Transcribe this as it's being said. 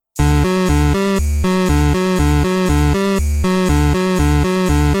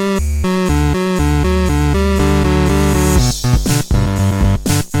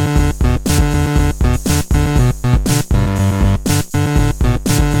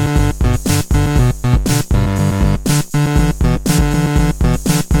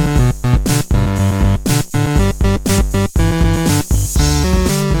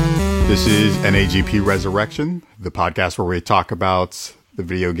NAGP Resurrection, the podcast where we talk about the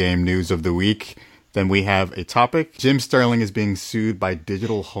video game news of the week. Then we have a topic. Jim Sterling is being sued by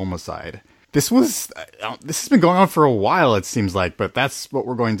digital homicide. This has been going on for a while, it seems like, but that's what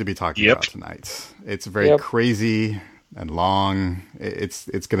we're going to be talking about tonight. It's very crazy and long. It's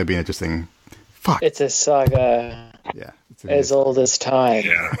going to be an interesting. Fuck. It's a saga. Yeah. As old as time.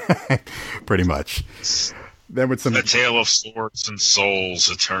 Yeah. Pretty much. Then with some the tale of swords and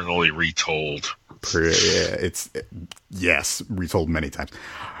souls eternally retold. Yes, retold many times.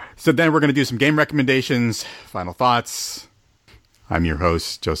 So then we're going to do some game recommendations, final thoughts. I'm your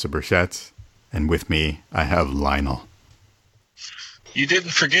host, Joseph Burchett, and with me I have Lionel. You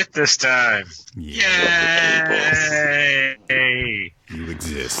didn't forget this time. Yeah. Yay! You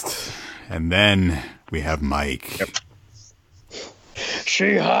exist. And then we have Mike. Yep.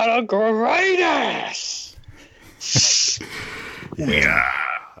 She had a great ass. Yeah.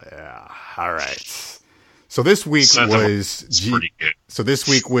 All right. So this week was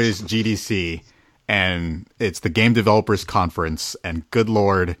GDC, and it's the Game Developers Conference. And good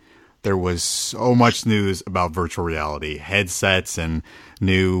Lord, there was so much news about virtual reality headsets and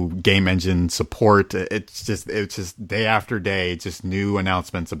new game engine support. It's just day after day, just new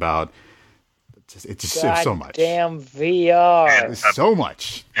announcements about. It's so much. Damn VR. So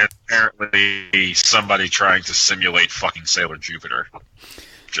much. And apparently somebody trying to simulate fucking Sailor Jupiter.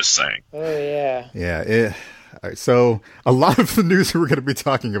 Just saying. Oh, yeah. Yeah. All right, so a lot of the news we're going to be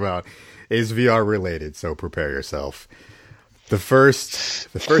talking about is VR related, so prepare yourself. The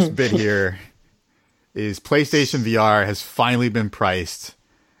first bit here is PlayStation VR has finally been priced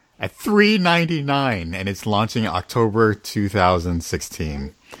at $399, and it's launching October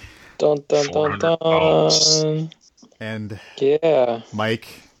 2016. Dun, dun, dun, dun. And yeah, Mike,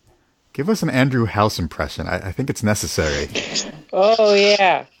 give us an Andrew House impression. I think it's necessary. Oh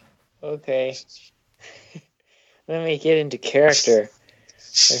yeah. Okay. Let me get into character.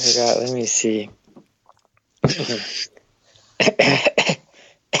 I forgot. Let me see.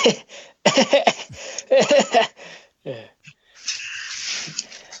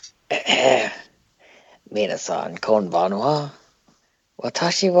 Minasan konbanwa.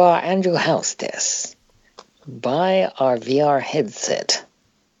 Watashi wa Andrew House desu. Buy our VR headset.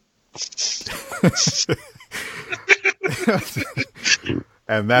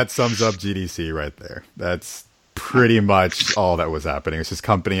 And that sums up GDC right there. That's pretty much all that was happening. It's just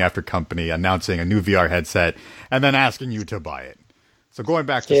company after company announcing a new VR headset and then asking you to buy it. So going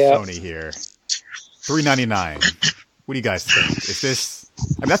back to Sony here, $399. What do you guys think? Is this?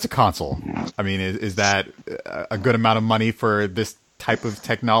 I mean, that's a console. I mean, is that a good amount of money for this type of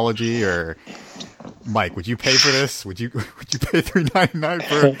technology? Or Mike, would you pay for this? Would you pay $399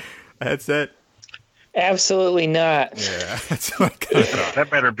 for a headset? Absolutely not. Yeah, that's what I kind of thought. That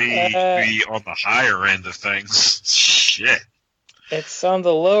better be on the higher end of things. Shit. It's on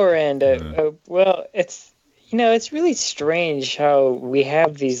the lower end. Well, it's really strange how we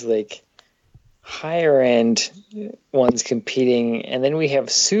have these like higher end ones competing, and then we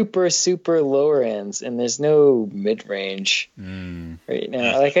have super lower ends, and there's no mid range right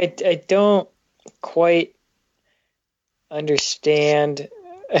now. Like I don't quite understand.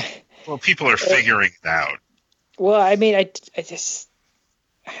 Well, people are figuring it out. Well, I mean, I just,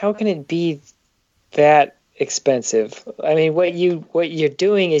 how can it be that expensive? I mean, what you're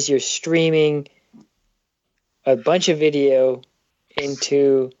doing is you're streaming a bunch of video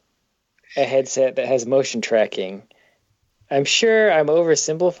into a headset that has motion tracking. I'm sure I'm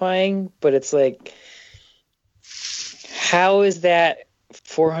oversimplifying, but it's like, how is that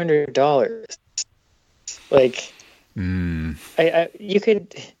 $400? Like,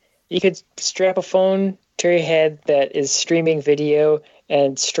 you could strap a phone to your head that is streaming video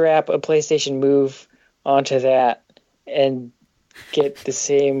and strap a PlayStation Move onto that and get the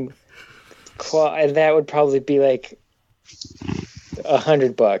same and that would probably be like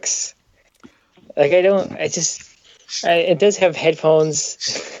 $100. Like it does have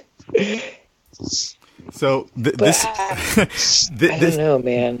headphones. So I don't know,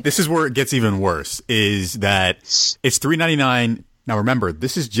 man. This is where it gets even worse. Is that it's $399. Now remember,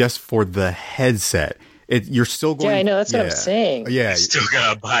 this is just for the headset. You're still going. Yeah, I know. That's what I'm saying. Yeah, you still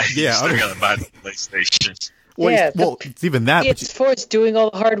gotta buy. Yeah, still gotta buy the PlayStation. Well, it's even that. It's for it's doing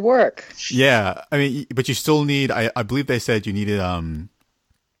all the hard work. Yeah, I mean, but you still need. I believe they said you needed. I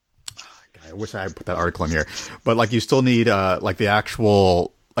wish I had put that article in here, but like you still need like the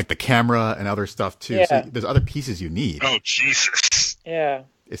actual like the camera and other stuff too. Yeah. So there's other pieces you need. Oh Jesus! Yeah,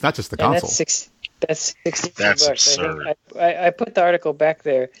 it's not just the console. That's $60. That's absurd. I put the article back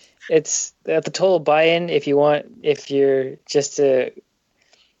there. It's at the total buy-in if you're just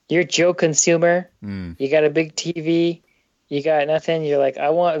you're Joe consumer. Mm. You got a big TV. You got nothing. You're like,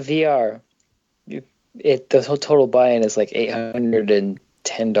 I want VR. The whole total buy-in is like $810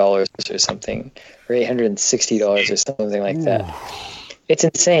 or something, or $860 or something like that. It's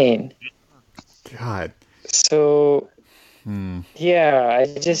insane. God. So, yeah, I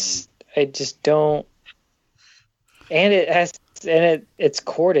just don't. And it's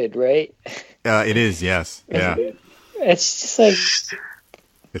corded, right? It is, yes. Yeah. It's just like,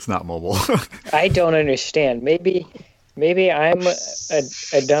 It's not mobile. I don't understand. Maybe I'm a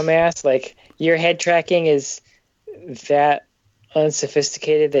dumbass. Like, your head tracking is that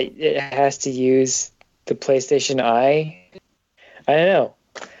unsophisticated that it has to use the PlayStation Eye. I don't know.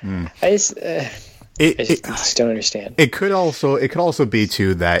 I just don't understand. It could also be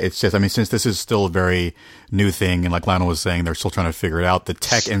too that it's just, I mean, since this is still a very new thing, and like Lionel was saying, they're still trying to figure it out. The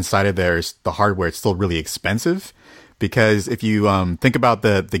tech inside of there is the hardware. It's still really expensive because if you think about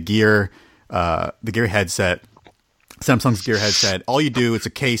the Gear headset, Samsung's Gear headset, all you do, it's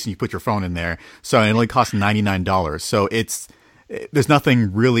a case and you put your phone in there. So it only costs $99. So there's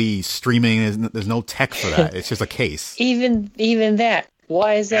nothing really streaming. There's no tech for that. It's just a case. Even that.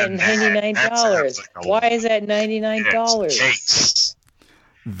 Why is that $99? Why is that $99?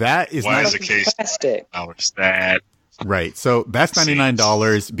 That is why not is a case plastic. That right. So that's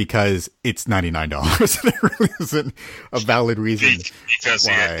 $99 because it's $99. There really isn't a valid reason because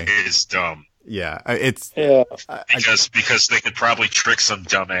why. It is dumb. Yeah, because they could probably trick some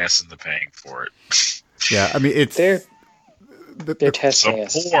dumbass into paying for it. Yeah, I mean they're testing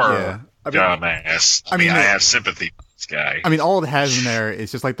us. Poor dumbass. I have sympathy for this guy. I mean, all it has in there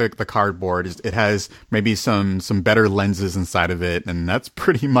is just like the cardboard. It has maybe some better lenses inside of it, and that's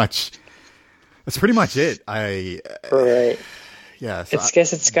pretty much it. Right. Yeah. So I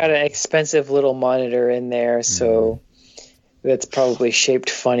guess it's got an expensive little monitor in there, so. That's probably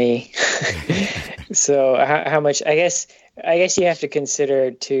shaped funny. So how much? I guess you have to consider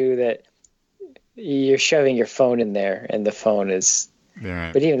too that you're shoving your phone in there, and the phone is.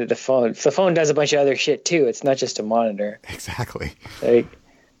 Yeah. But even the phone does a bunch of other shit too. It's not just a monitor. Exactly. Like,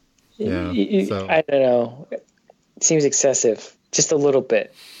 yeah. I don't know. It seems excessive, just a little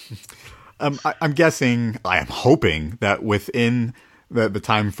bit. I'm guessing. I am hoping that within the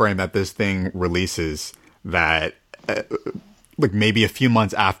time frame that this thing releases, that. Like maybe a few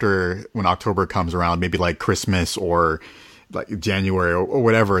months after when October comes around, maybe like Christmas or like January or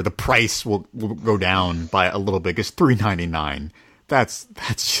whatever, the price will go down by a little bit. It's $399. That's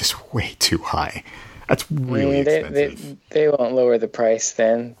just way too high. That's really expensive. They won't lower the price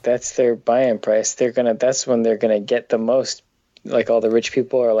then. That's their buy-in price. That's when they're gonna get the most. Like all the rich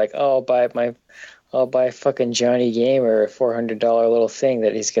people are like, oh, I'll buy fucking Johnny Gamer a $400 little thing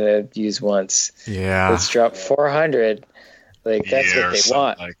that he's gonna use once. Yeah. Let's drop $400. Like that's what they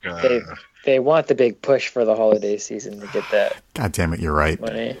want. Like, they want the big push for the holiday season to get that. God damn it, you're right.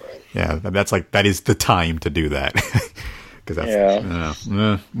 Money. Yeah, that is the time to do that. Because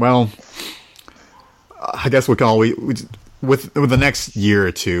well, I guess we can always with the next year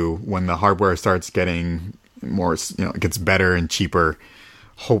or two when the hardware starts getting more, gets better and cheaper.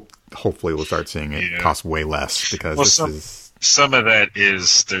 Hopefully we'll start seeing it cost way less because some of that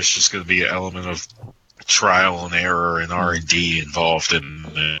is there's just going to be an element of trial and error and R&D involved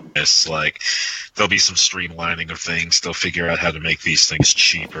in this. Like there'll be some streamlining of things. They'll figure out how to make these things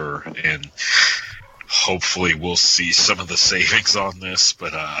cheaper, and hopefully we'll see some of the savings on this.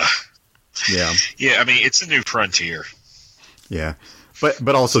 But I mean it's a new frontier. Yeah.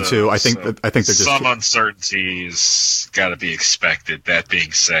 But also too, I think they're just some uncertainties got to be expected. That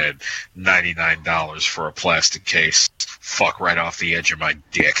being said, $99 for a plastic case, fuck right off the edge of my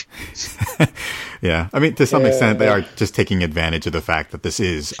dick. Yeah, I mean to some extent they are just taking advantage of the fact that this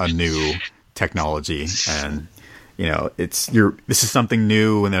is a new technology, and this is something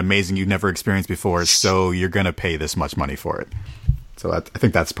new and amazing you've never experienced before, so you're gonna pay this much money for it. So I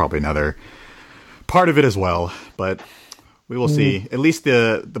think that's probably another part of it as well, but. We will see. At least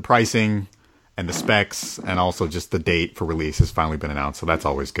the pricing and the specs and also just the date for release has finally been announced, so that's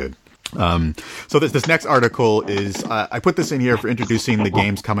always good. So this next article is I put this in here for introducing the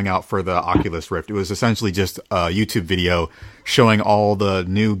games coming out for the Oculus Rift. It was essentially just a YouTube video showing all the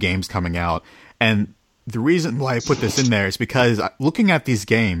new games coming out, and the reason why I put this in there is because looking at these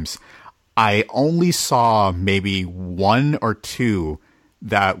games, I only saw maybe one or two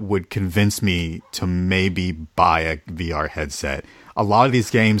that would convince me to maybe buy a VR headset. A lot of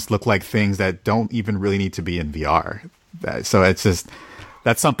these games look like things that don't even really need to be in VR. So it's just,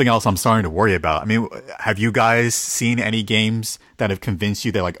 that's something else I'm starting to worry about. I mean, have you guys seen any games that have convinced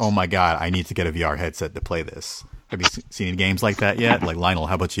you that like, oh my God, I need to get a VR headset to play this? Have you seen any games like that yet? Like Lionel,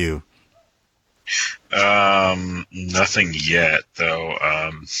 how about you? Nothing yet, though.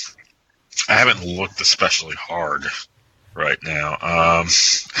 I haven't looked especially hard right now. I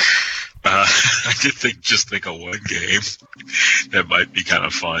did think of one game that might be kind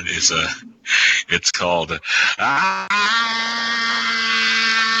of fun. It's called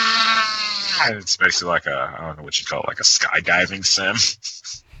it's basically like I don't know what you call it, like a skydiving sim.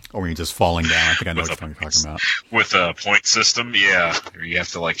 Or when you're just falling down. I think I know what you're talking about. With a point system, yeah. You have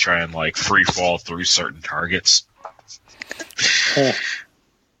to like try and like free fall through certain targets. Yeah,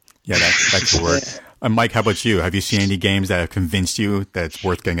 that could work. Mike, how about you? Have you seen any games that have convinced you that it's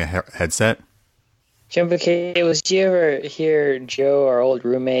worth getting a headset? Jumbo Cables, did you ever hear Joe, our old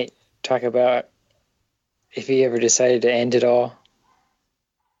roommate, talk about if he ever decided to end it all?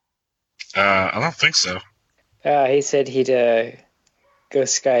 I don't think so. He said he'd go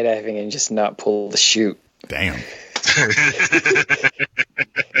skydiving and just not pull the chute. Damn.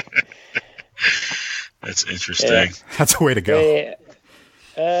 That's interesting. Yeah. That's a way to go.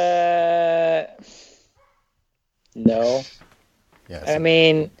 No. Yes. I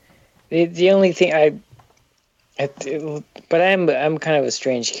mean, the only thing but I'm kind of a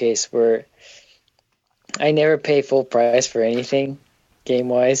strange case where I never pay full price for anything game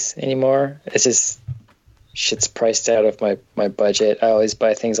wise anymore. It's just shit's priced out of my budget. I always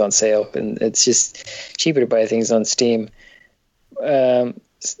buy things on sale, and it's just cheaper to buy things on Steam.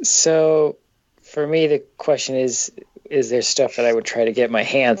 So for me, the question is there stuff that I would try to get my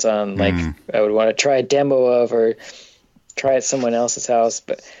hands on? Like I would want to try a demo of or try at someone else's house.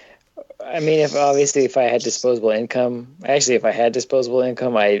 But I mean, if I had disposable income, I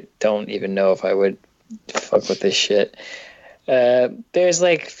don't even know if I would fuck with this shit. There's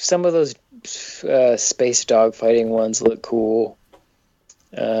like some of those space dogfighting ones look cool.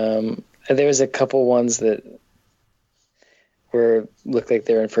 And there's a couple ones that look like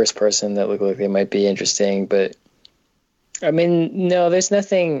they're in first person that look like they might be interesting, but I mean, no, there's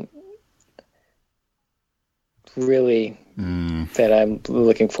nothing really that I'm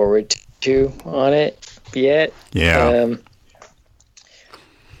looking forward to on it yet. Yeah.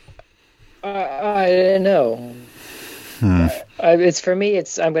 I don't know. It's for me.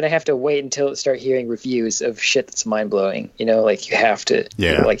 I'm gonna have to wait until I start hearing reviews of shit that's mind blowing. You know, like you have to.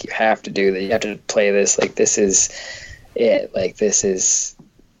 Yeah. You know, like you have to do that. You have to play this. Like this is it. Like this is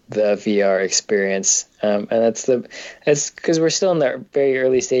the VR experience. And that's because we're still in the very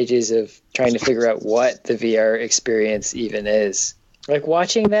early stages of trying to figure out what the VR experience even is. Like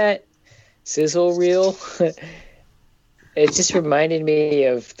watching that sizzle reel. It just reminded me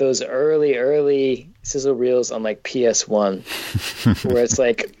of those early sizzle reels on like PS1, where it's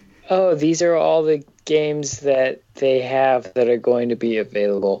like, oh, these are all the games that they have that are going to be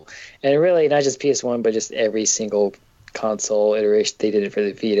available. And really not just PS1, but just every single console iteration. They did it for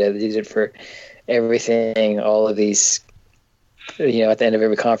the Vita. They did it for everything. All of these, you know, at the end of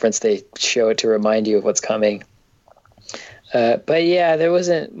every conference, they show it to remind you of what's coming. But yeah, there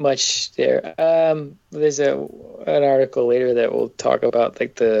wasn't much there. There's an article later that will talk about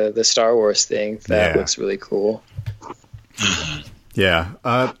like the Star Wars thing. That looks really cool. Yeah.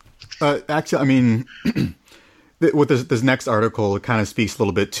 Actually, I mean, with this next article, it kind of speaks a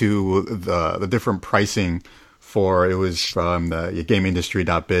little bit to the different pricing for, it was from the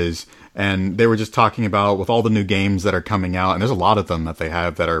GameIndustry.biz, and they were just talking about with all the new games that are coming out, and there's a lot of them that they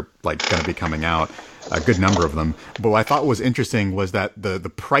have that are like going to be coming out. A good number of them. But what I thought was interesting was that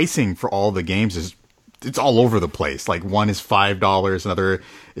the pricing for all the games it's all over the place. Like one is $5, another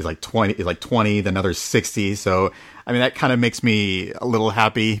is like 20, then another 60. So I mean that kind of makes me a little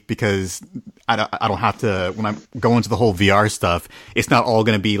happy because I don't have to, when I'm going to the whole VR stuff, it's not all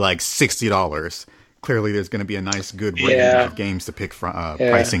going to be like $60. Clearly there's going to be a nice good range of games to pick from,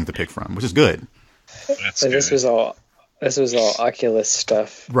 pricing to pick from, which is good. That's So good. This was all Oculus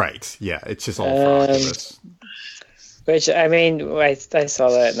stuff. Right. Yeah. It's just all for Oculus. Which, I mean, I saw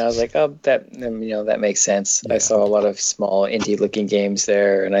that and I was like, oh, that makes sense. Yeah. I saw a lot of small indie-looking games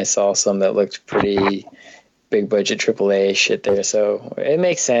there, and I saw some that looked pretty big-budget AAA shit there, so it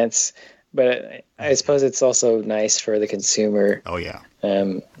makes sense. But I suppose it's also nice for the consumer. Oh, yeah.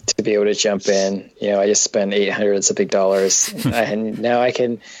 To be able to jump in. You know, I just spent $800 something, and now I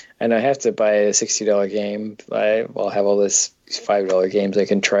have to buy a $60 game. I'll have all this $5 games I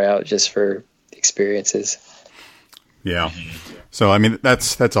can try out just for experiences. Yeah. So, I mean,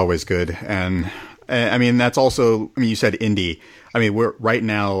 that's always good. And I mean, that's also, I mean, you said indie. I mean, we're right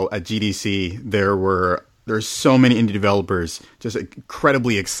now at GDC, there's so many indie developers just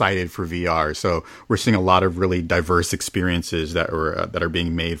incredibly excited for VR. So we're seeing a lot of really diverse experiences that are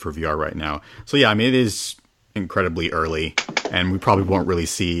being made for VR right now. So yeah, I mean, incredibly early, and we probably won't really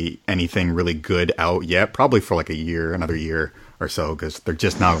see anything really good out yet. Probably for like another year or so, because they're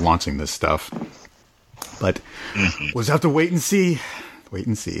just now launching this stuff. But we'll just have to wait and see. Wait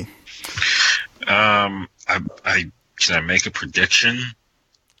and see. I can I make a prediction?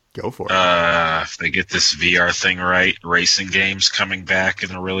 Go for it. If they get this VR thing right, racing games coming back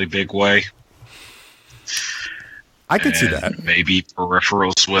in a really big way. I could see that. Maybe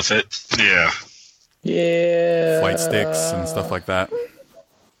peripherals with it. Yeah. Yeah. Flight sticks and stuff like that.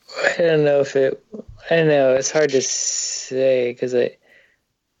 I don't know. It's hard to say because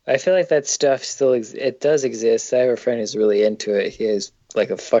I feel like that stuff still it does exist. I have a friend who's really into it. He has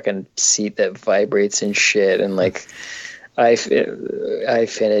like a fucking seat that vibrates and shit, and like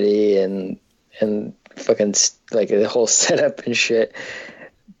iFinity and fucking like the whole setup and shit.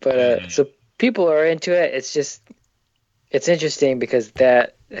 But so people are into it. It's interesting because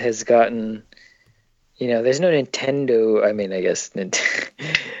that has gotten, there's no Nintendo. I mean, I guess they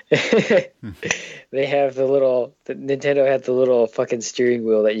have Nintendo had the little fucking steering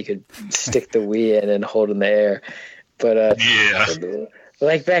wheel that you could stick the Wii in and hold in the air. But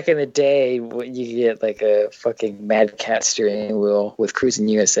like back in the day, when you could get like a fucking Mad Cat steering wheel with Cruis'n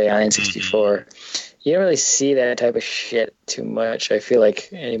USA on N64, you don't really see that type of shit too much, I feel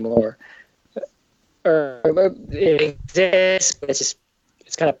like, anymore. It exists, but it's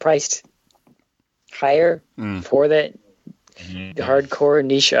kind of priced higher for that hardcore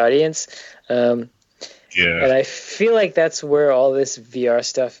niche audience. And I feel like that's where all this VR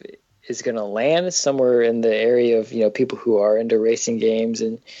stuff is going to land, somewhere in the area of people who are into racing games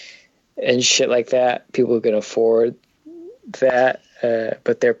and shit like that. People who can afford that,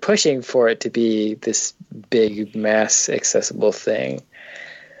 but they're pushing for it to be this big mass accessible thing,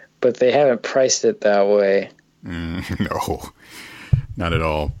 but they haven't priced it that way. No, not at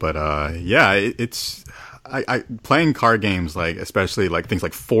all. But it's I playing car games, like especially like things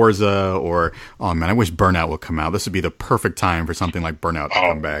like Forza, or oh man, I wish Burnout would come out. This would be the perfect time for something like Burnout to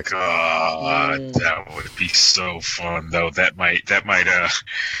come back. God, that would be so fun though. That might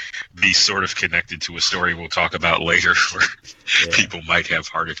be sort of connected to a story we'll talk about later, where people might have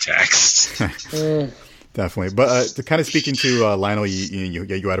heart attacks. Definitely. But to kind of speaking to Lionel,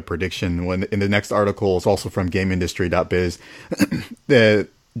 you had a prediction when in the next article. It's also from GameIndustry.biz.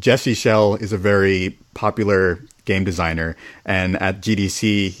 Jesse Schell is a very popular game designer, and at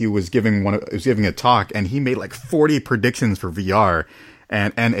GDC he was giving a talk, and he made like 40 predictions for VR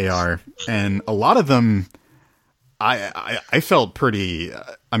and AR, and a lot of them I felt pretty.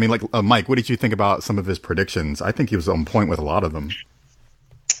 I mean, like Mike, what did you think about some of his predictions? I think he was on point with a lot of them.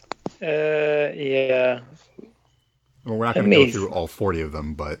 Yeah. Well, we're not going to go through all 40 of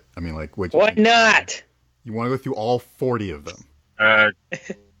them, but I mean, like, why not? You want to go through all 40 of them?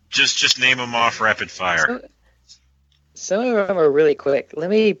 Just name them off rapid fire. Some of them are really quick. Let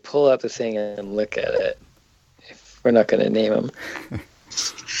me pull up the thing and look at it. If we're not going to name them.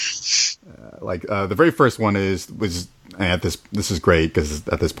 The very first one was at this. This is great because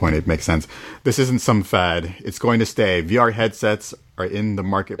at this point it makes sense. This isn't some fad. It's going to stay. VR headsets are in the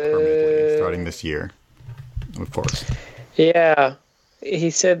market permanently starting this year. Of course. Yeah, he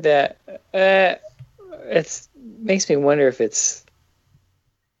said that. It makes me wonder if it's.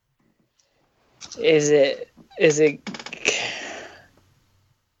 Is it?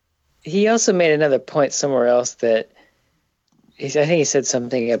 He also made another point somewhere else that. I think he said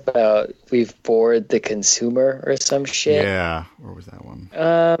something about we've bored the consumer or some shit. Yeah, where was that one?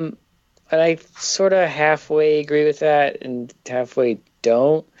 And I sort of halfway agree with that and halfway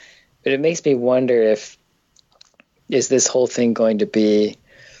don't. But it makes me wonder is this whole thing going to be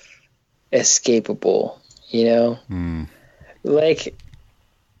escapable, Like,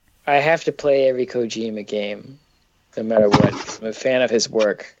 I have to play every Kojima game, no matter what. I'm a fan of his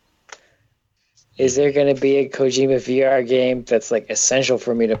work. Is there going to be a Kojima VR game that's like essential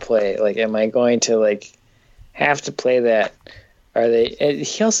for me to play? Like, am I going to like have to play that? Are they? And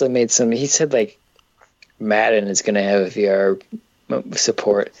he also made he said like Madden is going to have VR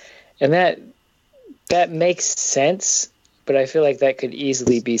support, and that makes sense. But I feel like that could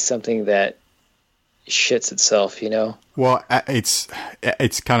easily be something that shits itself, Well, it's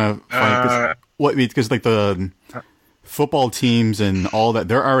kind of funny because like the football teams and all that,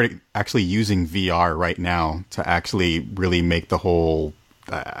 they're already actually using VR right now to actually really make the whole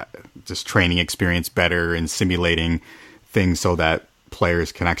just training experience better and simulating things so that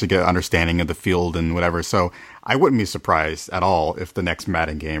players can actually get an understanding of the field and whatever. So I wouldn't be surprised at all if the next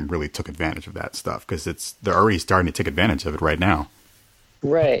Madden game really took advantage of that stuff, because they're already starting to take advantage of it right now.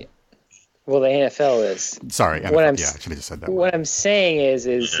 Right. Well, the NFL is. Sorry, NFL, I should have just said that. What I'm saying is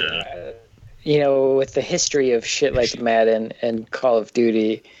with the history of shit like Madden and Call of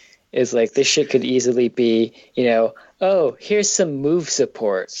Duty, is like this shit could easily be, oh, here's some move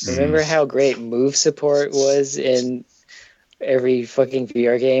support. Remember how great move support was in every fucking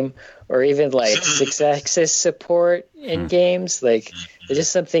VR game? Or even like 6-axis support in games? Like, it's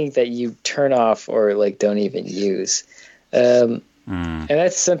just something that you turn off or like don't even use. And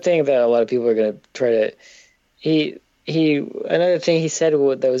that's something that a lot of people are going to try to... Another thing he said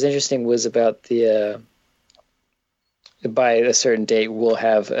that was interesting was about the... by a certain date, we'll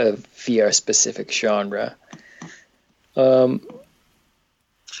have a VR-specific genre. And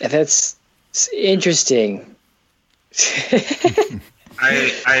that's interesting.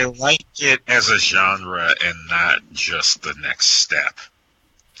 I like it as a genre and not just the next step.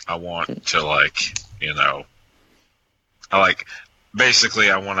 I want to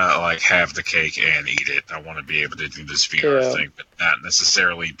basically I want to have the cake and eat it. I want to be able to do this VR thing, but not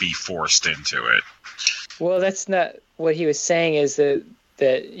necessarily be forced into it. Well, that's not what he was saying. Is that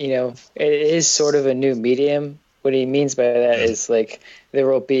it is sort of a new medium. What he means by that is like there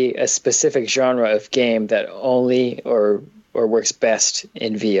will be a specific genre of game that only or works best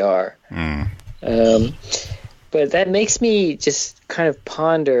in VR. But that makes me just kind of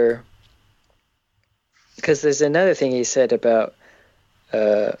ponder, because there's another thing he said about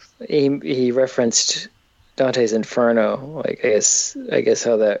he referenced Dante's Inferno. Like I guess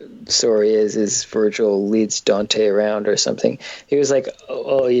how that story is Virgil leads Dante around or something. He was like,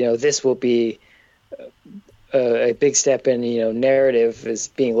 this will be a big step in narrative is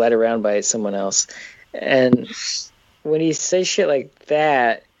being led around by someone else. And when he says shit like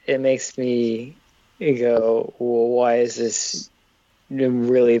that, it makes me go, well, why is this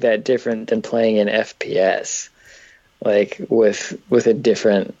really that different than playing an FPS? Like with a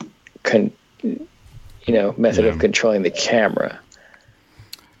different method of controlling the camera.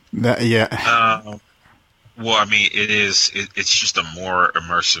 Well, I mean, it's just a more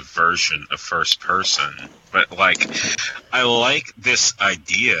immersive version of first person. But, I like this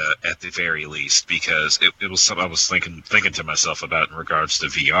idea at the very least, because it was something I was thinking to myself about in regards to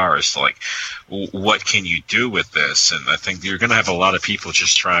VR. Is what can you do with this? And I think you're going to have a lot of people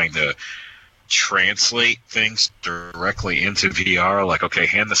just trying to translate things directly into VR. Like, okay,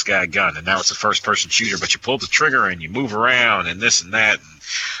 hand this guy a gun, and now it's a first-person shooter, but you pull the trigger and you move around and this and that. And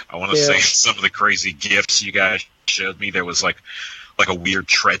I want to say some of the crazy GIFs you guys showed me, there was like a weird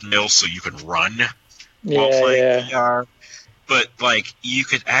treadmill so you can run while playing VR. But you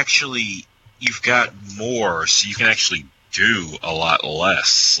could actually, you've got more, so you can actually do a lot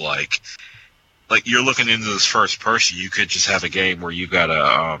less. Like you're looking into this first person, you could just have a game where you got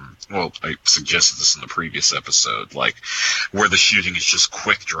a I suggested this in the previous episode, where the shooting is just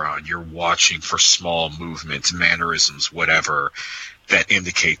quick drawn. You're watching for small movements, mannerisms, whatever, that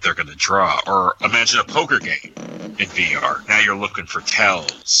indicate they're going to draw. Or imagine a poker game in VR. Now you're looking for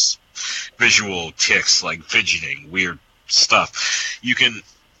tells, visual tics like fidgeting, weird stuff. You can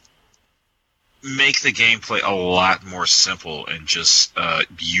make the gameplay a lot more simple and just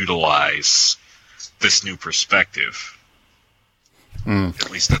utilize this new perspective. At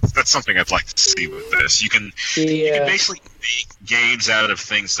least that's something I'd like to see with this. You can basically make games out of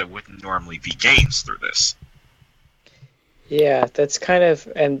things that wouldn't normally be games through this. Yeah, that's kind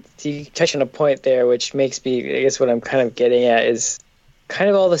of, and you touch on a point there, which makes me, I guess what I'm kind of getting at is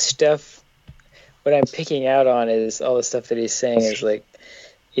kind of all the stuff, what I'm picking out on is all the stuff that he's saying is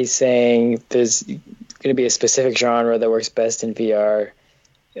he's saying there's going to be a specific genre that works best in VR.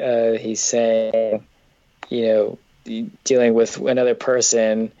 He's saying, dealing with another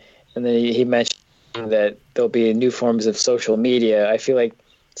person, and then he mentioned that there'll be new forms of social media. I feel like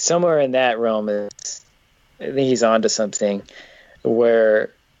somewhere in that realm I think he's onto something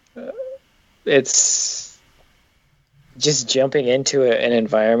where it's just jumping into an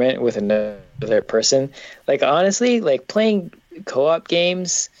environment with another person. Honestly, playing co-op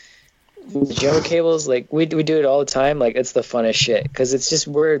games with jumper cables, we do it all the time. It's the funnest shit because it's just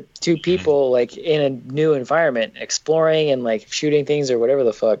we're two people in a new environment exploring and shooting things or whatever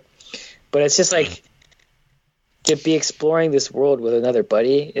the fuck. But it's just to be exploring this world with another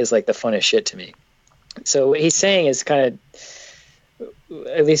buddy is the funnest shit to me. So what he's saying is kind of,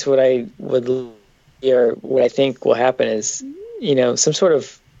 at least what I would hear, what I think will happen is, some sort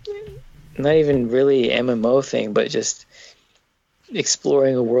of not even really MMO thing, but just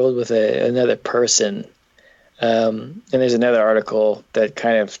exploring a world with another person. And there's another article that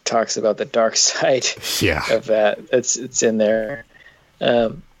kind of talks about the dark side of that. It's in there.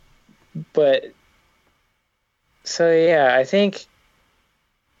 But so I think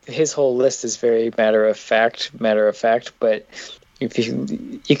his whole list is very matter of fact, but if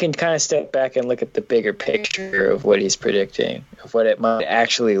you can kind of step back and look at the bigger picture of what he's predicting, of what it might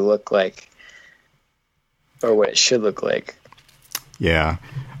actually look like, or what it should look like. Yeah.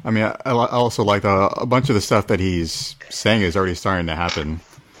 I mean, I also like a bunch of the stuff that he's saying is already starting to happen.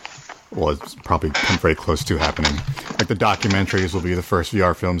 Well, it's probably come very close to happening. Like the documentaries will be the first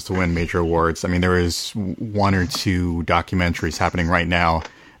VR films to win major awards. I mean, there is 1 or 2 documentaries happening right now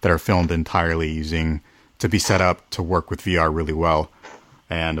that are filmed entirely to be set up to work with VR really well.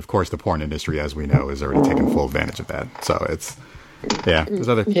 And of course, the porn industry, as we know, is already taking full advantage of that. So it's, there's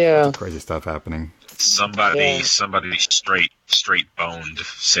other crazy stuff happening. Somebody straight boned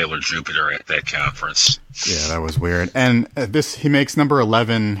Sailor Jupiter at that conference. Yeah, that was weird. And he makes number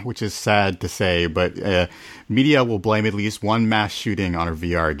 11, which is sad to say, but media will blame at least one mass shooting on a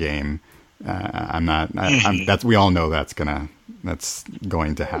VR game. We all know that's going to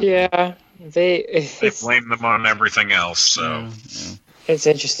happen. Yeah, they blame them on everything else. So it's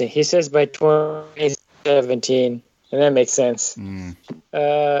interesting. He says by 2017, and that makes sense.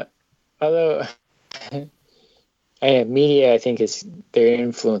 Although. Media, I think, their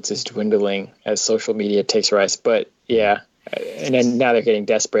influence is dwindling as social media takes rise. But yeah, and then now they're getting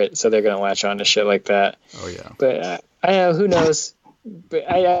desperate, so they're going to latch on to shit like that. Oh yeah. But I don't know, who knows?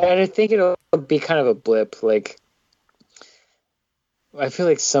 But I think it'll be kind of a blip. Like, I feel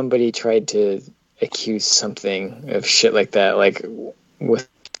like somebody tried to accuse something of shit like that, like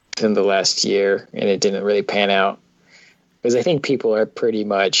within the last year, and it didn't really pan out. Because I think people are pretty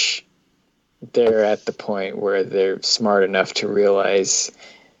much. They're at the point where they're smart enough to realize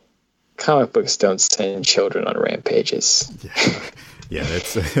comic books don't send children on rampages. Yeah,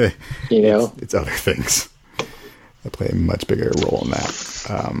 it's it's other things that play a much bigger role in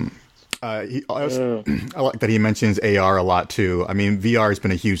that. I like that he mentions AR a lot too. I mean, VR has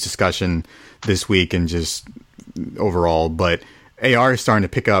been a huge discussion this week and just overall, but AR is starting to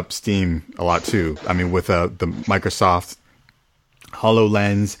pick up steam a lot too. I mean, with the Microsoft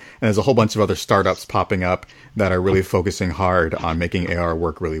HoloLens, and there's a whole bunch of other startups popping up that are really focusing hard on making AR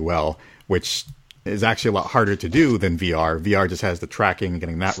work really well, which is actually a lot harder to do than VR. VR just has the tracking and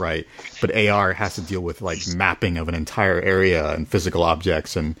getting that right, but AR has to deal with like mapping of an entire area and physical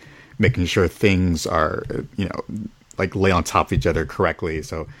objects and making sure things are, like lay on top of each other correctly.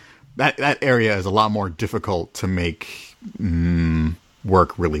 So that area is a lot more difficult to make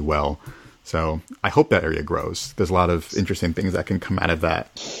work really well. So I hope that area grows. There's a lot of interesting things that can come out of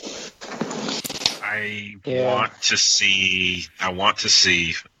that. I want to see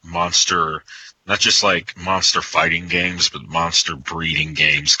monster, not just like monster fighting games, but monster breeding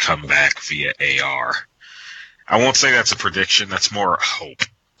games come back via AR. I won't say that's a prediction. That's more hope.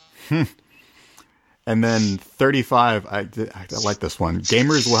 And then 35, I like this one.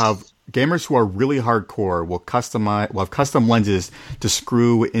 Gamers who are really hardcore will have custom lenses to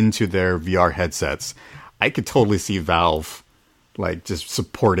screw into their VR headsets. I could totally see Valve like just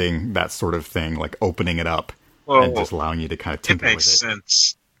supporting that sort of thing, like opening it up and just allowing you to kind of tinker with it. It makes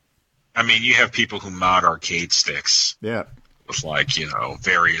sense. I mean, you have people who mod arcade sticks. Yeah. With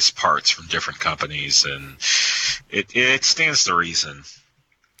various parts from different companies, and it stands to reason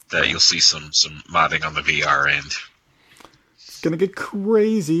that you'll see some modding on the VR end. Gonna get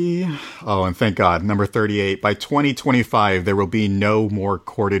crazy. Oh, and thank God, number 38. By 2025, there will be no more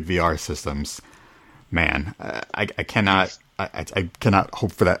corded VR systems. Man, I cannot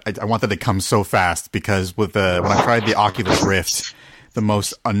hope for that. I want that to come so fast because when I tried the Oculus Rift, the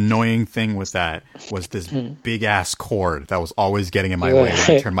most annoying thing with that was this big ass cord that was always getting in my way when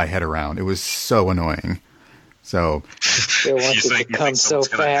I turned my head around. It was so annoying. So they want it to come so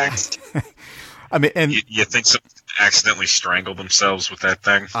fast. I mean, and you think someone accidentally strangled themselves with that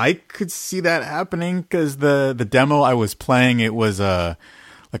thing? I could see that happening because the demo I was playing, it was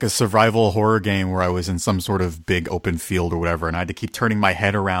like a survival horror game where I was in some sort of big open field or whatever, and I had to keep turning my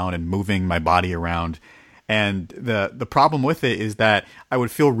head around and moving my body around. And the problem with it is that I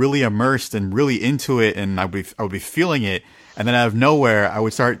would feel really immersed and really into it, and I would be feeling it. And then out of nowhere,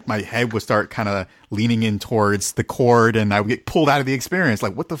 my head would start kind of leaning in towards the cord, and I would get pulled out of the experience.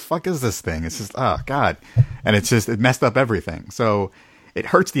 Like, what the fuck is this thing? It's just, oh God. And it messed up everything. So it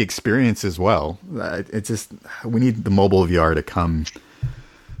hurts the experience as well. We need the mobile VR to come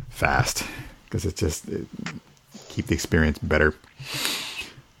fast because it keep the experience better.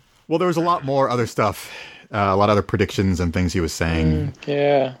 Well, there was a lot more other stuff. A lot of other predictions and things he was saying.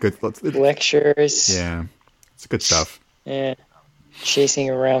 Yeah. Good lectures. Yeah. It's good stuff. Yeah. Chasing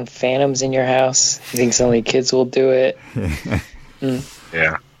around phantoms in your house. He thinks only kids will do it.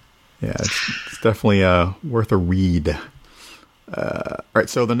 Yeah. Yeah, it's definitely worth a read. All right,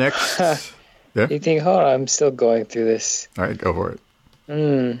 so the next Yeah. You think, hold on, I'm still going through this. All right, go for it.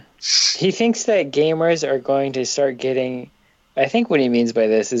 He thinks that gamers are going to start getting. I think what he means by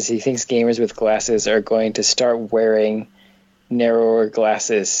this is he thinks gamers with glasses are going to start wearing narrower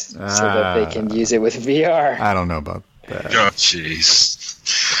glasses so that they can use it with VR. I don't know about that. Oh, jeez.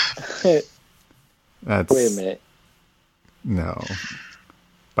 That's Wait a minute. No.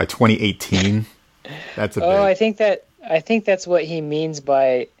 By 2018, that's a big. Oh, I think that's what he means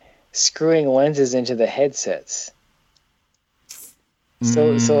by screwing lenses into the headsets.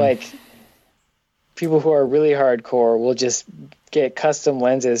 So like people who are really hardcore will just get custom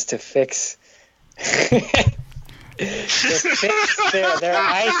lenses to fix their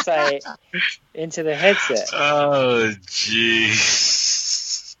eyesight into the headset. Oh,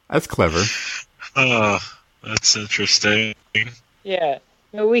 jeez. That's clever. Oh, that's interesting. Yeah.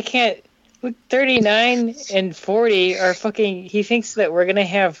 No, we can't. 39 and 40 are fucking. He thinks that we're going to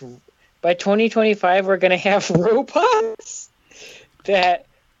have. By 2025, we're going to have robots that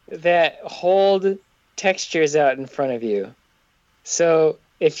hold textures out in front of you. So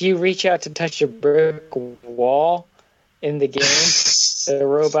if you reach out to touch a brick wall in the game, the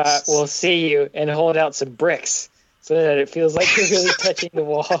robot will see you and hold out some bricks so that it feels like you're really touching the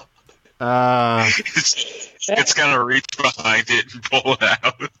wall. It's going to reach behind it and pull it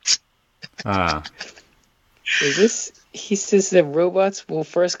out. Is this? He says that robots will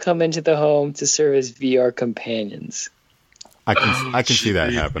first come into the home to serve as VR companions. I can see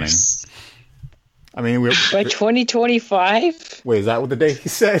that happening. I mean, by 2025. Wait, is that what the date he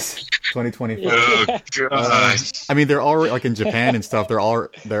says? 2025. Oh god! I mean, they're already like in Japan and stuff. They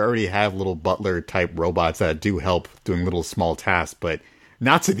already have little butler type robots that do help doing little small tasks, but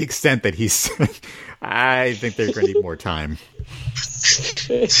not to the extent that he's. I think they're going to need more time.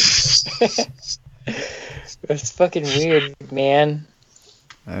 That's fucking weird, man.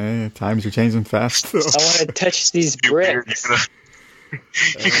 Times are changing fast. I want to touch these bricks.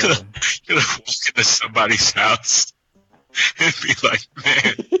 You're gonna walk into somebody's house and be like,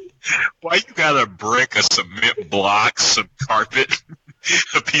 man, why you got a brick, a cement block, some carpet,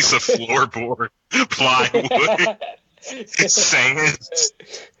 a piece of floorboard, plywood, sand,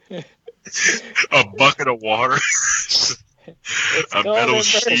 a bucket of water, a metal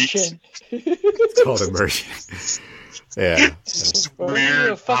sheet. It's called immersion. Yeah.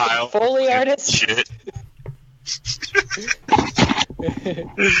 Weird pile Foley artist. Shit.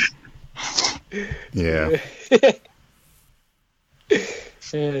 Yeah.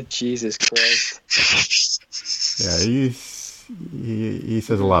 Oh, Jesus Christ. Yeah, he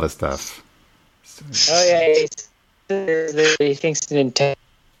says a lot of stuff. Oh yeah, he thinks Nintendo.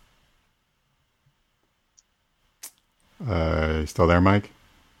 Still there, Mike?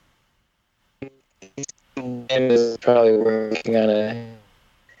 Nintendo's probably working on a.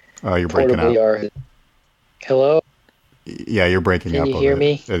 Oh, you're breaking up. VR. Hello? Yeah, you're breaking up. Can you hear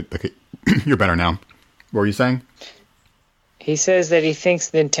me? Okay. You're better now. What were you saying? He says that he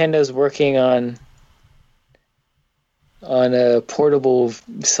thinks Nintendo's working on a portable,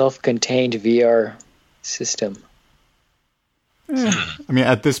 self-contained VR system. I mean,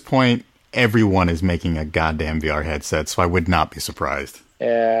 at this point, everyone is making a goddamn VR headset, so I would not be surprised.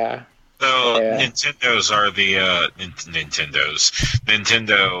 Yeah. So Yeah. Nintendo's are the Nintendo's.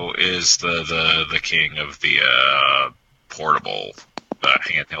 Nintendo is the king of the portable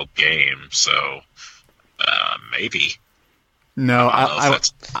handheld game. So maybe. No, I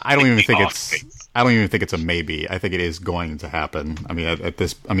don't even think off. it's. I don't even think it's a maybe. I think it is going to happen. I mean, at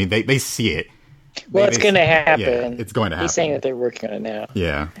this. I mean, they see it. Well, it's going to happen. Yeah, it's going to happen. He's saying that they're working on it now.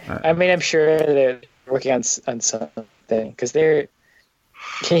 Yeah. I mean, I'm sure they're working on something because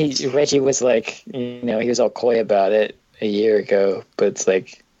Reggie was like, he was all coy about it a year ago, but it's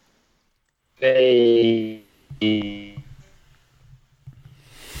like yeah.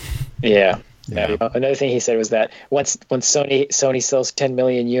 Another thing he said was that once Sony sells 10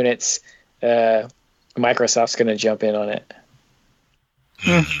 million units, Microsoft's going to jump in on it.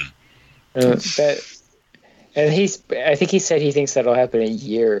 And I think he said he thinks that'll happen a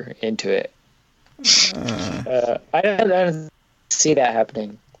year into it. I don't see that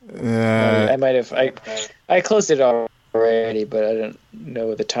happening. I might have. I closed it already, but I don't know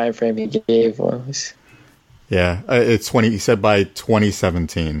what the time frame he gave was. Yeah, it's 20. He said by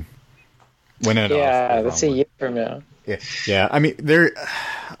 2017. When it that's a year from now. Yeah. I mean,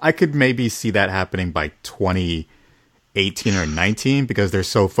 I could maybe see that happening by 2018 or 19 because they're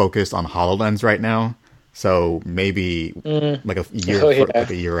so focused on HoloLens right now. So maybe like a year, like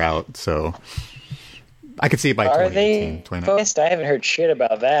a year out. So I could see it by 2018. 2019. Focused? I haven't heard shit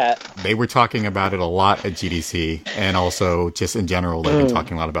about that. They were talking about it a lot at GDC, and also just in general, they've been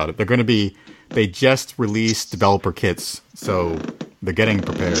talking a lot about it. They're going to be they just released developer kits, so they're getting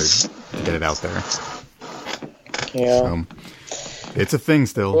prepared to get it out there. Yeah. So, it's a thing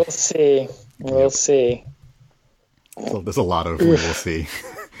still. We'll see. We'll see. So there's a lot of we will see.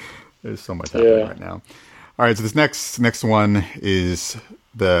 There's so much happening right now. All right, so this next one is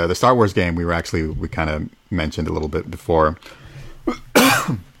the Star Wars game we kind of mentioned a little bit before.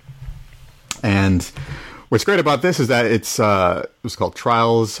 And what's great about this is that it was called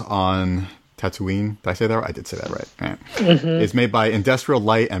Trials on Tatooine. Did I say that right? I did say that right. Mm-hmm. It's made by Industrial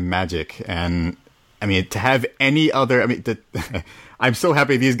Light and Magic, and I mean, to have any other, I'm so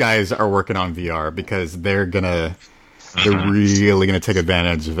happy these guys are working on VR because they're really gonna take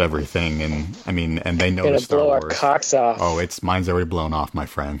advantage of everything, and they know gonna the Star blow Wars. Our cocks off. Oh, mine's already blown off, my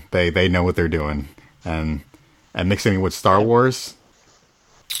friend. They know what they're doing, and mixing it with Star Wars,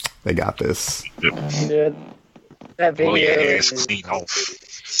 they got this. Dude, that video is is clean off.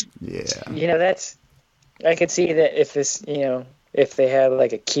 Yeah. That's. I could see that if this, if they had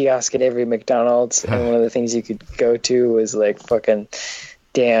like a kiosk at every McDonald's, and one of the things you could go to was like fucking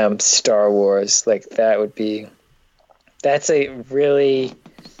damn Star Wars, like that could be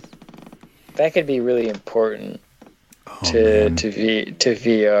really important to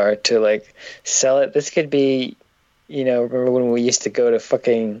VR, to like sell it. This could be, remember when we used to go to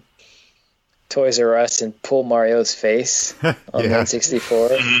fucking Toys R Us and pull Mario's face on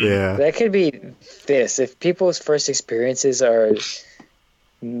N64? Yeah. That could be this. If people's first experiences are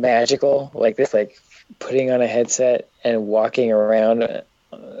magical like this, like putting on a headset and walking around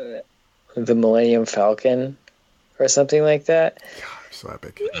the Millennium Falcon or something like that. God, so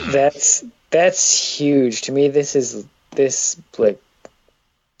epic. That's huge. To me, this like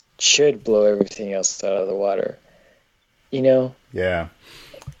should blow everything else out of the water. Yeah.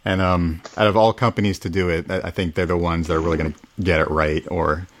 And out of all companies to do it, I think they're the ones that are really going to get it right,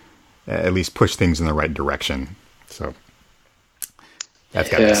 or at least push things in the right direction. So that's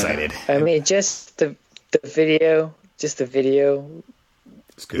got me excited. I mean, just the video, it's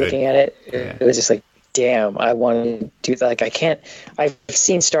good. looking at it, it was just like, damn, I want to do that. Like, I've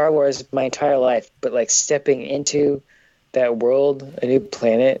seen Star Wars my entire life, but like stepping into that world, a new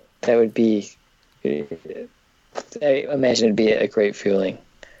planet, that would be, I imagine it'd be a great feeling.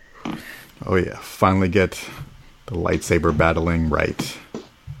 Oh yeah, finally get the lightsaber battling right.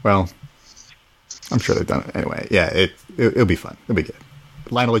 Well, I'm sure they've done it anyway. Yeah, it'll be fun. It'll be good.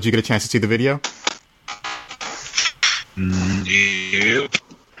 Lionel, did you get a chance to see the video? Yep.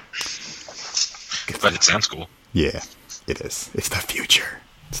 But it sounds cool. Yeah, it is. It's the future.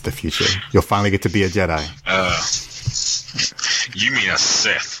 It's the future. You'll finally get to be a Jedi. You mean a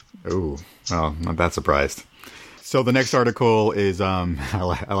Sith? Ooh, well, not that surprised. So the next article is,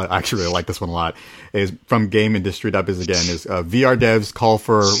 I actually really like this one a lot, is from GameIndustry.biz again, is VR devs call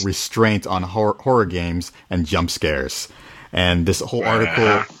for restraint on horror games and jump scares. And this whole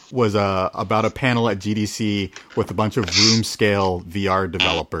article was about a panel at GDC with a bunch of room-scale VR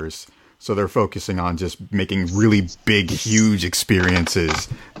developers. So they're focusing on just making really big, huge experiences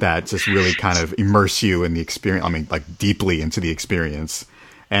that just really kind of immerse you in the experience, like deeply into the experience.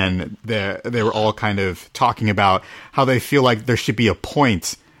 And they were all kind of talking about how they feel like there should be a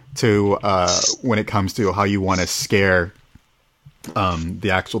point to when it comes to how you want to scare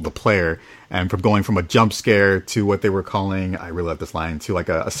the player, and from going from a jump scare to what they were calling, I really love this line, to like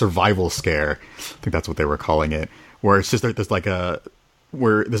a survival scare. I think that's what they were calling it, where it's just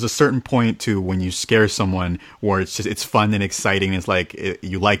where there's a certain point to when you scare someone where it's fun and exciting. It's like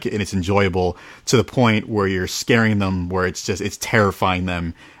you like it and it's enjoyable, to the point where you're scaring them where it's terrifying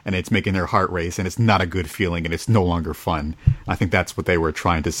them and it's making their heart race and it's not a good feeling and it's no longer fun. I think that's what they were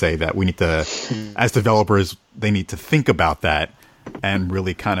trying to say, that we need to, as developers, they need to think about that and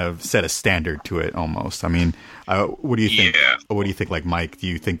really kind of set a standard to it almost. I mean, what do you think? Yeah. What do you think, like Mike? Do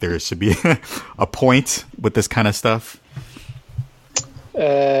you think there should be a point with this kind of stuff?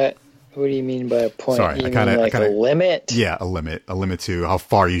 What do you mean by a point? Sorry, you mean a limit? Yeah, a limit to how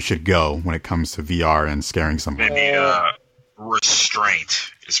far you should go when it comes to VR and scaring someone. Maybe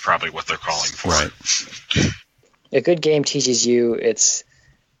restraint is probably what they're calling for. Right. A good game teaches you its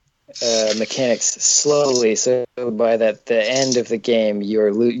mechanics slowly, so by the end of the game, you're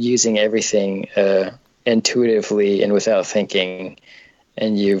using everything intuitively and without thinking,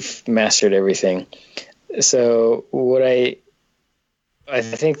 and you've mastered everything. So what I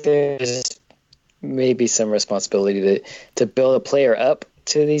think there's maybe some responsibility to build a player up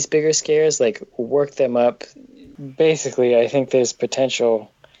to these bigger scares, like work them up. Basically, I think there's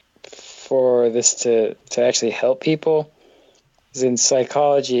potential for this to actually help people. Because in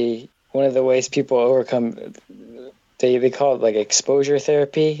psychology, one of the ways people overcome they call it like exposure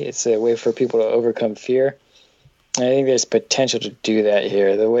therapy. It's a way for people to overcome fear. And I think there's potential to do that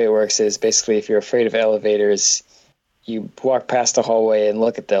here. The way it works is basically if you're afraid of elevators, you walk past the hallway and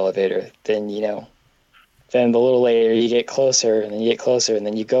look at the elevator. Then, then a little later you get closer and then you get closer and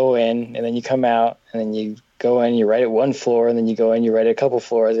then you go in and then you come out and then you go in, you're right at one floor and then you go in, you're right at a couple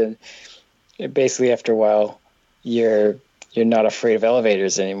floors. And basically after a while, you're not afraid of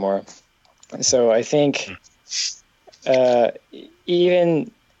elevators anymore. So I think I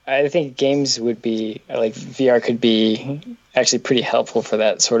think games would be, like VR could be actually pretty helpful for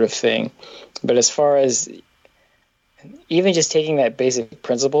that sort of thing. But as far as even just taking that basic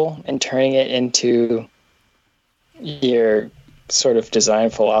principle and turning it into your sort of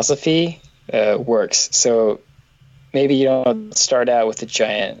design philosophy works. So maybe you don't start out with the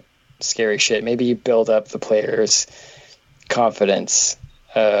giant scary shit. Maybe you build up the player's confidence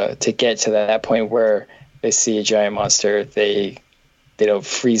to get to that point where they see a giant monster, they don't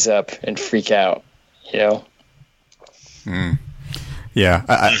freeze up and freak out, Yeah.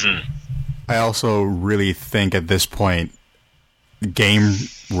 I also really think at this point, game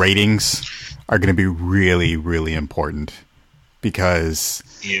ratings are going to be really, really important because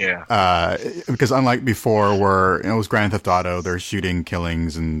unlike before where it was Grand Theft Auto, there's shooting,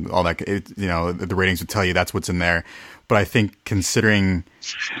 killings, and all that. The ratings would tell you that's what's in there. But I think considering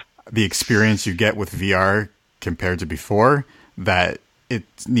the experience you get with VR compared to before, that it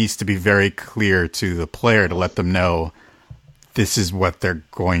needs to be very clear to the player to let them know this is what they're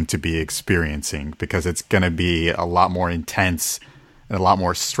going to be experiencing, because it's going to be a lot more intense and a lot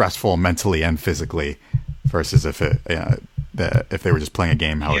more stressful mentally and physically versus if they were just playing a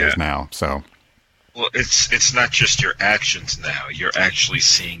game how it is now. So, well, it's not just your actions now. You're actually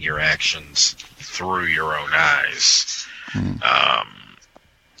seeing your actions through your own eyes.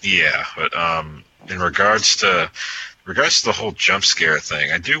 But in regards to the whole jump scare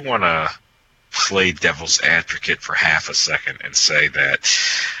thing, I do want to play devil's advocate for half a second and say that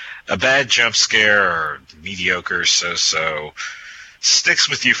a bad jump scare or mediocre so sticks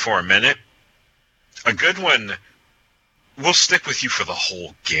with you for a minute. A good one will stick with you for the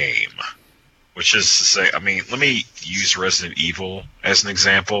whole game. Which is to say, let me use Resident Evil as an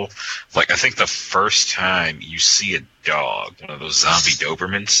example. Like, I think the first time you see a dog, one of those zombie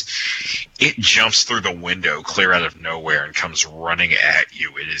Dobermans, it jumps through the window clear out of nowhere and comes running at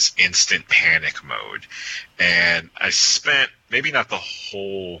you. It is instant panic mode. And I spent, maybe not the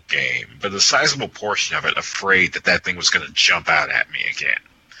whole game, but a sizable portion of it afraid that thing was going to jump out at me again.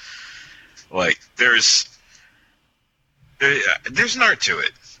 Like, there's an art to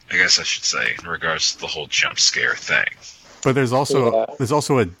it, I guess I should say, in regards to the whole jump scare thing. But there's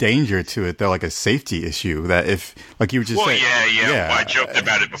also a danger to it, though, like a safety issue that if, like you were just saying. Yeah. Well, I joked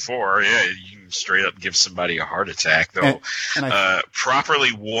about it before. Yeah, you can straight up give somebody a heart attack, though. And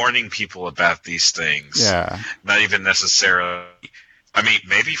properly warning people about these things. Yeah. Not even necessarily.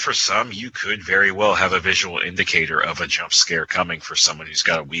 Maybe for some, you could very well have a visual indicator of a jump scare coming for someone who's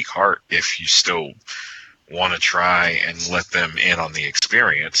got a weak heart if you still want to try and let them in on the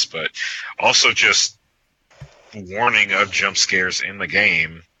experience, but also just warning of jump scares in the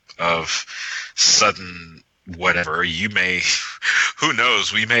game of sudden whatever. You may, who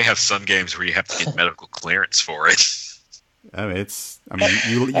knows, we may have some games where you have to get medical clearance for it.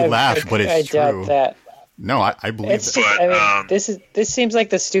 You laugh, but it's true. I doubt that. No, I believe it. This seems like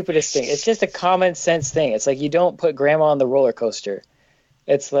the stupidest thing. It's just a common sense thing. It's like you don't put grandma on the roller coaster.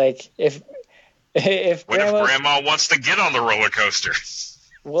 It's like if grandma wants to get on the roller coaster?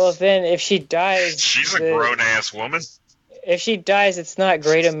 Well, then if she dies, she's a grown ass woman. If she dies, it's not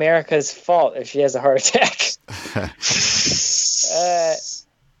Great America's fault if she has a heart attack.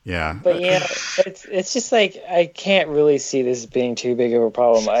 Yeah, but it's just like I can't really see this being too big of a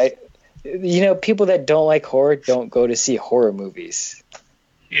problem. People that don't like horror don't go to see horror movies.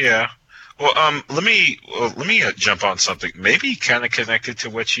 Yeah. Well, let me jump on something maybe kind of connected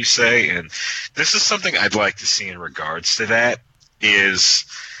to what you say, and this is something I'd like to see in regards to that, is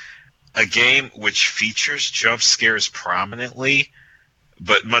a game which features jump scares prominently,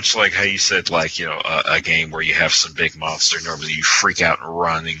 but much like how you said, a game where you have some big monster, normally you freak out and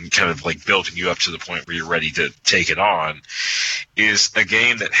run and kind of like building you up to the point where you're ready to take it on, is a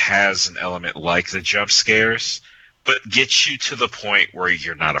game that has an element like the jump scares, but gets you to the point where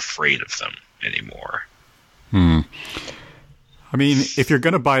you're not afraid of them anymore. If you're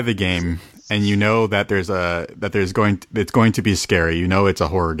going to buy the game and you know that it's going to be scary, it's a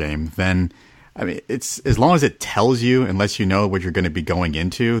horror game, then it's as long as it tells you and lets you know what you're going to be going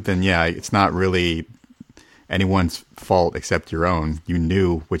into, then it's not really anyone's fault except your own. You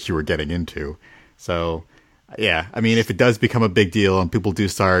knew what you were getting into. So Yeah, I mean, if it does become a big deal and people do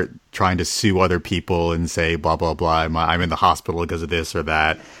start trying to sue other people and say blah blah blah, I'm in the hospital because of this or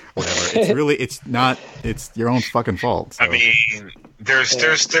that, whatever. It's your own fucking fault. So. I mean, there's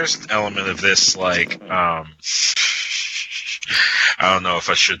an element of this, like, I don't know if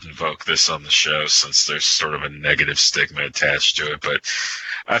I should invoke this on the show since there's sort of a negative stigma attached to it, but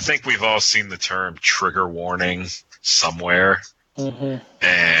I think we've all seen the term trigger warning somewhere,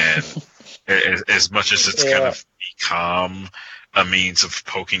 and as much as it's kind of become a means of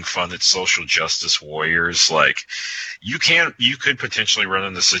poking fun at social justice warriors, like you could potentially run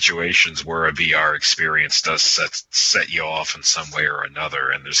into situations where a VR experience does set you off in some way or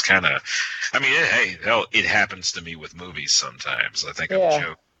another. And there's kind of, I mean, it happens to me with movies sometimes. I think I'm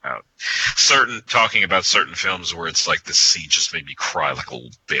joking about talking about certain films where it's like the scene just made me cry like a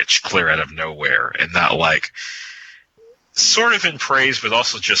little bitch, clear out of nowhere, and not like sort of in praise, but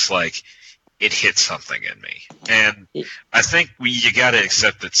also just like it hit something in me. And I think you got to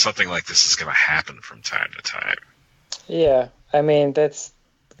accept that something like this is going to happen from time to time. Yeah, I mean, that's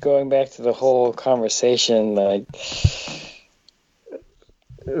going back to the whole conversation. Like,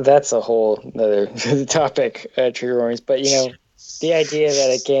 that's a whole other topic, trigger warnings. But, you know, the idea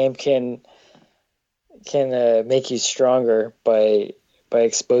that a game can make you stronger by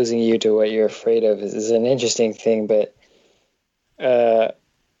exposing you to what you're afraid of is an interesting thing. But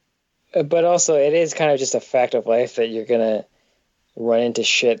also, it is kind of just a fact of life that you're going to run into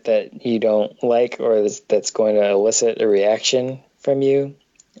shit that you don't like or that's going to elicit a reaction from you.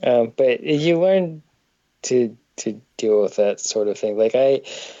 But you learn to deal with that sort of thing. Like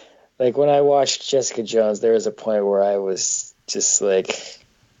when I watched Jessica Jones, there was a point where I was just like,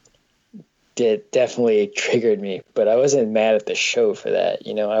 it definitely triggered me, but I wasn't mad at the show for that.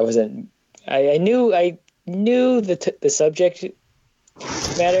 You know, I knew the subject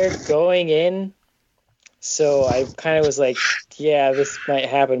matter going in, so I kind of was like, yeah, this might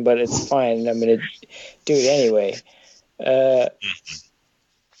happen, but it's fine, I'm gonna do it anyway.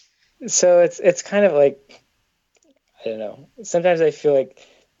 So it's kind of like, I don't know, sometimes I feel like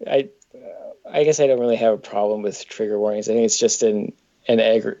I guess I don't really have a problem with trigger warnings. I think it's just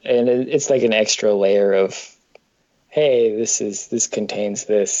it's like an extra layer of, hey, this contains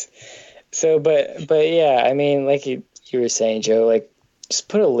this. So but yeah, I mean, like you were saying, Joe, like, just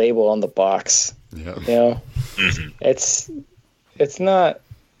put a label on the box. Yeah. You know, it's not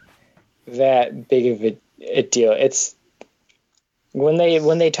that big of a deal. It's when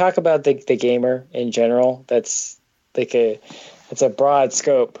they talk about the gamer in general, that's like it's a broad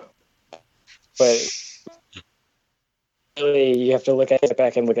scope, but really you have to look at it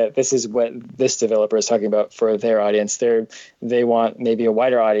back and look at, this is what this developer is talking about for their audience. They want maybe a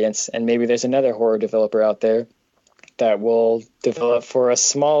wider audience, and maybe there's another horror developer out there that will develop for a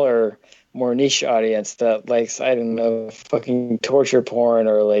smaller, more niche audience that likes, I don't know, fucking torture porn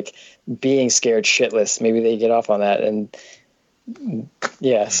or like being scared shitless. Maybe they get off on that. And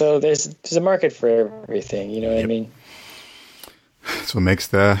yeah, so there's a market for everything, you know what I mean? That's what makes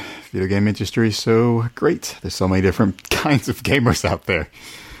the video game industry so great. There's so many different kinds of gamers out there.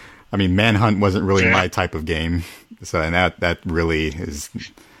 I mean, Manhunt wasn't really my type of game. So, and that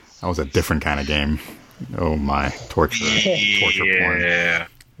was a different kind of game. Oh my, torture porn. Yeah,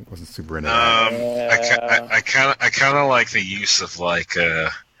 it wasn't super into that. I kind of like the use of like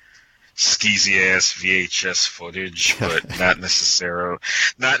skeezy ass VHS footage, but not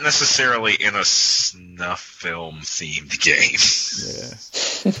necessarily in a snuff film themed game.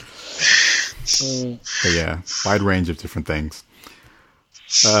 Yeah. But yeah, wide range of different things.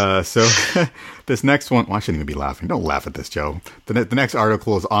 So this next one, well, I shouldn't even be laughing. Don't laugh at this, Joe. The next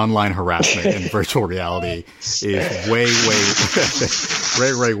article is online harassment in virtual reality is way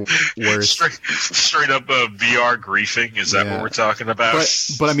worse. Straight up VR griefing. Is that what we're talking about?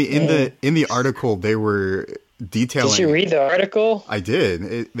 But I mean, in the article, they were detailing. Did you read the article? I did.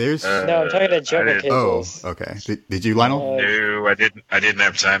 No, I'm talking to Joe Cables. Oh, okay. Did you, Lionel? No, I didn't. I didn't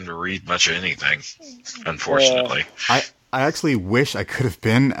have time to read much of anything, unfortunately. I actually wish I could have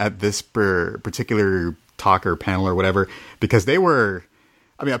been at this particular talk or panel or whatever, because they were,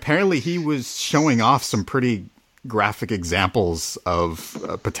 I mean, apparently he was showing off some pretty graphic examples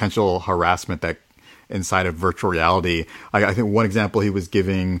of potential harassment that inside of virtual reality. I think one example he was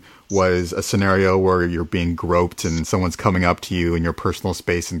giving was a scenario where you're being groped and someone's coming up to you in your personal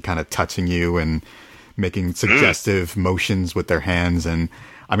space and kind of touching you and making suggestive motions with their hands. And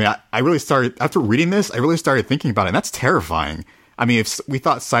I mean, I really started, after reading this, I really started thinking about it. And that's terrifying. I mean, if we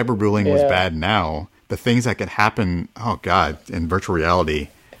thought cyberbullying was bad now, the things that could happen, oh God, in virtual reality.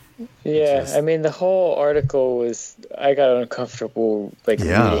 Yeah, I mean, the whole article was, I got uncomfortable, like,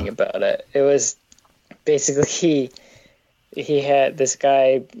 reading about it. It was basically he had this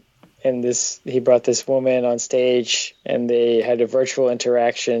guy and he brought this woman on stage and they had a virtual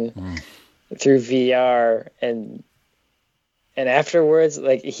interaction through VR and afterwards,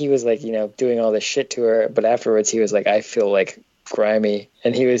 like, he was like, doing all this shit to her, but afterwards he was like, I feel like grimy,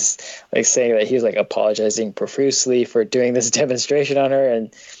 and he was like saying that he was like apologizing profusely for doing this demonstration on her, and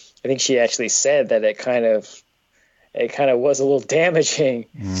I think she actually said that it kind of was a little damaging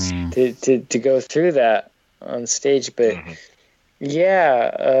to go through that on stage, but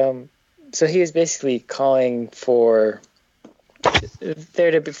so he was basically calling for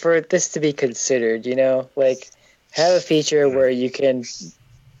this to be considered, like, have a feature where you can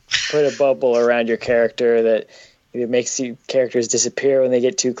put a bubble around your character that either makes characters disappear when they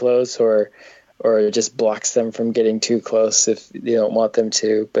get too close, or just blocks them from getting too close if you don't want them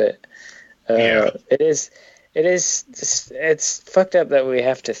to. But it's fucked up that we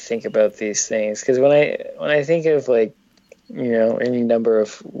have to think about these things, because when I think of, like, any number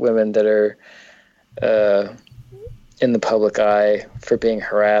of women that are in the public eye for being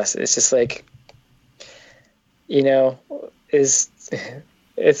harassed, it's just like, it's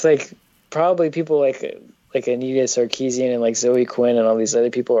like probably people like Anita Sarkeesian and like Zoe Quinn and all these other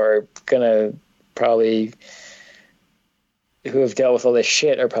people are gonna probably, who have dealt with all this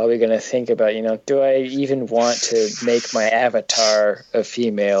shit, are probably gonna think about, do I even want to make my avatar a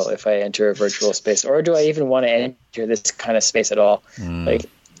female if I enter a virtual space, or do I even want to enter this kind of space at all? Like,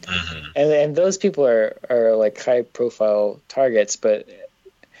 and those people are like high profile targets, but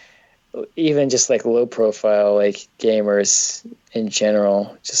even just like low profile, like gamers in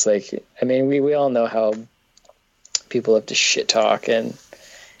general, just like, I mean, we all know how people have to shit talk and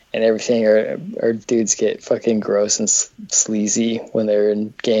everything, or dudes get fucking gross and sleazy when they're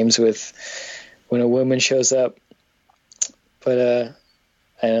in games when a woman shows up. But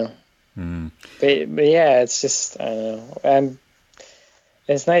I know. But yeah, it's just, I don't know.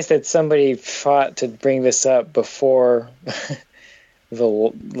 It's nice that somebody fought to bring this up before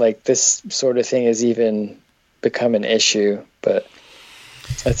this sort of thing has even become an issue, but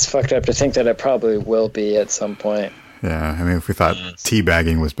it's fucked up to think that it probably will be at some point. Yeah, I mean, if we thought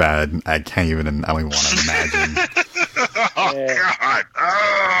teabagging was bad, I don't even want to imagine. God!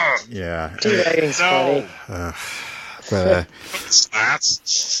 Oh. Yeah, Teabagging's funny. But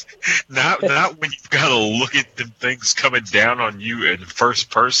that's not when you've got to look at them things coming down on you in first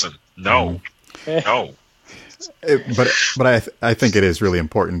person. No. But I think it is really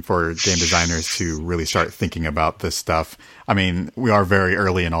important for game designers to really start thinking about this stuff. I mean, we are very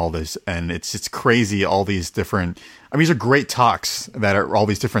early in all this, and it's crazy, all these different, I mean, these are great talks that are all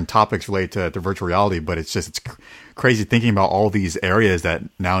these different topics related to virtual reality, but it's crazy thinking about all these areas that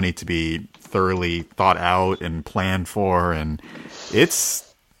now need to be thoroughly thought out and planned for, and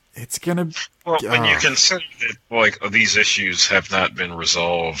it's gonna. Well, when you consider that, like, these issues have not been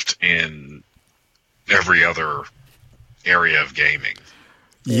resolved in every other area of gaming.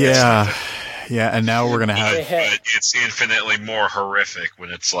 Yeah, and now we're gonna have. But it's infinitely more horrific when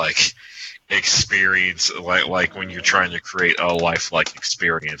it's like experience, like when you're trying to create a lifelike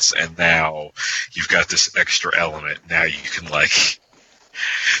experience, and now you've got this extra element. Now you can like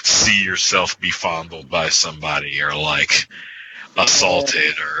see yourself be fondled by somebody, or like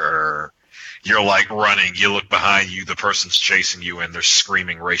assaulted, or you're like running, you look behind you, the person's chasing you, and they're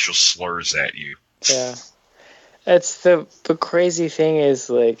screaming racial slurs at you. Yeah, it's the crazy thing is,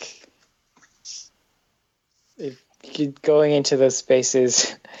 like, going into those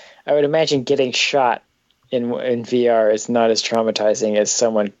spaces, I would imagine getting shot in VR is not as traumatizing as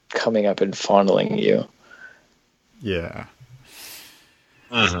someone coming up and fondling you. Yeah.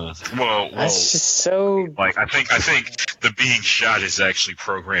 Well, that's just so. Like, I think the being shot is actually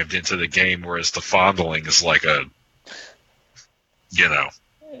programmed into the game, whereas the fondling is like a,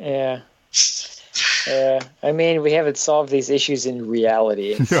 Yeah. Yeah, I mean, we haven't solved these issues in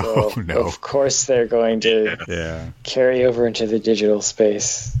reality, so of course they're going to carry over into the digital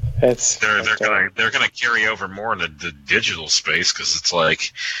space. They're gonna carry over more into the digital space, because it's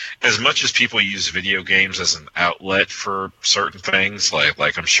like, as much as people use video games as an outlet for certain things,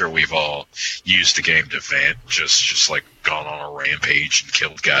 like I'm sure we've all used the game to vent, just like gone on a rampage and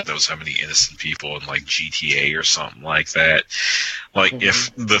killed God knows how many innocent people in like GTA or something like that. Like, if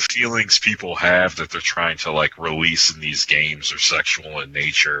the feelings people have that they're trying to like release in these games are sexual in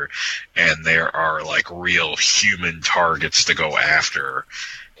nature, and there are like real human targets to go after,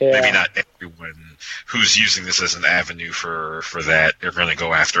 maybe not everyone who's using this as an avenue for that, they're going to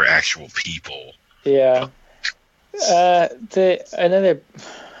go after actual people. Yeah. Another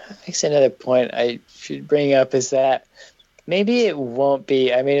point I should bring up is that maybe it won't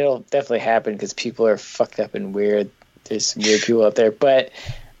be. I mean, it'll definitely happen because people are fucked up and weird. There's some weird people out there, but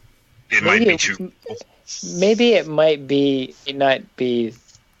It might be too. maybe it might be not be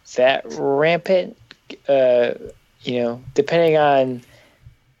that rampant. Depending on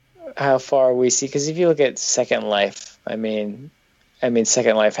how far we see. Because if you look at Second Life, I mean,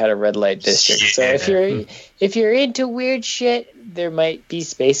 Second Life had a red light district. So if you're into weird shit, there might be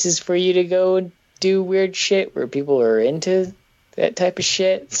spaces for you to go and do weird shit where people are into that type of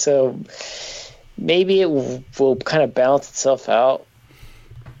shit. So maybe it will kind of balance itself out.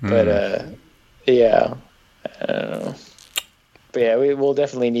 But yeah, I don't know. But yeah, we will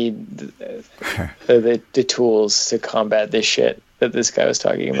definitely need the tools to combat this shit that this guy was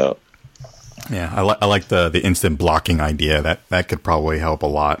talking about. Yeah, I like the instant blocking idea. That could probably help a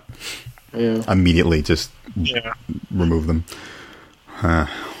lot. Yeah. Immediately, just remove them.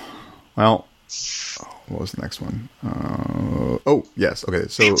 Well, what was the next one? Yes. Okay,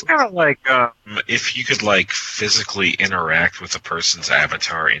 so it's kind of like if you could like physically interact with a person's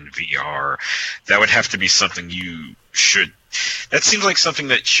avatar in VR, that would have to be something you should. That seems like something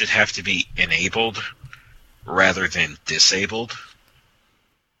that should have to be enabled rather than disabled.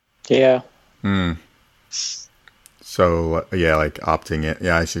 Yeah. So yeah, like opting it.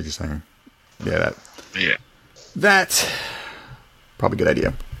 Yeah, I see what you're saying. Yeah, that's probably a good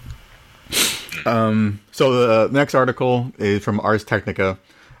idea. So the next article is from Ars Technica,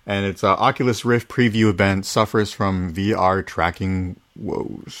 and it's Oculus Rift preview event suffers from VR tracking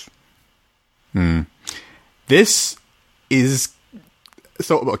woes. This is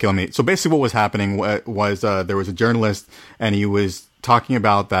so okay. So basically, what was happening was there was a journalist, and he was talking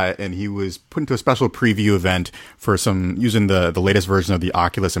about that, and he was put into a special preview event for using the latest version of the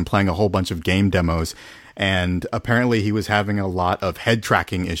Oculus and playing a whole bunch of game demos. And apparently he was having a lot of head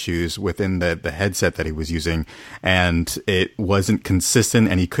tracking issues within the headset that he was using, and it wasn't consistent,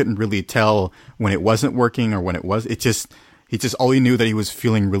 and he couldn't really tell when it wasn't working or when it was. All he knew that he was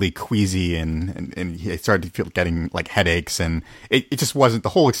feeling really queasy, and he started to getting like headaches, and it just wasn't, the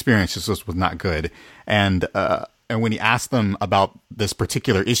whole experience just was not good. And when he asked them about this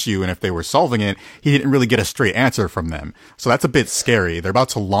particular issue and if they were solving it, he didn't really get a straight answer from them. So that's a bit scary. They're about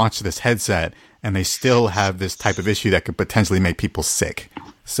to launch this headset, and they still have this type of issue that could potentially make people sick.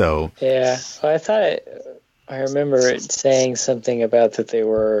 So yeah, well, I remember it saying something about that they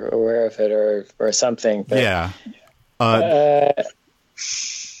were aware of it or something. But, yeah.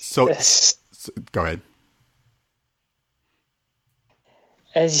 So go ahead.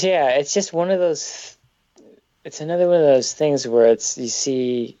 It's just one of those. It's another one of those things where you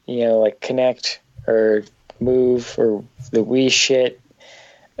see, like Kinect or Move or the Wii shit.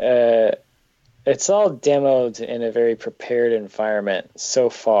 It's all demoed in a very prepared environment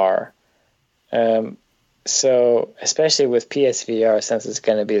so far. So especially with PSVR, since it's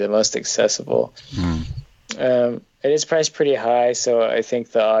going to be the most accessible, it is priced pretty high. So I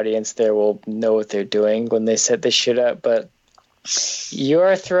think the audience there will know what they're doing when they set this shit up. But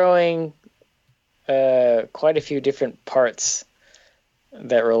you're throwing quite a few different parts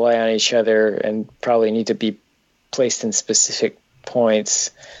that rely on each other and probably need to be placed in specific points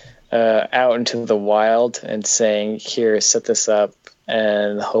out into the wild and saying, here, set this up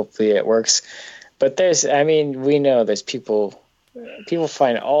and hopefully it works. But we know there's people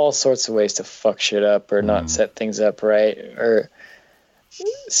find all sorts of ways to fuck shit up or not set things up right.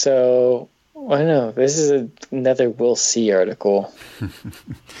 So I don't know. This is another we'll see article.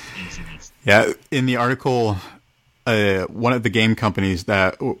 Yeah, in the article, one of the game companies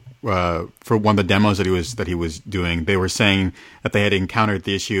that for one of the demos that he was doing, they were saying that they had encountered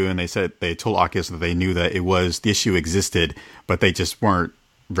the issue, and they told Oculus that they knew that the issue existed, but they just weren't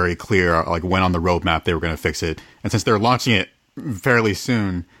very clear like when on the roadmap they were going to fix it. And since they're launching it fairly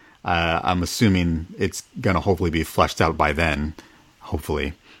soon, I'm assuming it's going to hopefully be fleshed out by then,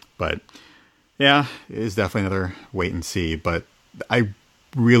 hopefully. But yeah, it is definitely another wait and see. But I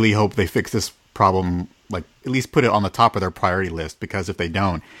really hope they fix this problem, like at least put it on the top of their priority list, because if they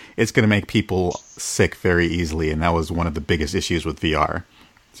don't, it's going to make people sick very easily, and that was one of the biggest issues with VR.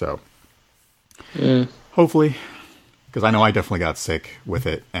 So hopefully, because I know I definitely got sick with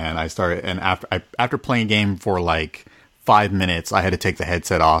it, and after playing a game for like 5 minutes, I had to take the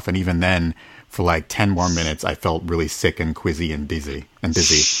headset off, and even then for like 10 more minutes I felt really sick and quizzy and dizzy.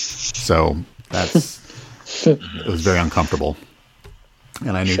 So it was very uncomfortable.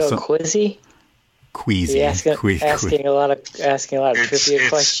 And I knew quizzy? Queasy. Asking a lot of trivia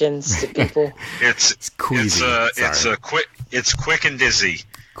questions to people. It's queasy. It's quick and dizzy.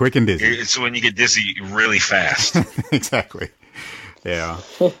 Quick and dizzy. It's when you get dizzy really fast. Exactly. Yeah.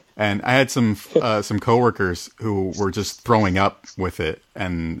 And I had some coworkers who were just throwing up with it,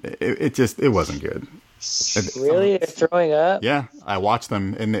 and it wasn't good. Really? They're throwing up? Yeah, I watched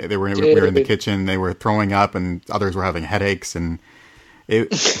them, and we were in the kitchen. They were throwing up, and others were having headaches, and it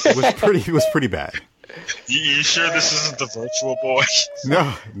was pretty bad. You sure this isn't the Virtual Boy?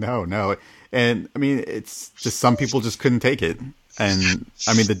 No. And I mean, it's just some people just couldn't take it. And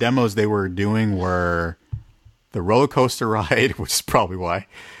I mean, the demos they were doing were the roller coaster ride, which is probably why,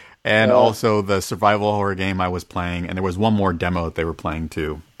 and also the survival horror game I was playing. And there was one more demo that they were playing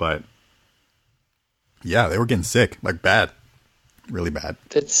too. But yeah, they were getting sick, like bad, really bad.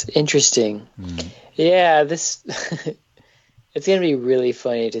 That's interesting. Yeah, this it's gonna be really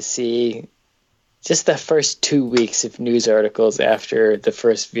funny to see just the first 2 weeks of news articles after the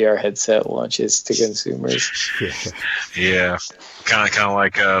first VR headset launches to consumers. Yeah. Kind of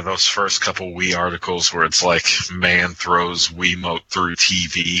like those first couple Wii articles where it's like, man throws Wiimote through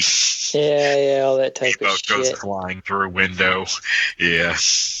TV. Yeah, all that type Wiimote of shit. goes flying through a window. Yeah.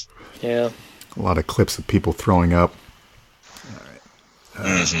 Yeah. A lot of clips of people throwing up. All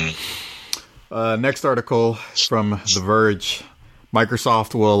right. Next article from The Verge.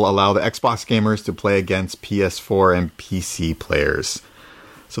 Microsoft will allow the Xbox gamers to play against PS4 and PC players.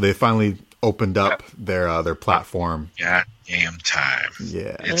 So they finally opened up their platform. Goddamn time.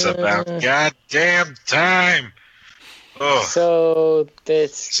 Yeah. It's about goddamn time. Oh. So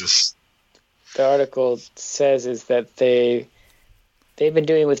the article says is that they've been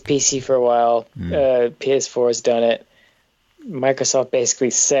doing it with PC for a while. PS4 has done it. Microsoft basically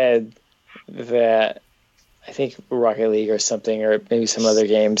said that, I think Rocket League or something, or maybe some other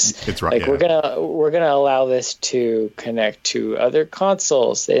games. It's right. Like we're gonna allow this to connect to other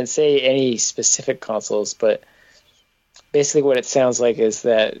consoles. They didn't say any specific consoles, but basically what it sounds like is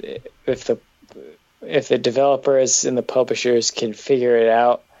that if the developers and the publishers can figure it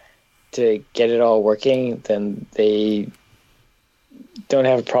out to get it all working, then they don't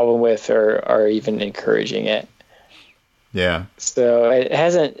have a problem with or are even encouraging it. Yeah. So it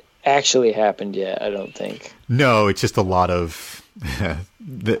hasn't actually happened yet, I don't think. No, it's just a lot of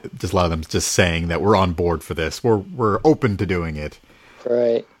them just saying that we're on board for this. We're open to doing it.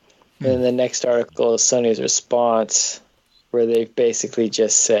 Right. And the next article is Sony's response, where they basically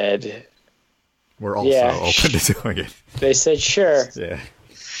just said, we're also open to doing it. They said sure.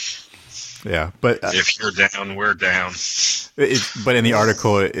 Yeah, but if you're down, we're down. But in the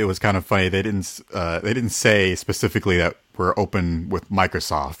article, it was kind of funny. They didn't say specifically that we're open with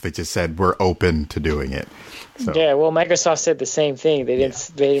Microsoft. They just said we're open to doing it. So. Yeah, well, Microsoft said the same thing. They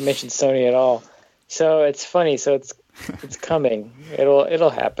didn't mention Sony at all. So it's funny. So it's coming. It'll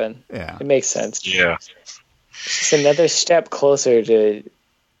happen. Yeah, it makes sense. Yeah, it's another step closer to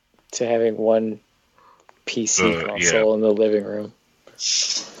having one PC console in the living room.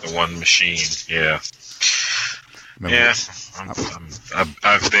 The one machine. Yeah. Yeah,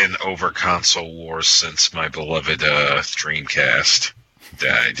 I've been over console wars since my beloved Dreamcast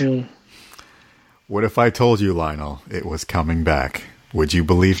died. What if I told you, Lionel, it was coming back? Would you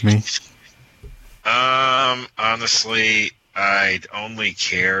believe me? Honestly, I'd only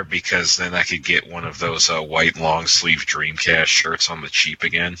care because then I could get one of those white long sleeve Dreamcast shirts on the cheap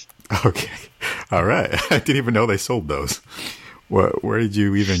again. Okay, all right. I didn't even know they sold those. Where did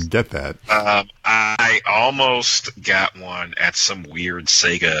you even get that? I almost got one at some weird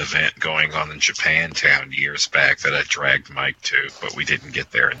Sega event going on in Japantown years back that I dragged Mike to, but we didn't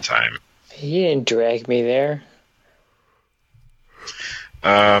get there in time. You didn't drag me there.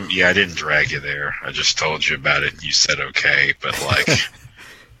 Yeah, I didn't drag you there. I just told you about it and you said okay, but like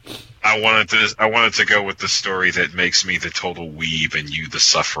I wanted to go with the story that makes me the total weeb and you the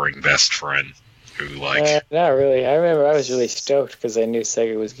suffering best friend. Not really. I remember I was really stoked because I knew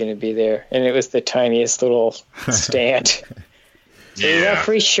Sega was going to be there, and it was the tiniest little stand. Yeah, we got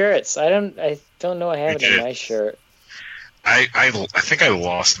free shirts. I don't know. I have it in my shirt. I think I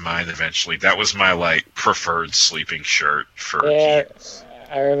lost mine eventually. That was my preferred sleeping shirt for. Yeah,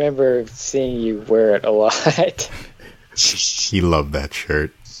 I remember seeing you wear it a lot. He loved that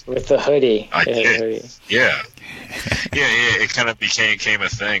shirt with the hoodie. I did. Yeah. Yeah, it kind of became a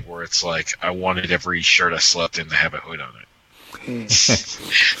thing where it's like I wanted every shirt I slept in to have a hood on it.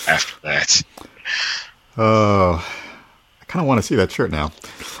 After that. Oh, I kind of want to see that shirt now.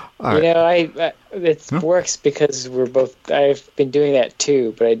 All right. It works because we're both. I've been doing that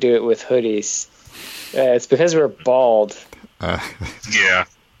too, but I do it with hoodies. It's because we're bald. Yeah,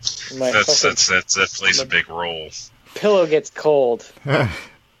 that plays a big role. Pillow gets cold. Yep.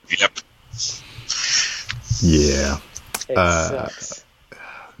 Yeah. It sucks.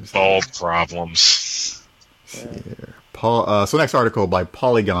 Bald problems. Here, So next article by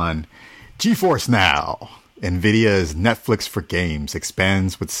Polygon. GeForce Now. NVIDIA's Netflix for games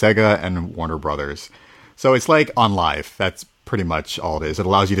expands with Sega and Warner Brothers. So it's like OnLive. That's pretty much all it is. It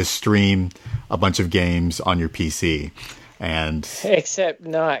allows you to stream a bunch of games on your PC. And except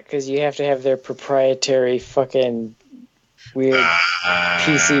not, because you have to have their proprietary fucking weird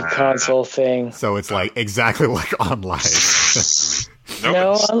PC console thing. So it's like exactly like OnLive.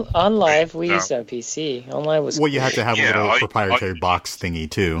 No, on live we used it on PC. OnLive was well, you had to have a little proprietary box thingy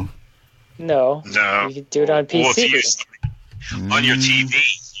too. No, you could do it on PC. Well, on your TV,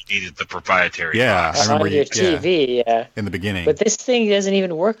 you needed the proproprietary. Yeah, box. I remember on your TV, yeah. In the beginning, but this thing doesn't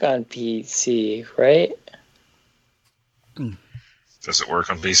even work on PC, right? Does it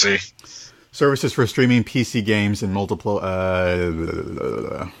work on PC? Services for streaming PC games in multiple.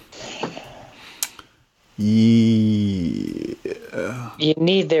 You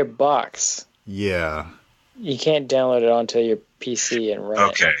need their box. Yeah. You can't download it onto your PC and run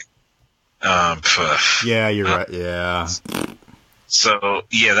it. Okay. Yeah, you're right. Yeah. So,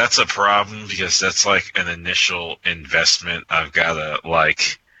 yeah, that's a problem because that's like an initial investment I've got to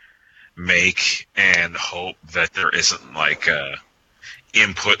like make and hope that there isn't like a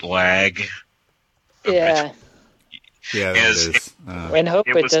input lag. Yeah. Yeah, that is. And hope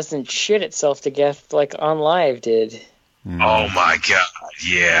it doesn't shit itself to death like OnLive did. Oh my god,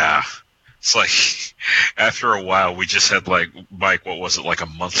 yeah. It's like, after a while, we just had like, Mike, what was it, like a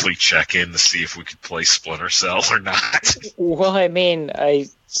monthly check-in to see if we could play Splinter Cell or not? Well, I mean,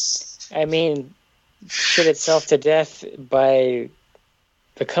 shit itself to death by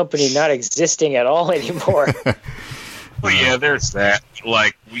the company not existing at all anymore. Well, yeah, there's that.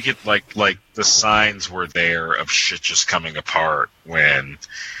 Like, we could, like the signs were there of shit just coming apart when,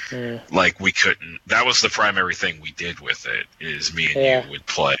 like, we couldn't. That was the primary thing we did with it, is me and you would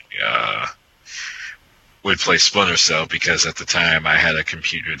play Splinter Cell, because at the time I had a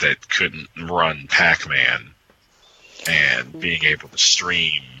computer that couldn't run Pac-Man, and being able to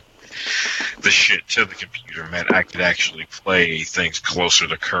stream the shit to the computer meant I could actually play things closer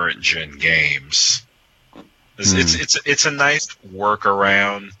to current gen games. It's a nice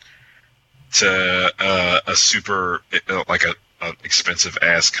workaround to a super like a expensive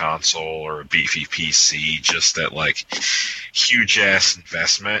ass console or a beefy PC. Just that like huge ass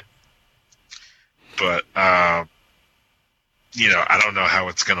investment, but you know, I don't know how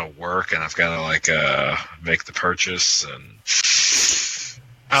it's gonna work, and I've got to like make the purchase, and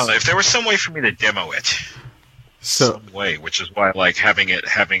I don't know if there was some way for me to demo it, some way, which is why like having a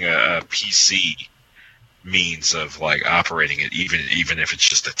PC means of like operating it, even if it's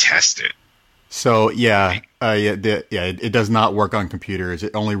just to test it. So it does not work on computers.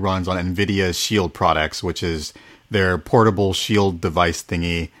 It only runs on NVIDIA's Shield products, which is their portable Shield device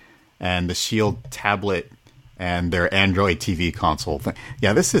thingy, and the Shield tablet, and their Android TV console thing.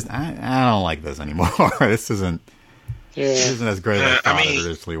 Yeah, this is I don't like this anymore. This isn't as great as I thought it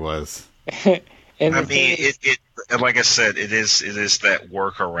originally was. It like I said, it is that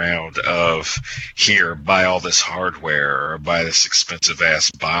workaround of here, buy all this hardware or buy this expensive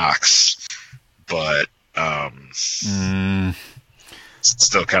ass box, but it's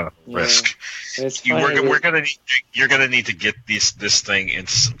still kind of a risk. You're gonna need to get this thing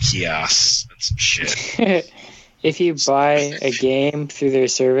into some kiosks and some shit. If you buy a game through their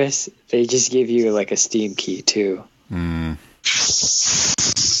service, they just give you like a Steam key too.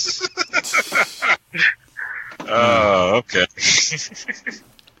 Oh, okay.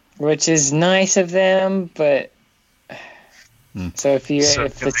 Which is nice of them, but so if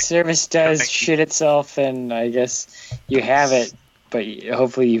the service does shit itself, then I guess you have it, but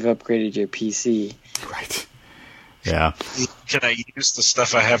hopefully you've upgraded your PC. Right. Yeah. Can I use the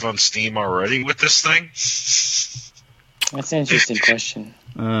stuff I have on Steam already with this thing? That's an interesting question.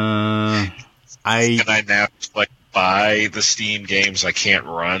 Can I now like buy the Steam games I can't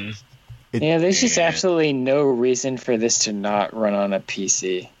run? There's just absolutely no reason for this to not run on a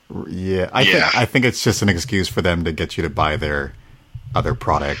PC. Yeah, I think it's just an excuse for them to get you to buy their other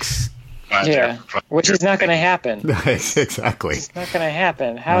products. Which is not going to happen. Exactly. It's not going to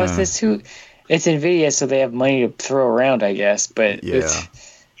happen. How is this? It's NVIDIA, so they have money to throw around, I guess. But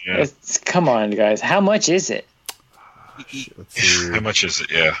it's come on, guys. How much is it? Let's see. How much is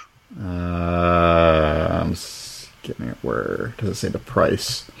it? Yeah. I'm getting it. Where does it say the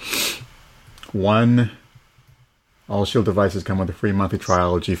price? All Shield devices come with a free monthly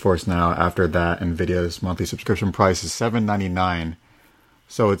trial of GeForce Now. After that, NVIDIA's monthly subscription price is $7.99.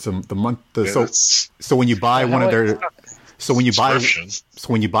 So it's so when you buy one of their when you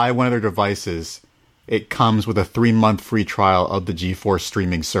buy one of their devices, it comes with a 3-month free trial of the GeForce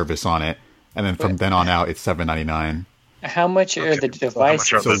streaming service on it, and then from then on out, it's $7.99. How much are the So how much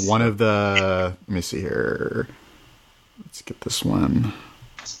devices? are So one of the, let me see here. Let's get this one.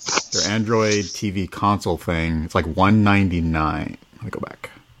 Their Android TV console thing. It's like $199. Let me go back.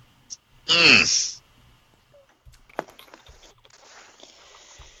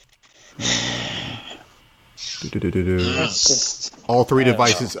 That's just, All three I don't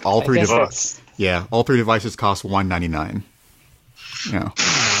devices. know. All I three guess devices. that's- Yeah, all three devices cost $199. Yeah.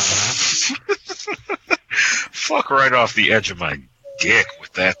 Fuck right off the edge of my dick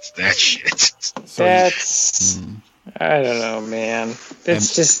with that shit. So That's I don't know, man. It's And-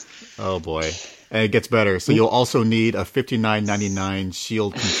 just oh boy, and it gets better. So you'll also need a $59.99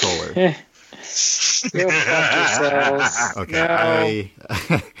 Shield controller. go fuck yourselves. Okay,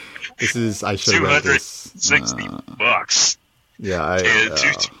 No. this is I should have read this. $260. Yeah, And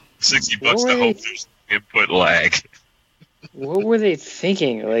 $60 to What were hope they- there's input lag. What were they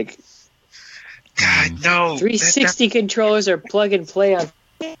thinking? Like God, no. 360 controllers are plug and play on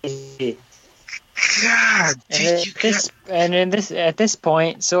PC. God, And dude, you at this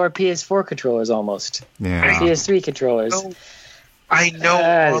point, so are PS4 controllers almost. yeah. PS3 controllers. got, I know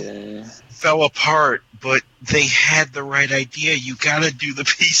Uh, fell apart, but they had the right idea. You gotta do the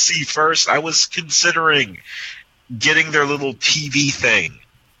PC first. I was considering getting their little TV thing.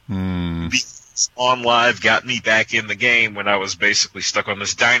 Hmm. On Live got me back in the game when I was basically stuck on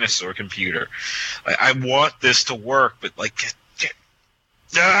this dinosaur computer. I want this to work, but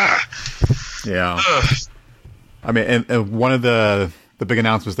Yeah. ugh. I mean, and one of the big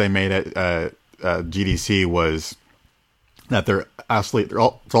announcements they made at GDC was that they're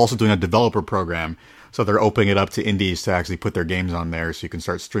also doing a developer program. So they're opening it up to indies to actually put their games on there, so you can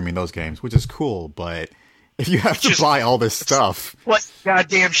start streaming those games, which is cool. But if you have to Just- buy all this stuff, What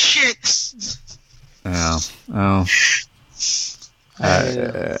goddamn shit? yeah, oh,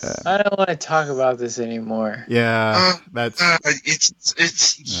 I don't want to talk about this anymore. yeah, that's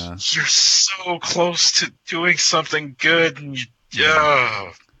It's Yeah. you're so close to doing something good, and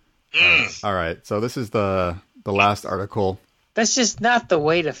all right. So this is the last article. That's just not the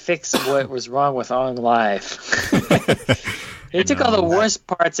way to fix what was wrong with On Live. They took all the worst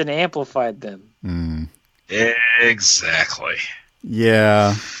parts and amplified them. Mm. exactly.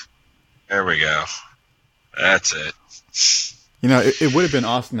 Yeah, There we go. That's it. you know, it would have been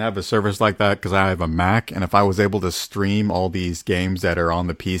awesome to have a service like that because I have a Mac, and if I was able to stream all these games that are on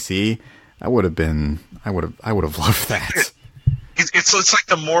the PC, that would have been. I would have loved that. It's like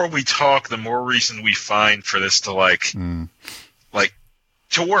the more we talk, the more reason we find for this to like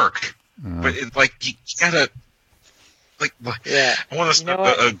to work. But you gotta Yeah. I want You know to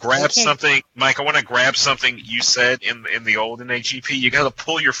what? I grab can't- something, Mike. I want to grab something you said in the olden AGP. You got to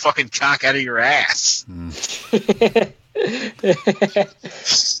pull your fucking cock out of your ass.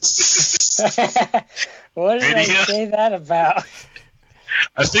 What did I Idiot. say that about?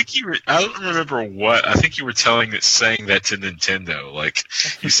 I think you were. I don't remember what. I think you were saying that to Nintendo. Like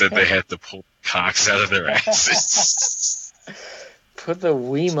you said, they had to pull cocks out of their asses. Put the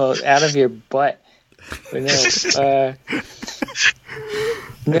Wiimote out of your butt. But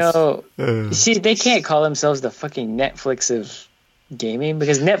no, see, they can't call themselves the fucking Netflix of gaming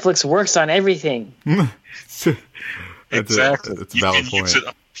because Netflix works on everything. Exactly. That's a You valid can point. use it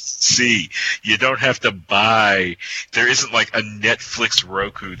on PC. You don't have to buy. There isn't like a Netflix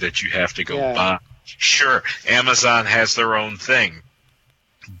Roku that you have to go Yeah. buy. Sure, Amazon has their own thing,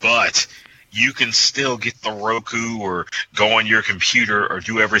 but you can still get the Roku or go on your computer or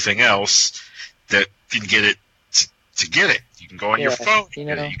do everything else that can get it to get it. You can go on your Yeah, phone. you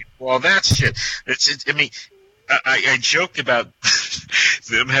You know. can do all that shit. I mean, I joked about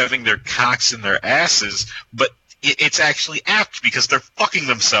them having their cocks in their asses, but it's actually apt because they're fucking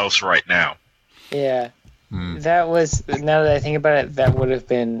themselves right now. Yeah, that was. Now that I think about it,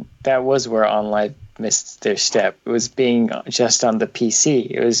 that was where OnLive missed their step. It was being just on the PC.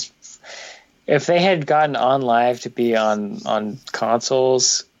 It was if they had gotten OnLive to be on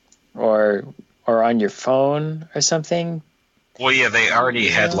consoles or on your phone or something. Well, yeah, they already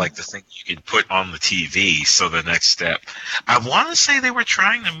had Yeah. like the thing you could put on the TV. So the next step, I want to say they were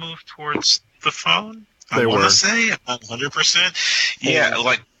trying to move towards the phone. They I want were. to say, I'm not 100%. Yeah,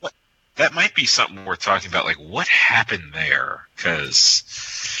 like what, that might be something we're talking about. Like, what happened there? Because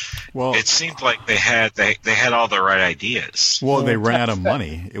Well, it seemed like they had all the right ideas. well, they ran out of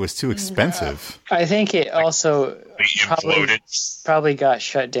money. It was too expensive. I think it also They imploded. probably got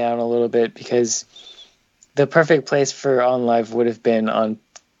shut down a little bit because the perfect place for OnLive would have been on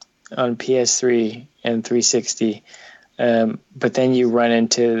PS3 and 360, but then you run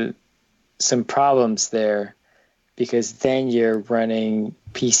into some problems there because then you're running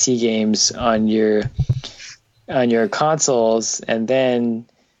PC games on your on your consoles, and then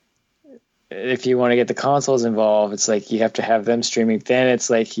if you want to get the consoles involved, it's like you have to have them streaming. Then it's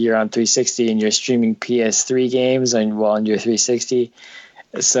like you're on 360 and you're streaming PS3 games on your 360.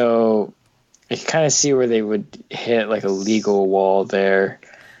 So I can kind of see where they would hit like a legal wall there.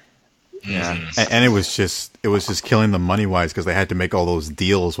 Yeah, and it was just killing them money wise because they had to make all those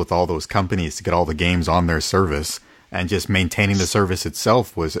deals with all those companies to get all the games on their service, and just maintaining the service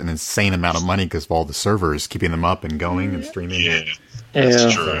itself was an insane amount of money because of all the servers keeping them up and going and streaming. Yeah,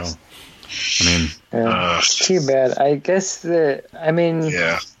 that's true. So, I mean, it's too bad. I guess the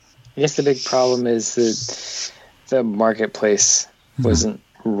big problem is that the marketplace wasn't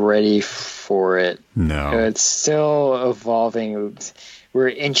ready for it. No, it's still evolving. We're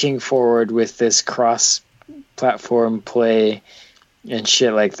inching forward with this cross-platform play and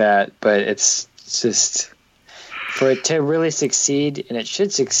shit like that, but it's just for it to really succeed, and it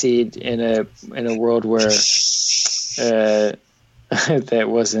should succeed in a world where that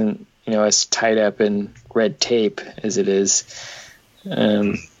wasn't as tied up in red tape as it is.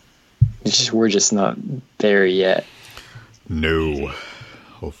 We're just not there yet. No.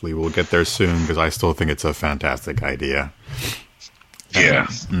 Hopefully we'll get there soon because I still think it's a fantastic idea. Yeah.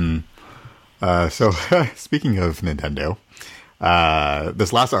 So speaking of Nintendo,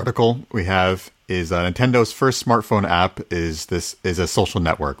 this last article we have is Nintendo's first smartphone app is a social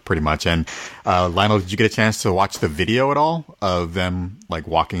network pretty much. And Lionel, did you get a chance to watch the video at all of them like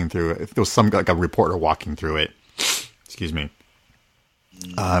walking through it? There was some like a reporter walking through it. Excuse me.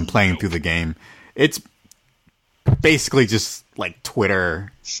 Playing through the game. It's basically just like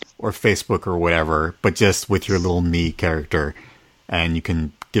Twitter or Facebook or whatever, but just with your little me character, and you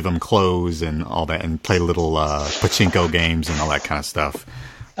can give them clothes and all that, and play little pachinko games and all that kind of stuff.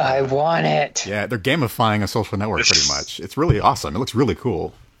 I want it. Yeah, they're gamifying a social network pretty much. It's really awesome. It looks really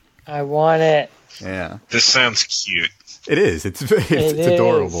cool. I want it. Yeah, this sounds cute. It is. It's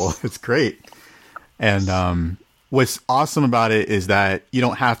adorable. It's great. And what's awesome about it is that you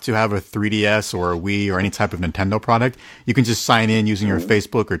don't have to have a 3DS or a Wii or any type of Nintendo product. You can just sign in using your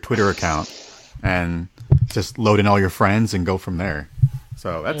Facebook or Twitter account and just load in all your friends and go from there.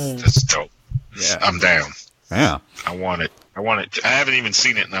 So that's dope. Yeah. I'm down. Yeah. I want it. I haven't even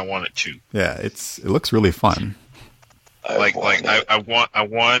seen it, and I want it to. Yeah, it looks really fun. I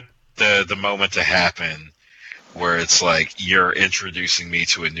want the moment to happen where it's like you're introducing me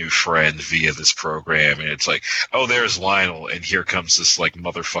to a new friend via this program, and it's like, oh, there's Lionel, and here comes this like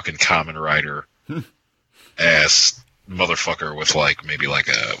motherfucking Kamen Rider ass motherfucker with like maybe like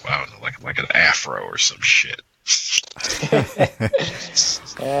a I don't know like an afro or some shit.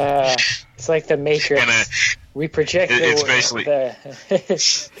 It's like the Matrix. We project it's basically we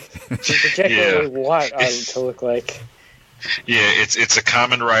project what we want to look like. Yeah, it's a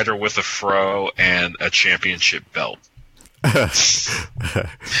Kamen Rider with a fro and a championship belt. You're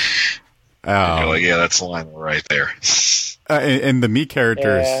like, yeah, that's Lionel right there. And the Mii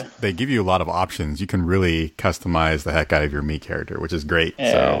characters, they give you a lot of options. You can really customize the heck out of your Mii character, which is great.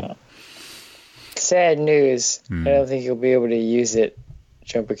 So, sad news. I don't think you'll be able to use it.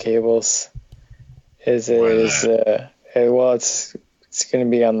 Jumper cables. It's going to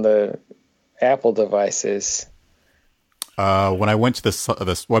be on the Apple devices. When I went to this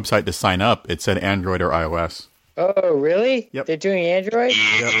website to sign up, it said Android or iOS. Oh, really? Yep. They're doing Android?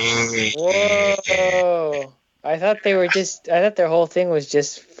 Yep. Whoa. I thought their whole thing was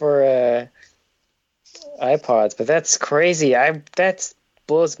just for iPods, but that's crazy. That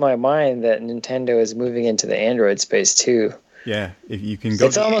blows my mind that Nintendo is moving into the Android space too. Yeah, if you can go.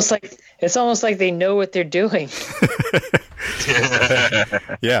 It's almost like they know what they're doing.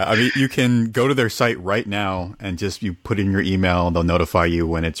 Yeah, I mean, you can go to their site right now and just you put in your email, and they'll notify you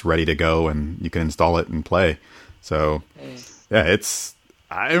when it's ready to go, and you can install it and play. So, yeah,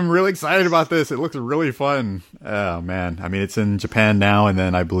 I'm really excited about this. It looks really fun. Oh man, I mean, it's in Japan now, and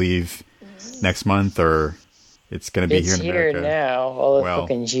then I believe next month or it's going to be here in America. It's here now. All the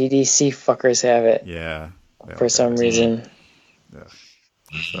fucking GDC fuckers have it. Yeah. For some reason. Yeah.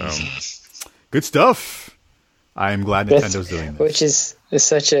 So, good stuff. I'm glad Nintendo's doing this. Which is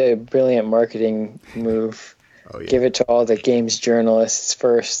such a brilliant marketing move. Oh, yeah. Give it to all the games journalists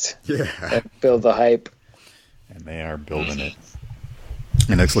first. Yeah. And build the hype. And they are building it.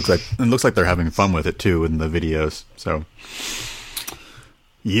 And it looks like they're having fun with it too in the videos. So,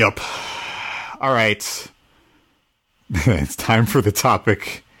 yep. All right. It's time for the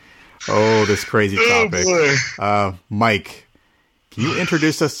topic. Oh, this crazy topic. Oh, Mike, can you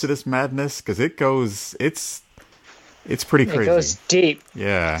introduce us to this madness? Because it's pretty crazy. It goes deep.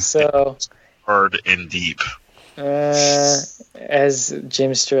 Yeah. So hard and deep. As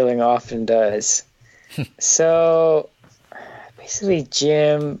Jim Sterling often does. So basically,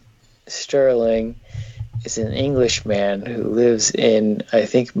 Jim Sterling is an Englishman who lives in, I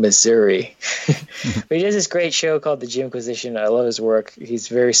think, Missouri. But he does this great show called The Jimquisition. I love his work. He's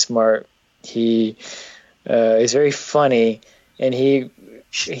very smart. He is very funny, and he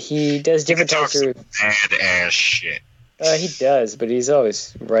does different types of badass shit. He does, but he's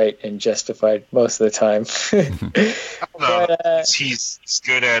always right and justified most of the time. He's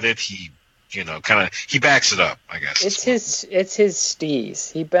good at it. He backs it up, I guess. It's his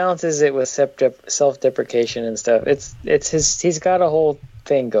steez. He balances it with self-deprecation and stuff. He's got a whole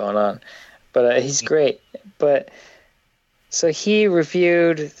thing going on, but he's great. But so he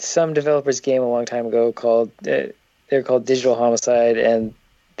reviewed some developer's game a long time ago called they're called Digital Homicide, and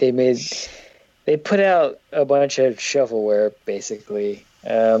they put out a bunch of shovelware basically,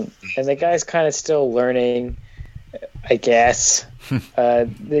 and the guy's kind of still learning, I guess.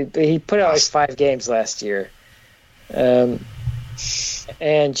 He put out like 5 games last year, and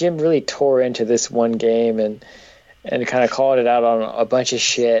Jim really tore into this one game and kind of called it out on a bunch of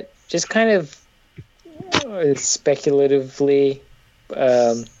shit, just kind of speculatively.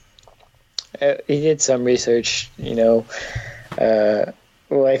 He did some research,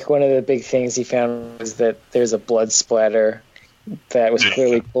 like one of the big things he found was that there's a blood splatter that was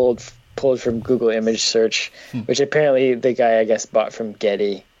clearly pulled from Google image search, which apparently the guy, I guess, bought from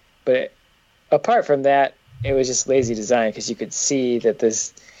Getty. But apart from that, it was just lazy design because you could see that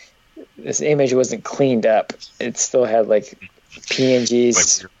this image wasn't cleaned up. It still had like PNGs,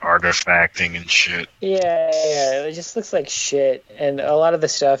 like artifacting and shit. Yeah, it just looks like shit, and a lot of the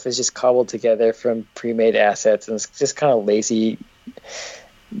stuff is just cobbled together from pre-made assets, and it's just kind of lazy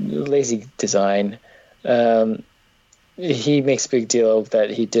design. He makes a big deal that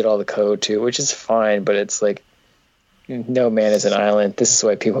he did all the code too, which is fine, but it's like, no man is an island. This is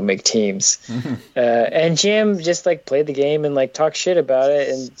why people make teams. And Jim just like played the game and like talked shit about it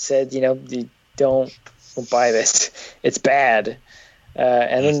and said, you don't buy this. It's bad.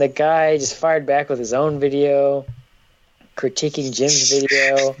 And then the guy just fired back with his own video critiquing Jim's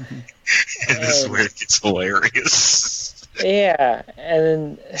video. And this is where it gets hilarious. Yeah,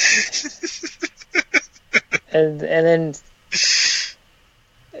 and then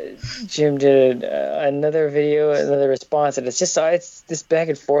Jim did another video, another response, and it's this back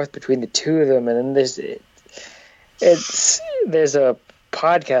and forth between the two of them, and then there's a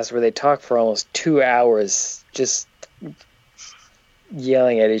podcast where they talk for almost 2 hours just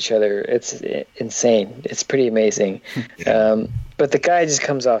yelling at each other. It's insane. It's pretty amazing. But the guy just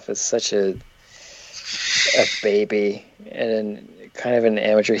comes off as such a baby and kind of an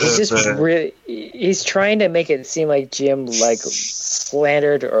amateur. He's trying to make it seem like Jim like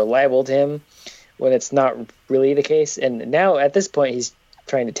slandered or libeled him when it's not really the case. And now at this point, he's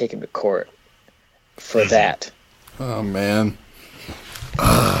trying to take him to court for that. Oh man,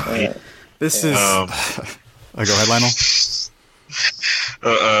 this is. Go ahead, Lionel.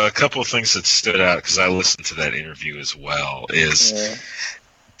 A couple of things that stood out because I listened to that interview as well is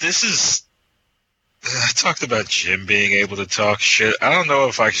this is. I talked about Jim being able to talk shit. I don't know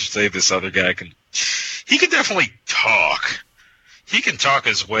if I should say this other guy can. He can definitely talk. He can talk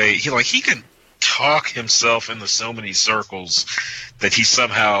his way. He can talk himself into so many circles that he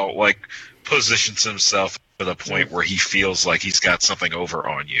somehow like positions himself at a point where he feels like he's got something over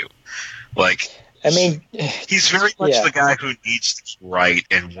on you. Like, I mean, he's very much the guy who needs to be right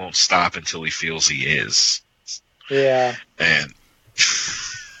and won't stop until he feels he is. Yeah. And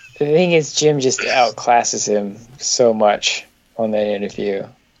the thing is, Jim just outclasses him so much on that interview.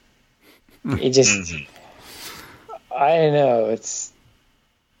 He just, I don't know,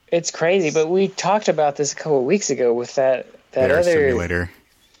 it's crazy. But we talked about this a couple of weeks ago with that Bear other Simulator.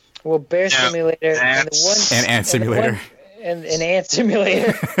 Well, Bear Simulator and Ant Simulator and Ant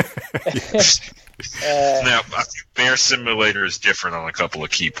Simulator. Now, Bear Simulator is different on a couple of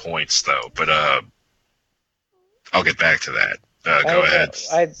key points, though. But I'll get back to that. Go ahead.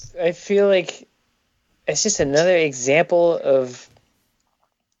 I feel like it's just another example of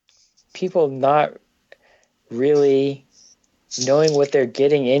people not really knowing what they're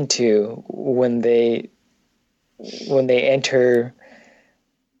getting into when they enter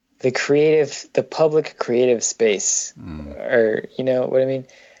the public creative space, or you know what I mean.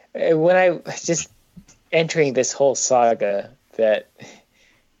 When I just entering this whole saga that.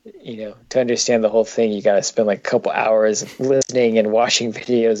 To understand the whole thing, you got to spend like a couple hours listening and watching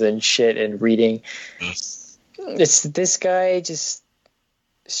videos and shit and reading. This guy just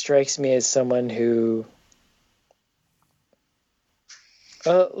strikes me as someone who.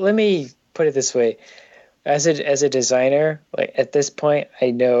 Let me put it this way: as a designer, like at this point, I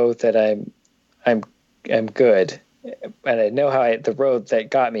know that I'm am good, and I know the road that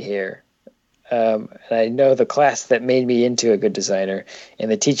got me here. And I know the class that made me into a good designer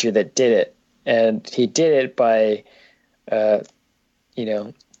and the teacher that did it. And he did it by,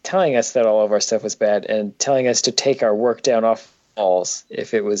 telling us that all of our stuff was bad and telling us to take our work down off walls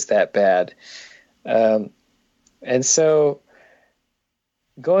if it was that bad. And so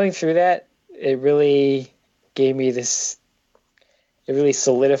going through that, it really gave me this, it really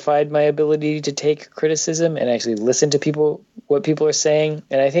solidified my ability to take criticism and actually listen to what people are saying.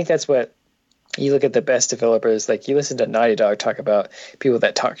 And I think that's what, you look at the best developers, like you listen to Naughty Dog talk about people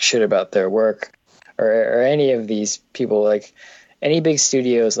that talk shit about their work, or any of these people, like any big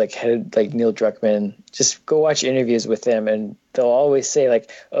studios, like Neil Druckmann. Just go watch interviews with them, and they'll always say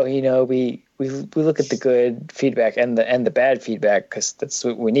like, "Oh, we look at the good feedback and the bad feedback because that's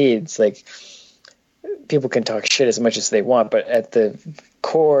what we need." It's like people can talk shit as much as they want, but at the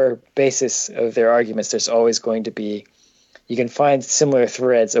core basis of their arguments, there's always going to be. You can find similar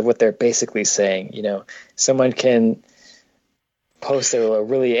threads of what they're basically saying. Someone can post a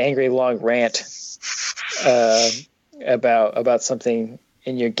really angry long rant about something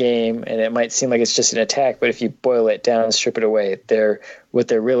in your game, and it might seem like it's just an attack, but if you boil it down and strip it away, what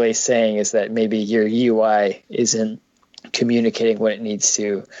they're really saying is that maybe your UI isn't communicating what it needs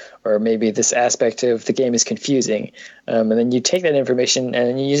to, or maybe this aspect of the game is confusing, and then you take that information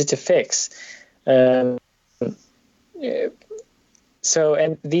and you use it to fix. So,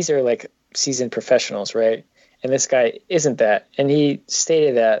 and these are like seasoned professionals, right? And this guy isn't that. And he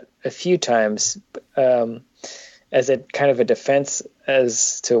stated that a few times as a kind of a defense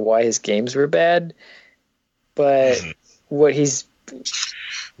as to why his games were bad. But what he's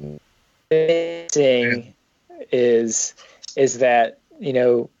saying is that,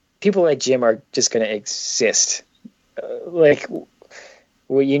 people like Jim are just going to exist.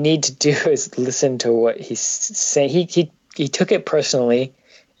 What you need to do is listen to what he's saying. He took it personally,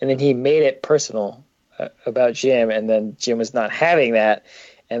 and then he made it personal about Jim, and then Jim was not having that,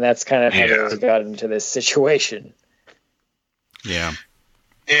 and that's kind of how they got into this situation. Yeah.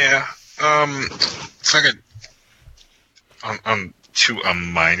 Yeah. If I could, to a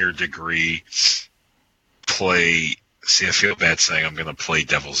minor degree, I feel bad saying I'm going to play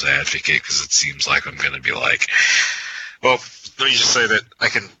devil's advocate because it seems like I'm going to be like, well, let me just say that I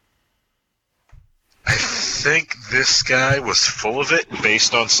think this guy was full of it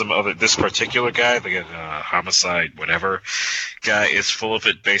based on this particular guy, the homicide, whatever guy is full of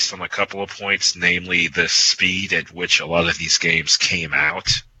it based on a couple of points, namely the speed at which a lot of these games came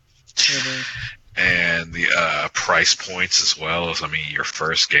out. Mm-hmm. And the price points as well as, your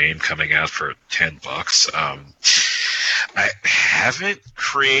first game coming out for $10. I haven't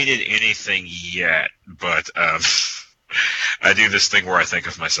created anything yet, but I do this thing where I think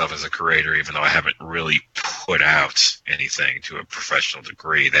of myself as a creator, even though I haven't really put out anything to a professional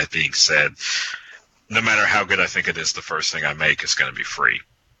degree. That being said, no matter how good I think it is, the first thing I make is going to be free.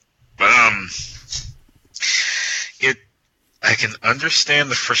 But I can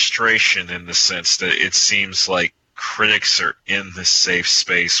understand the frustration in the sense that it seems like critics are in this safe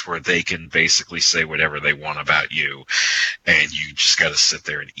space where they can basically say whatever they want about you, and you just got to sit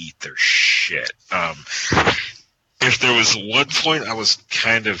there and eat their shit. If there was one point I was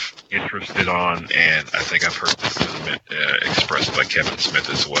kind of interested on, and I think I've heard this sentiment expressed by Kevin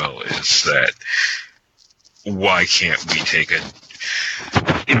Smith as well, is that why can't we take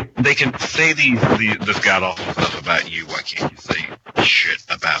they can say these god-awful stuff about you, why can't you say shit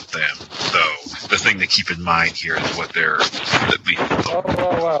about them? So the thing to keep in mind here is what they're at least...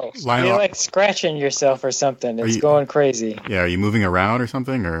 Whoa. You're like scratching yourself or something. It's going crazy. Yeah, are you moving around or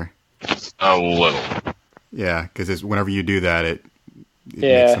something? Or a little. Yeah, because whenever you do that, it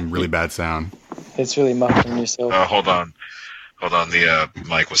makes some really bad sound. It's really muffling yourself. Hold on. The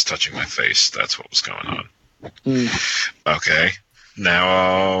mic was touching my face. That's what was going on. Okay. Now,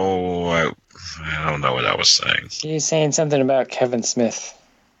 I don't know what I was saying. You're saying something about Kevin Smith.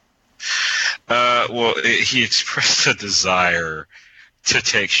 He expressed a desire to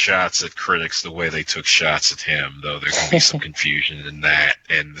take shots at critics the way they took shots at him, though there can be some confusion in that,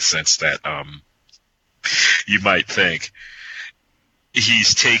 in the sense that you might think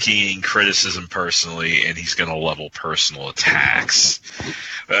he's taking criticism personally and he's going to level personal attacks.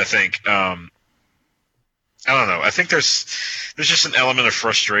 But I think, I don't know. I think there's just an element of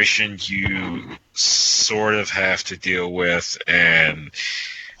frustration you sort of have to deal with, and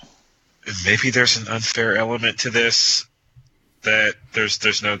maybe there's an unfair element to this that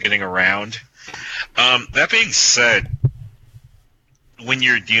there's no getting around. That being said, when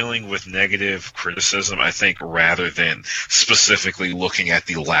you're dealing with negative criticism, I think rather than specifically looking at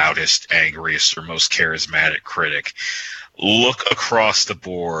the loudest, angriest, or most charismatic critic, look across the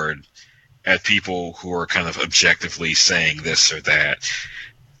board at people who are kind of objectively saying this or that,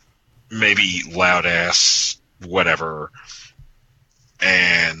 maybe loud ass, whatever,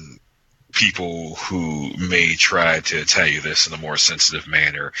 and people who may try to tell you this in a more sensitive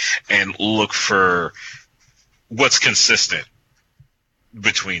manner, and look for what's consistent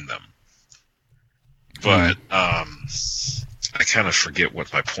between them. But I kind of forget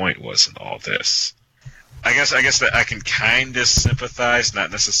what my point was in all this. I guess that I can kind of sympathize,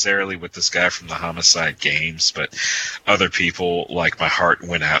 not necessarily with this guy from the Homicide games, but other people. Like, my heart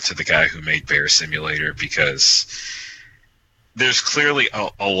went out to the guy who made Bear Simulator, because there's clearly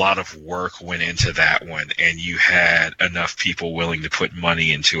a lot of work went into that one, and you had enough people willing to put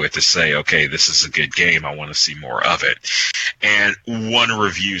money into it to say, okay, this is a good game, I want to see more of it. And one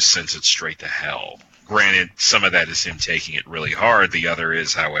review sends it straight to hell. Granted, some of that is him taking it really hard. The other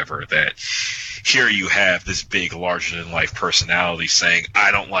is, however, that here you have this big, larger-than-life personality saying,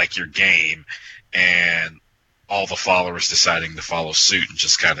 I don't like your game, and all the followers deciding to follow suit and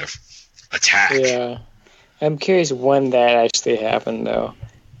just kind of attack. Yeah. I'm curious when that actually happened, though.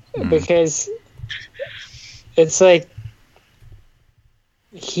 Because it's like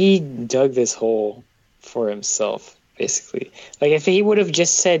he dug this hole for himself, basically. Like, if he would have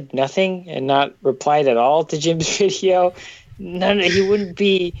just said nothing and not replied at all to Jim's video, he wouldn't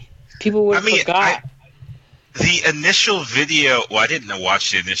be... People would have forgot. The initial video... Well, I didn't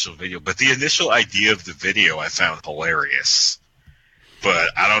watch the initial video, but the initial idea of the video I found hilarious. But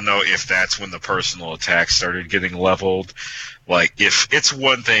I don't know if that's when the personal attacks started getting leveled. Like, if it's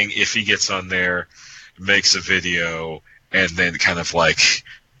one thing if he gets on there, makes a video, and then kind of like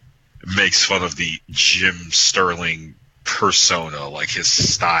makes fun of the Jim Sterling persona, like his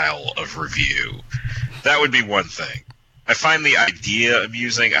style of review. That would be one thing. I find the idea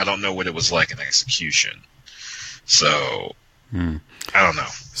amusing. I don't know what it was like in execution. So, I don't know.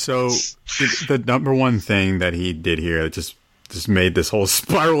 So, the number one thing that he did here that just made this whole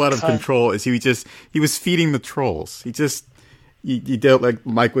spiral out of control is he was feeding the trolls. He did, like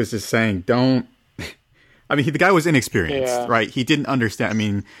Mike was just saying, the guy was inexperienced, right? He didn't understand. I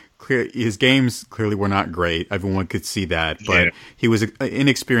mean, his games clearly were not great. Everyone could see that, but he was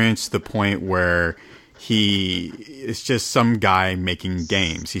inexperienced to the point where he is just some guy making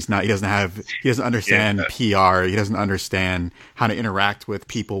games. He doesn't understand PR. He doesn't understand how to interact with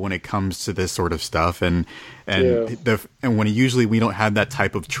people when it comes to this sort of stuff. And when usually we don't have that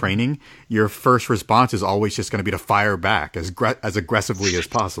type of training, your first response is always just going to be to fire back as aggressively as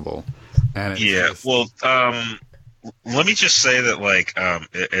possible. And let me just say that, like,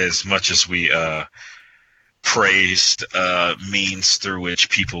 as much as we praised means through which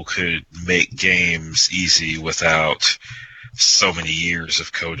people could make games easy without so many years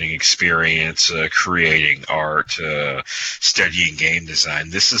of coding experience, creating art, studying game design.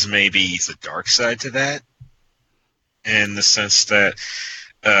 This is maybe the dark side to that, in the sense that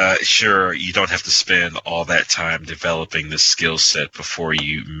sure, you don't have to spend all that time developing this skill set before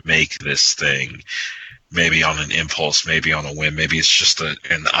you make this thing. Maybe on an impulse, maybe on a whim, maybe it's just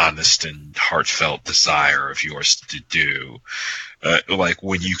an honest and heartfelt desire of yours to do. Like,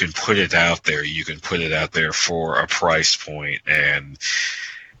 when you can put it out there, you can put it out there for a price point and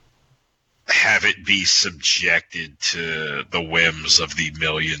have it be subjected to the whims of the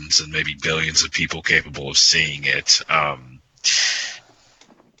millions and maybe billions of people capable of seeing it.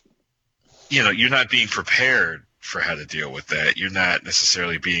 You're not being prepared for how to deal with that. You're not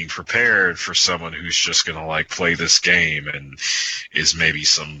necessarily being prepared for someone who's just going to, like, play this game and is maybe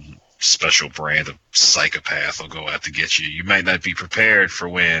some special brand of psychopath will go out to get you. You might not be prepared for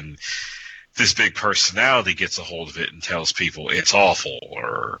when this big personality gets a hold of it and tells people it's awful,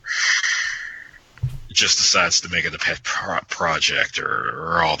 or just decides to make it a pet project,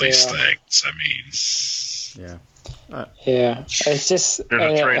 or all these things. I mean, it's just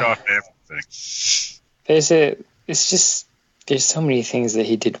there's a trade-off to everything. There's so many things that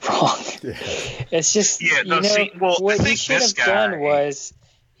he did wrong. It's just what he should have done was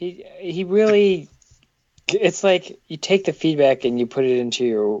he really. It's like you take the feedback and you put it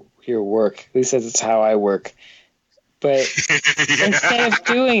into your work. At least that's how I work. But instead of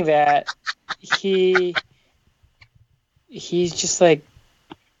doing that, he's just like,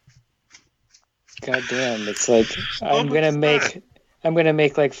 God damn! It's like I'm gonna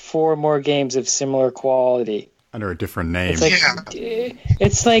make like 4 more games of similar quality under a different name.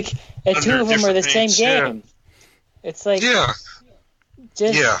 It's like and 2 of them are the same game. It's like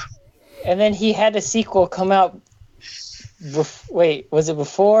and then he had a sequel come out wait, was it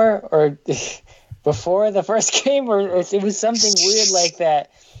before or before the first game, or it was something weird like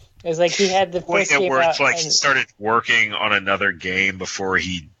that? It was like he had the first game out. Like he started working on another game before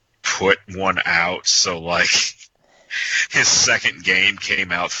he put one out, so like his second game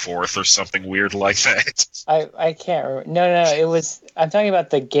came out fourth or something weird like that. I can't remember. No, it was. I'm talking about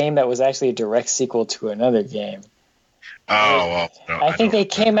the game that was actually a direct sequel to another game. Oh, well, no, I think they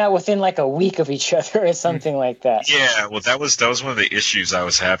came out within like a week of each other or something like that. Yeah, well, that was one of the issues I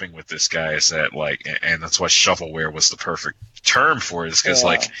was having with this guy is that like, and that's why shovelware was the perfect term for it, is because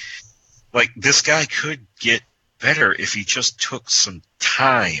like this guy could get better if he just took some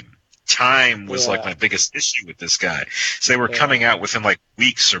time. Time was like my biggest issue with this guy. So they were coming out within like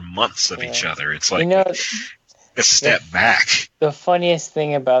weeks or months of each other. It's like a step back. The funniest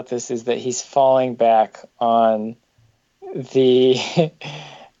thing about this is that he's falling back on the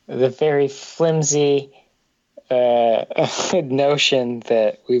very flimsy notion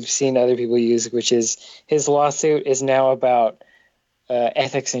that we've seen other people use, which is his lawsuit is now about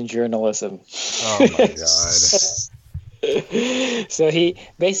ethics in journalism. Oh my god. So he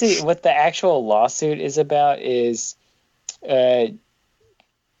basically, what the actual lawsuit is about is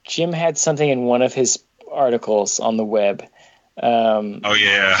Jim had something in one of his articles on the web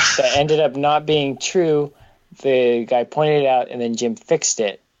that ended up not being true. The guy pointed it out, and then Jim fixed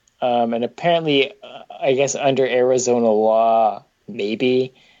it. And apparently, I guess under Arizona law,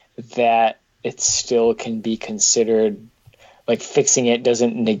 maybe, that it still can be considered, like fixing it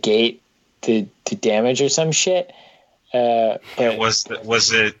doesn't negate the damage or some shit. Was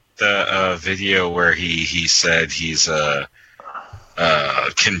it the video where he said he's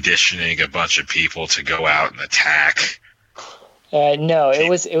conditioning a bunch of people to go out and attack? No, it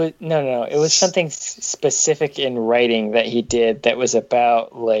was something specific in writing that he did that was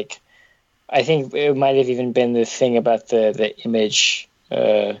about, like, I think it might have even been the thing about the image,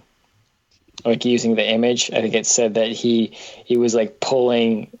 like using the image. I think it said that he was like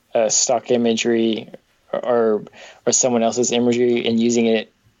pulling stock imagery or someone else's imagery and using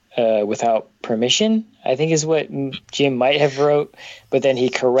it without permission, I think is what Jim might have wrote, but then he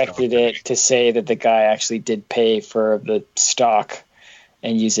corrected it to say that the guy actually did pay for the stock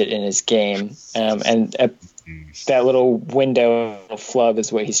and use it in his game. And that little window flub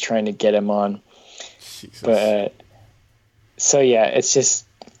is what he's trying to get him on. Jesus. But so yeah, it's just,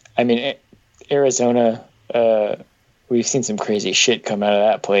 I mean, Arizona, we've seen some crazy shit come out of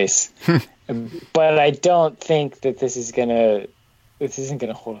that place. But I don't think that this isn't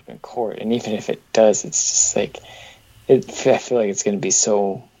gonna hold up in court, and even if it does, it's just like I feel like it's gonna be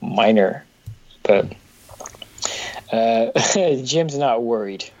so minor. But Jim's not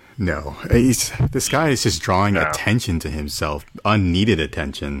worried. No, this guy is just drawing attention to himself, unneeded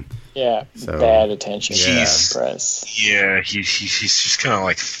attention. Yeah, so, bad attention, bad press. Yeah, he's just kind of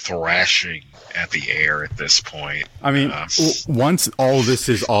like thrashing at the air at this point. I mean, once all this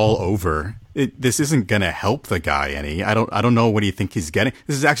is all over, this isn't going to help the guy any. I don't know what do you think he's getting.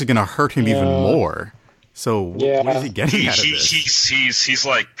 This is actually going to hurt him even more. So what is he getting out of this? He's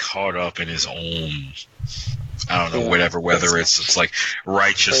like caught up in his own, I don't know, whether it's like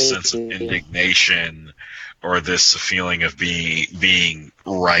righteous sense of indignation or this feeling of being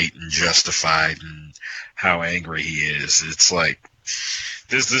right and justified and how angry he is. It's like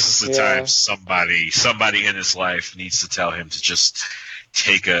this is the time somebody in his life needs to tell him to just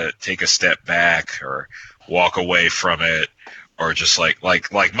take a step back or walk away from it, or just like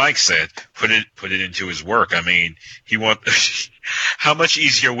Mike said, put it into his work. I mean, how much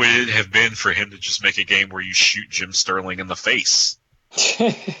easier would it have been for him to just make a game where you shoot Jim Sterling in the face?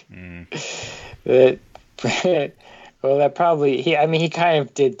 Well, that probably he kind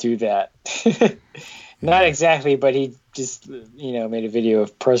of did do that. Not exactly, but he just made a video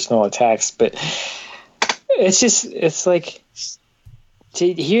of personal attacks. But it's like,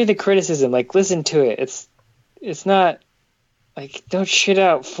 to hear the criticism, like, listen to it. It's not like, don't shit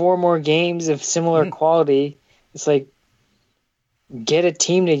out 4 more games of similar quality. It's like, get a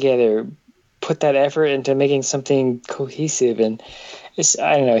team together, put that effort into making something cohesive, and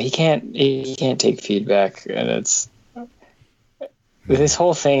I don't know. He can't take feedback, and this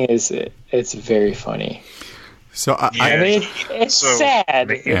whole thing it's very funny. So I mean, it's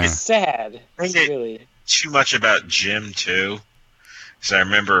sad. It's sad. It's really too much about Jim too. So I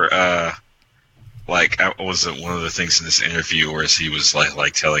remember, was it one of the things in this interview where he was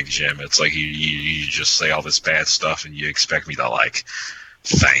like telling Jim, it's like you just say all this bad stuff and you expect me to like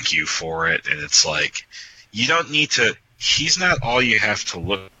thank you for it, and it's like you don't need to. He's not all you have to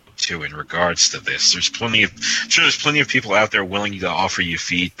look to in regards to this. There's plenty of people out there willing to offer you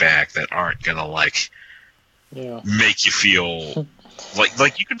feedback that aren't gonna like make you feel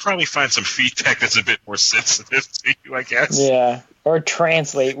like you can probably find some feedback that's a bit more sensitive to you, I guess. Yeah, or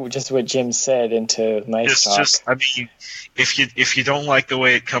translate just what Jim said into nice talk. I mean, if you don't like the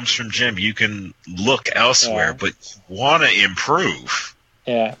way it comes from Jim, you can look elsewhere, but you want to improve.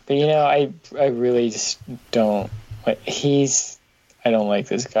 Yeah, but I really just don't. I don't like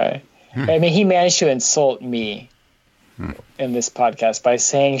this guy. I mean, he managed to insult me in this podcast by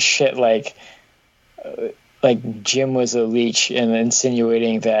saying shit like Jim was a leech and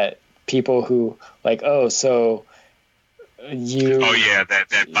insinuating that people who that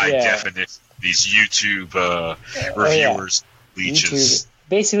by definition these YouTube reviewers leeches. YouTube,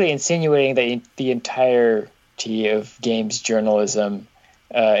 basically insinuating that the entirety of games journalism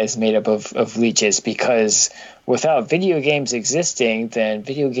is made up of leeches, because without video games existing, then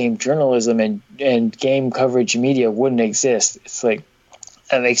video game journalism and game coverage media wouldn't exist. It's like,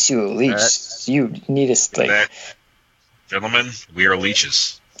 that makes you a leech. You need to gentlemen, we are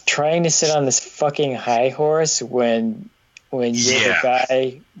leeches. Trying to sit on this fucking high horse when you're the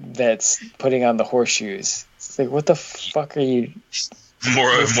guy that's putting on the horseshoes. It's like, what the fuck are you?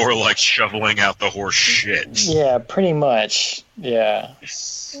 More like shoveling out the horse shit. Yeah, pretty much. Yeah.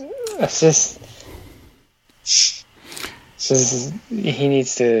 It's just he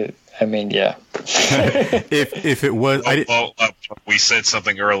needs to. I mean, yeah. if it was, we said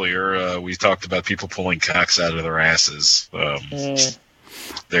something earlier. We talked about people pulling cocks out of their asses.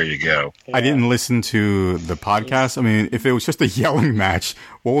 There you go. Yeah. I didn't listen to the podcast. I mean, if it was just a yelling match,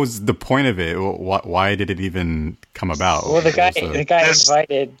 what was the point of it? Why did it even come about? Well, the guy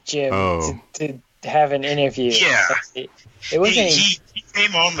invited Jim to have an interview. Yeah, it wasn't. He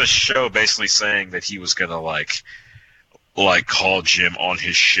came on the show basically saying that he was gonna like call Jim on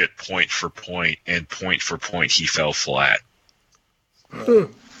his shit point for point, and point for point he fell flat.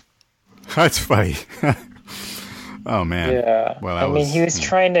 That's funny. Oh man. Yeah. Well,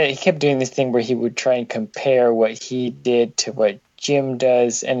 he kept doing this thing where he would try and compare what he did to what Jim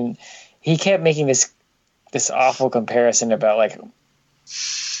does, and he kept making this awful comparison about like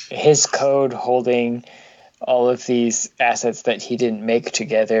his code holding all of these assets that he didn't make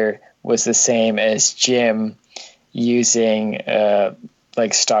together was the same as Jim using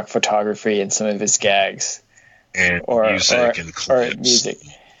like stock photography in some of his gags. And music and clips. Or music.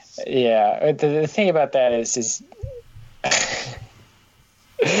 Yeah. The thing about that is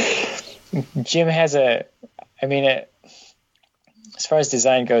Jim has as far as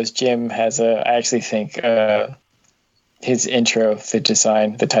design goes, Jim has I actually think his intro, the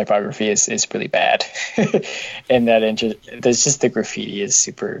design, the typography is really bad. And there's just the graffiti is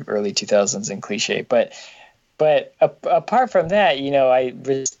super early 2000s and cliche. But apart from that, I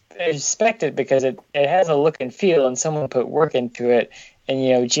respect it because it has a look and feel, and someone put work into it.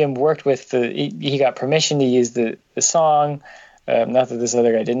 And, Jim worked with he got permission to use the song. Not that this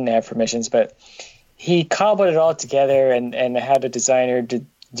other guy didn't have permissions, but he cobbled it all together and had a designer to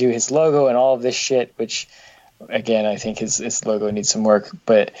do his logo and all of this shit, which, again, I think his logo needs some work.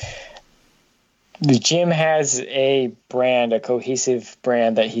 But Jim has a brand, a cohesive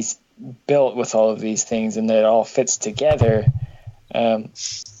brand that he's built with all of these things, and that it all fits together. And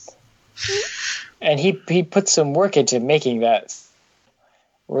he put some work into making that.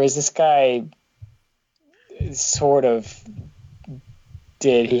 Whereas this guy sort of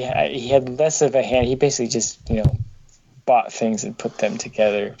did. He had less of a hand. He basically just, bought things and put them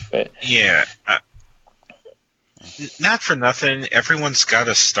together. But yeah, not for nothing. Everyone's got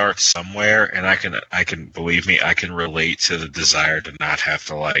to start somewhere, and I can believe me, I can relate to the desire to not have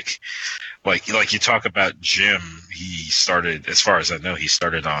to like you talk about Jim. He started, as far as I know, he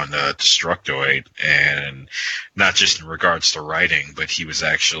started on Destructoid, and not just in regards to writing, but he was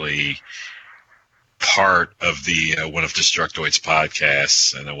actually part of the one of Destructoid's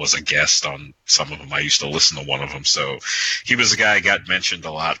podcasts, and it was a guest on some of them. I used to listen to one of them, so he was a guy who got mentioned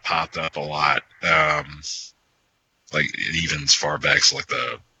a lot, popped up a lot, like even as far back as like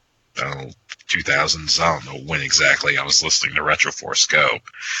the 2000s. I don't know when exactly I was listening to Retroforce Go,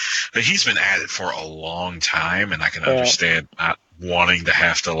 but he's been at it for a long time, and I can understand not wanting to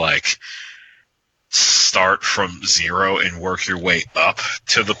have to like start from zero and work your way up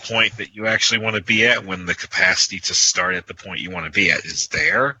to the point that you actually want to be at, when the capacity to start at the point you want to be at is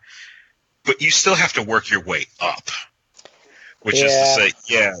there, but you still have to work your way up. Which is to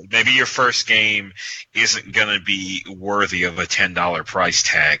say, maybe your first game isn't going to be worthy of a $10 price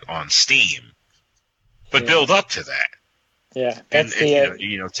tag on Steam, but build up to that. Yeah, and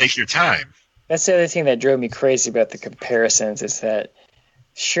take your time. That's the other thing that drove me crazy about the comparisons, is that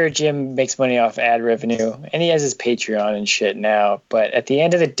sure, Jim makes money off ad revenue, and he has his Patreon and shit now, but at the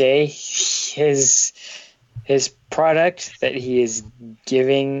end of the day, his his product that he is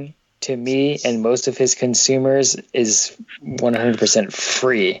giving to me and most of his consumers is 100%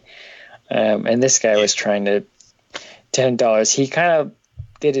 free. And this guy was trying to $10. He kind of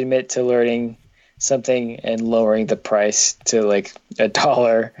did admit to learning something and lowering the price to like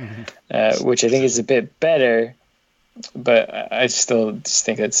 $1, which I think is a bit better. But I still just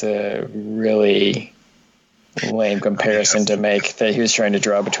think it's a really lame comparison to make that he was trying to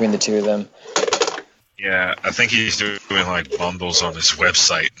draw between the two of them. Yeah, I think he's doing like bundles on his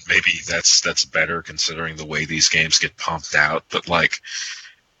website. Maybe that's better considering the way these games get pumped out. But like,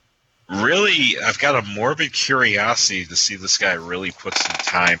 really, I've got a morbid curiosity to see this guy really put some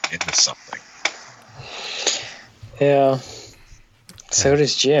time into something. Yeah. So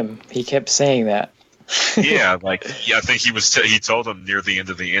does Jim. He kept saying that. Yeah, like I think he told him near the end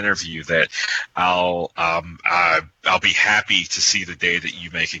of the interview that I'll be happy to see the day that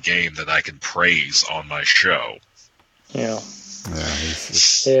you make a game that I can praise on my show. Yeah.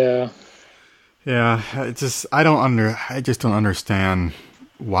 Yeah. Yeah. I just don't understand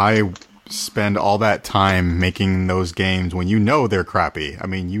why spend all that time making those games when you know they're crappy. I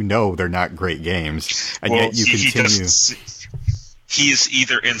mean, you know they're not great games, and yet you continue. He is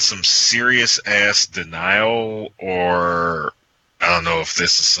either in some serious ass denial, or I don't know if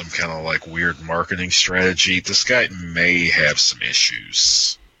this is some kind of like weird marketing strategy. This guy may have some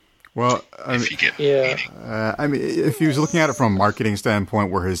issues. Well, if he was looking at it from a marketing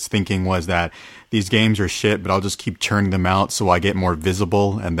standpoint, where his thinking was that these games are shit, but I'll just keep churning them out so I get more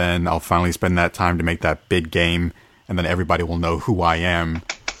visible, and then I'll finally spend that time to make that big game, and then everybody will know who I am,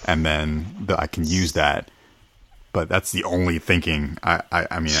 and then I can use that. But that's the only thinking.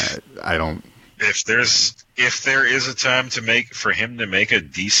 I mean, I don't. If there is a time for him to make a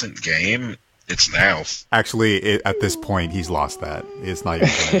decent game, it's now. Actually, at this point, he's lost that. It's not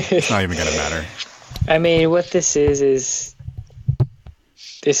even going to matter. I mean, what this is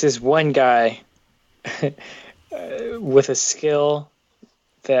one guy with a skill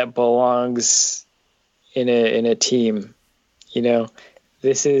that belongs in a team. You know,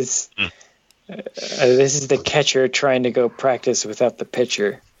 this is. This is the catcher trying to go practice without the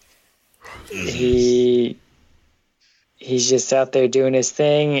pitcher. He's just out there doing his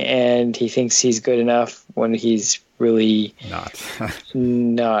thing, and he thinks he's good enough when he's really not.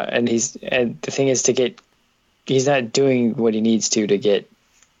 And the thing is he's not doing what he needs to get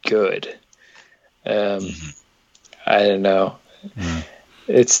good. I don't know.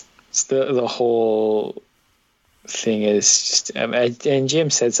 It's the whole thing is just, and Jim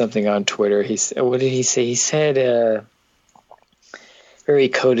said something on Twitter. What did he say? He said very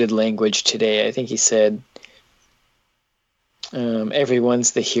coded language today. I think he said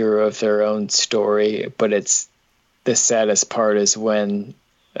everyone's the hero of their own story, but it's the saddest part is when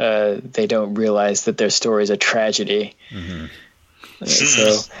they don't realize that their story is a tragedy.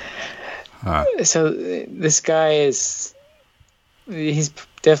 So this guy he's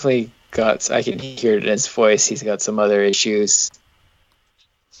definitely I can hear it in his voice. He's got some other issues.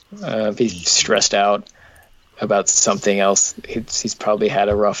 He's stressed out about something else. He's probably had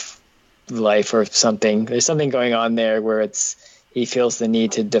a rough life or something. There's something going on there where he feels the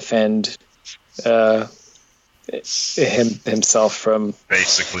need to defend himself from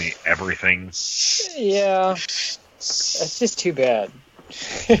basically everything. Yeah, that's just too bad.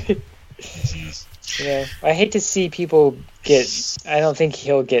 Yeah, I hate to see people I don't think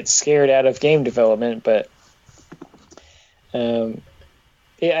he'll get scared out of game development, but and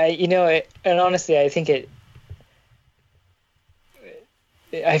honestly, I think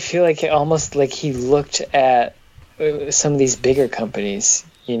I feel like almost like he looked at some of these bigger companies,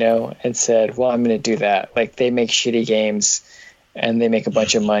 and said, well, I'm going to do that. Like, they make shitty games and they make a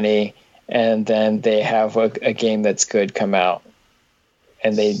bunch of money, and then they have a game that's good come out.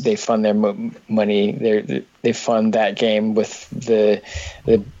 And they fund their money. They fund that game with the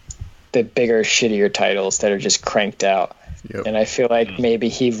bigger, shittier titles that are just cranked out. Yep. And I feel like maybe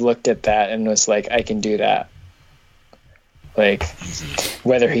he looked at that and was like, I can do that. Like,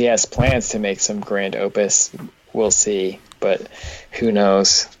 whether he has plans to make some grand opus, we'll see. But who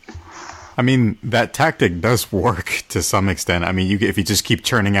knows? I mean, that tactic does work to some extent. I mean, if you just keep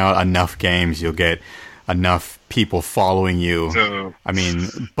churning out enough games, you'll get enough people following you. I mean,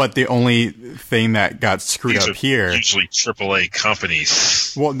 but the only thing that got screwed up here, usually AAA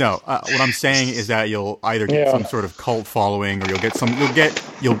companies. Well, no, what I'm saying is that you'll either get some sort of cult following, or you'll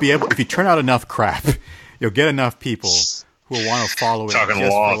be able, if you turn out enough crap, you'll get enough people who will want to follow it. Talking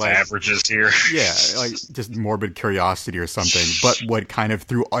law of averages here. Yeah, like just morbid curiosity or something. But what kind of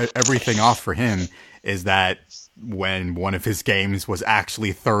threw everything off for him is that when one of his games was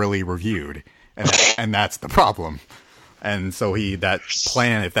actually thoroughly reviewed, and that's the problem. And so that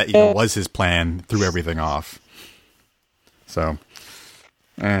plan, if that even was his plan, threw everything off. So,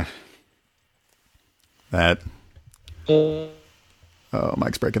 that. Oh,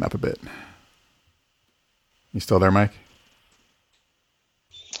 Mike's breaking up a bit. You still there, Mike?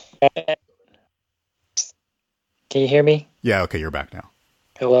 Can you hear me? Yeah, okay, you're back now.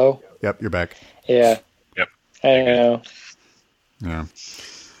 Hello? Yep, you're back. Yeah. Yep. I don't know. Yeah.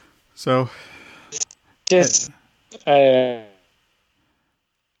 So, Just, I don't know.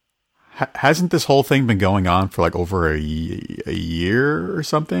 hasn't this whole thing been going on for like over a year or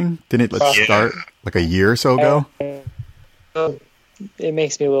something? Didn't it start like a year or so ago? It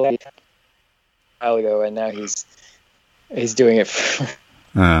makes me a little while ago, and now he's doing it for...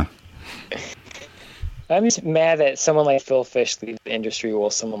 I'm just mad that someone like Phil Fish leaves the industry while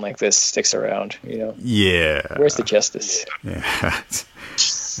someone like this sticks around, you know? Yeah. Where's the justice? Yeah.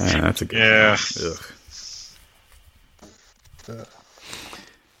 That's a good Yeah. one.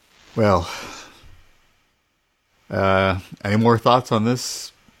 Well, any more thoughts on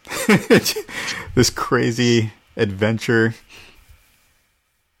this? This crazy adventure?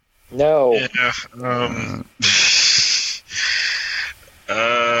 No. Yeah.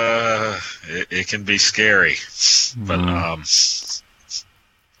 It can be scary, but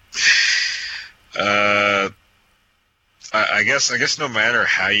I guess no matter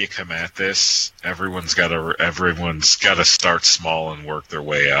how you come at this, everyone's got to start small and work their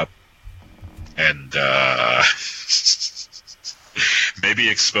way up, and maybe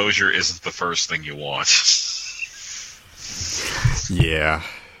exposure isn't the first thing you want. Yeah.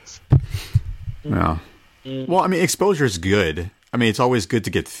 No. Well, I mean, exposure is good. I mean, it's always good to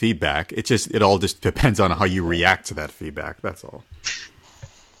get feedback. It all just depends on how you react to that feedback. That's all.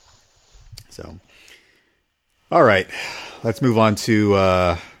 So, all right, let's move on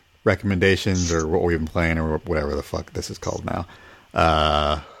to recommendations or what we've been playing or whatever the fuck this is called now.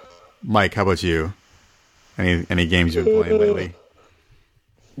 Mike, how about you? Any games you've been playing lately?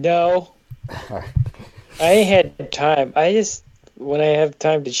 No. I ain't had time. When I have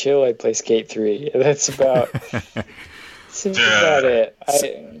time to chill, I play Skate 3. That's about it.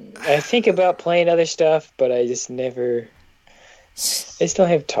 I think about playing other stuff, but I just don't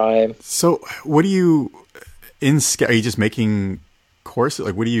have time. So, what do you in Skate? Are you just making courses?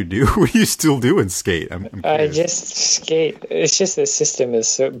 Like, what do you do? What do you still do in Skate? I'm I just skate. It's just the system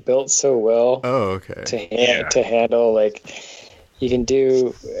is built so well. Oh, okay. To handle, like, you can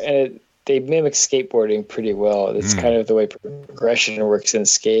do. They mimic skateboarding pretty well. It's kind of the way progression works in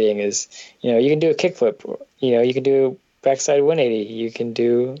skating. Is you can do a kickflip. You can do backside 180. You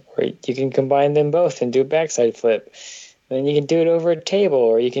can combine them both and do a backside flip. And then you can do it over a table,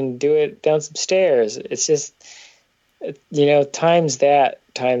 or you can do it down some stairs. It's just, times the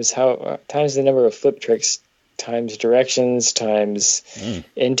number of flip tricks, times directions, times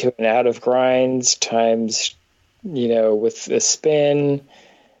into and out of grinds, times, with the spin,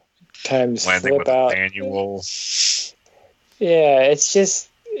 times landing flip with out. A manual. Yeah,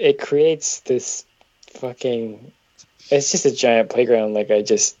 it creates this fucking. It's just a giant playground. Like, I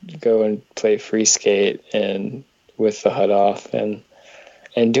just go and play free skate and with the HUD off and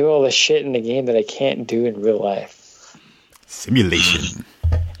do all the shit in the game that I can't do in real life. Simulation.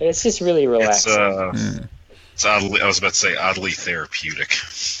 And it's just really relaxing. It's oddly, I was about to say oddly therapeutic.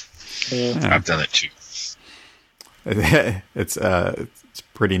 Yeah. I've done it too. It's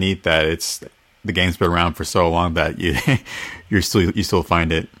pretty neat that the game's been around for so long that you still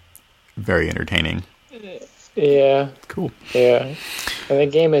find it very entertaining. Yeah. Cool. Yeah. And the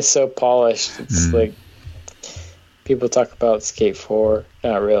game is so polished. It's like people talk about Skate 4,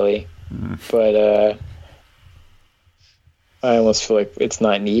 not really. But I almost feel like it's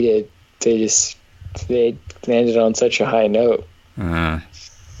not needed. They landed on such a high note.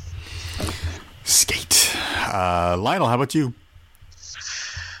 Skate. Lionel, how about you?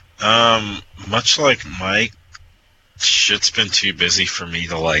 Much like Mike, shit's been too busy for me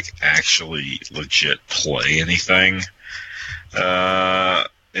to actually legit play anything.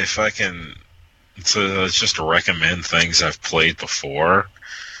 If I can just recommend things I've played before.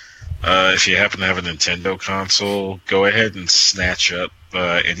 If you happen to have a Nintendo console, go ahead and snatch up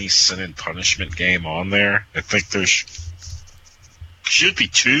any Sin and Punishment game on there. I think there should be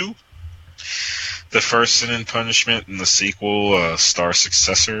 2. The first Sin and Punishment and the sequel, Star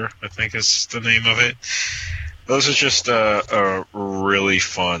Successor, I think is the name of it. Those are just a really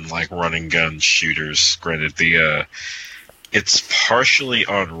fun, running gun shooters. Granted, it's partially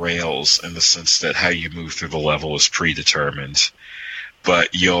on rails in the sense that how you move through the level is predetermined.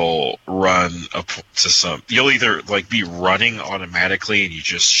 but you'll run up to some. You'll either like be running automatically and you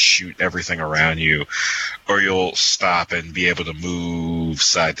just shoot everything around you, or you'll stop and be able to move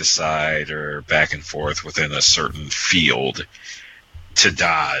side to side or back and forth within a certain field to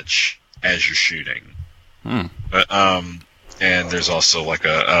dodge as you're shooting. But and there's also like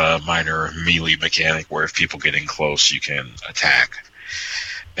a minor melee mechanic where if people get in close, you can attack.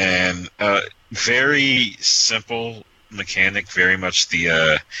 And very simple mechanic, very much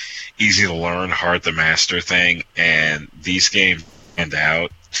the easy to learn, hard to master thing. And these games stand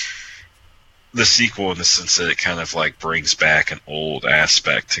out. The sequel in the sense that it kind of like brings back an old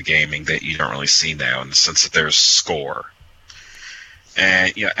aspect to gaming that you don't really see now, in the sense that there's score.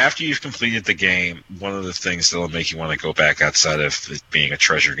 And after you've completed the game, one of the things that'll make you want to go back outside of it being a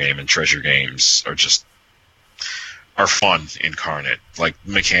treasure game, and treasure games are fun incarnate. Like,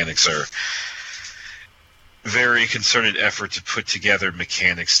 mechanics are very concerted effort to put together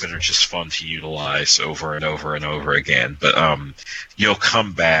mechanics that are just fun to utilize over and over and over again. But you'll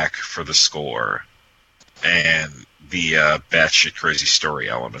come back for the score, and the batshit crazy story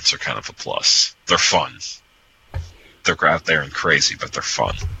elements are kind of a plus. They're fun. They're out there and crazy, but they're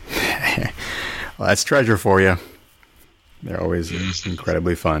fun. Well, that's treasure for you. They're always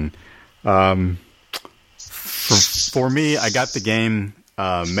incredibly fun. For me, I got the game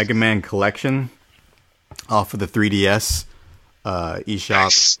Mega Man Collection off of the 3DS eShop.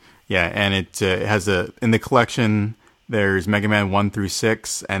 Nice. Yeah, and it has in the collection, there's Mega Man 1 through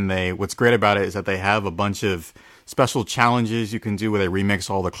 6, and what's great about it is that they have a bunch of special challenges you can do where they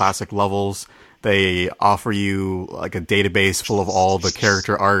remix all the classic levels. They offer you like a database full of all the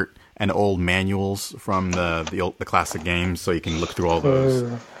character art and old manuals from the classic games, so you can look through all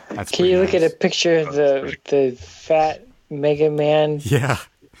those. Can you look at a picture of the fat Mega Man? Yeah.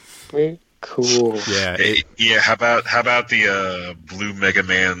 Very cool. Yeah. Yeah. How about the blue Mega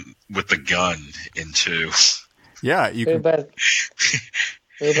Man with the gun in 2? Yeah. You What can. about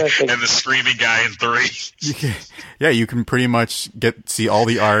And the screaming guy in 3. You can pretty much see all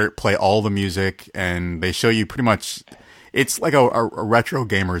the art, play all the music, and they show you pretty much. It's like a retro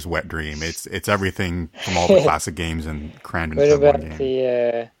gamer's wet dream. It's everything from all the classic games and crammed into what one about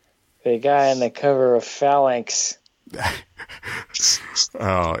game. the guy on the cover of Phalanx?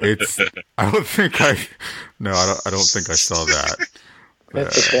 Oh, I don't think I don't think I saw that. With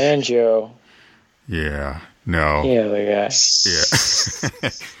the banjo. Yeah. No. Yeah, the guy. Yeah.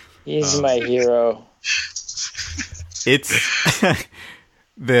 He's my hero. It's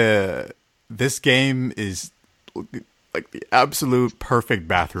this game is like the absolute perfect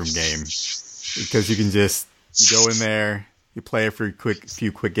bathroom game, because you can just go in there, you play it for a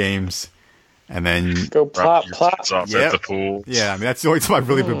few quick games, and then Go plop, plop. Off at the pool. Yeah, I mean that's the only time I've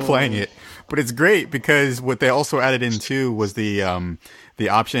really been playing it. But it's great because what they also added in too was the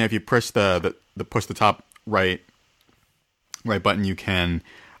option, if you push the top right button, you can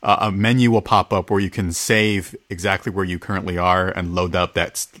a menu will pop up where you can save exactly where you currently are and load up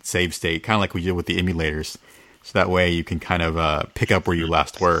that save state, kind of like we did with the emulators. So that way you can kind of pick up where you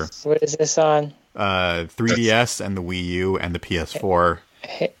last were. What is this on? 3DS and the Wii U and the PS4.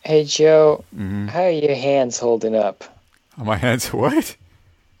 Hey Joe, how are your hands holding up? Oh, my hands, what?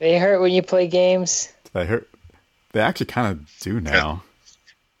 They hurt when you play games? They hurt. They actually kind of do now.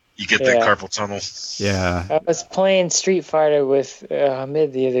 You get that carpal tunnel. Yeah. I was playing Street Fighter with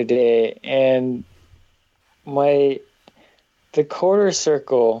Hamid the other day, and the quarter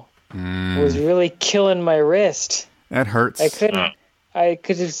circle was really killing my wrist. That hurts. I couldn't.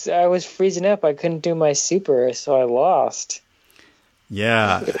 I was freezing up. I couldn't do my super, so I lost.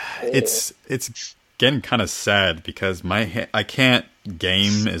 Yeah, it's getting kind of sad because I can't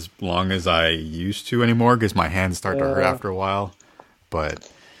game as long as I used to anymore because my hands start to hurt after a while. But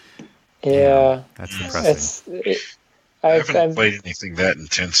yeah, that's depressing. I haven't played anything that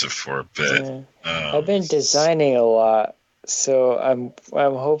intensive for a bit. I've been designing a lot, so I'm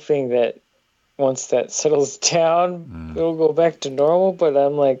hoping that once that settles down, it'll go back to normal. But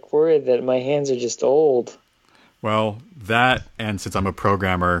I'm like worried that my hands are just old. Well, that, and since I'm a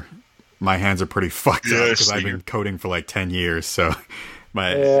programmer, my hands are pretty fucked up because I've been coding for like 10 years. So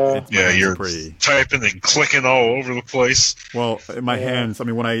you're pretty typing and clicking all over the place. Well, my hands, I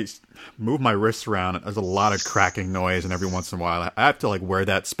mean, when I move my wrists around, there's a lot of cracking noise, and every once in a while I have to like wear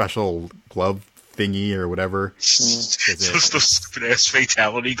that special glove thingy or whatever. Those stupid ass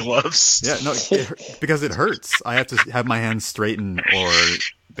fatality gloves. Yeah, no, because it hurts. I have to have my hands straighten or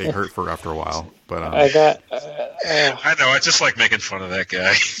they hurt for after a while. But I got. I know. I just like making fun of that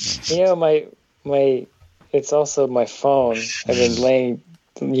guy. You know, my. It's also my phone. I've been laying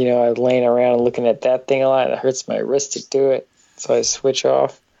around and looking at that thing a lot. It hurts my wrist to do it. so I switch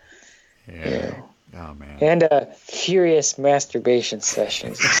off. Yeah. Oh man. And furious masturbation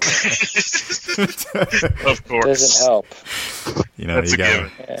sessions. Of course. Doesn't help. You know, That's you a got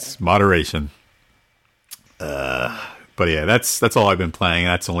given. it's moderation. But yeah, that's all I've been playing.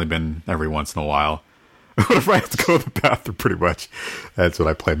 That's only been every once in a while. If I have to go to the bathroom, pretty much, that's what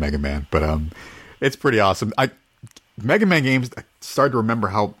I play Mega Man. But it's pretty awesome. Mega Man games, I started to remember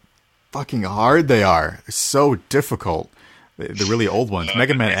how fucking hard they are. They're so difficult. The really old ones.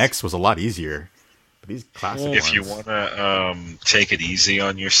 Mega Man X was a lot easier. But these classic ones. If you want to take it easy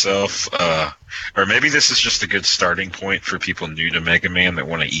on yourself, or maybe this is just a good starting point for people new to Mega Man that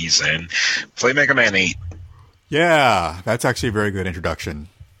want to ease in, play Mega Man 8. Yeah, that's actually a very good introduction.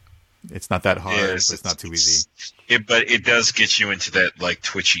 It's not that hard, Yes, but it's not too easy. But it does get you into that like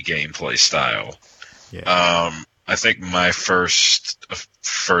twitchy gameplay style. Yeah. I think my first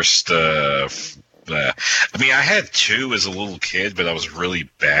I mean, I had 2 as a little kid, but I was really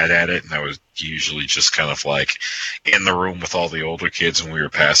bad at it, and I was usually just kind of like in the room with all the older kids when we were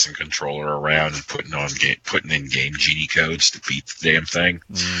passing controller around and putting in game Genie codes to beat the damn thing.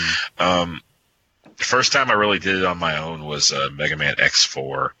 The first time I really did it on my own was Mega Man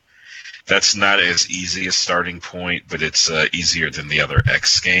X4. That's not as easy a starting point, but it's easier than the other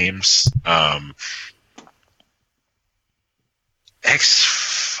X games.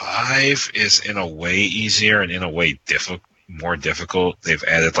 X5 is in a way easier and in a way more difficult. They've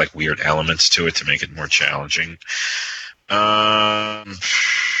added like weird elements to it to make it more challenging. You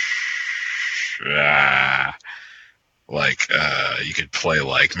could play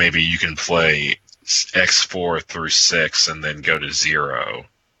maybe you can play X4 through 6 and then go to 0.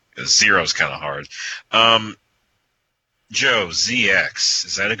 0 is kind of hard. Joe, ZX,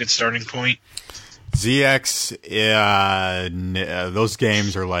 is that a good starting point? ZX, those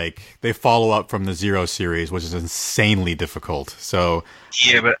games are like, they follow up from the Zero series, which is insanely difficult. So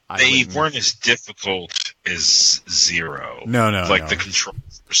yeah, but they weren't as difficult as Zero. No. The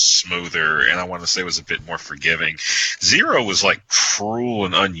controls were smoother, and I want to say it was a bit more forgiving. Zero was like cruel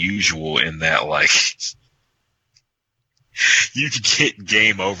and unusual in that you could get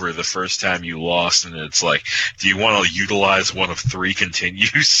game over the first time you lost, and it's like, do you want to utilize one of 3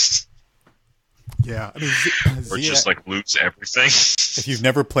 continues? Yeah, I mean, or just lose everything. If you've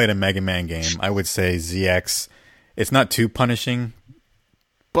never played a Mega Man game, I would say ZX. It's not too punishing,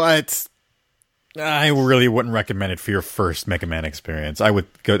 but I really wouldn't recommend it for your first Mega Man experience. I'd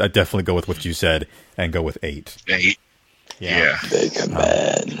definitely go with what you said and go with 8. 8. Yeah. Mega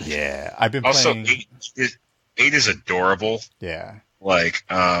Man. Yeah, I've been also playing. 8 is adorable. Yeah.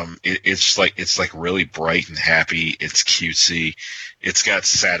 It's really bright and happy. It's cutesy. It's got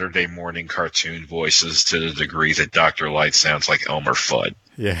Saturday morning cartoon voices to the degree that Dr. Light sounds like Elmer Fudd.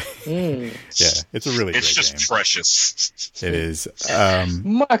 Yeah. Yeah, it's a really great It's just game. precious. It is.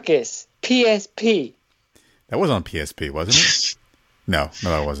 Marcus, PSP. That was on PSP, wasn't it? No,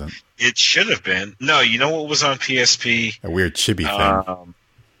 it wasn't. It should have been. No, you know what was on PSP? A weird chibi thing.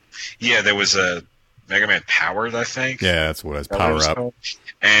 Yeah, there was a Mega Man Powered, I think. Yeah, that's what it was. Power Up.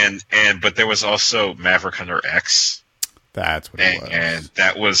 But there was also Maverick Hunter X. That's what it was. And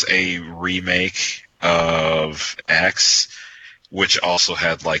that was a remake of X, which also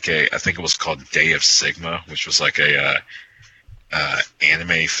had I think it was called Day of Sigma, which was like a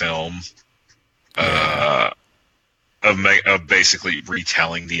anime film of basically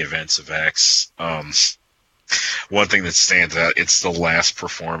retelling the events of X. One thing that stands out, it's the last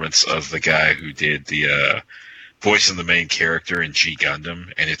performance of the guy who did the voice of the main character in G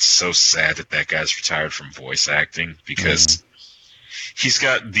Gundam, and it's so sad that guy's retired from voice acting because he's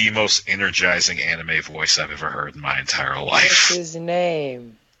got the most energizing anime voice I've ever heard in my entire life. What's his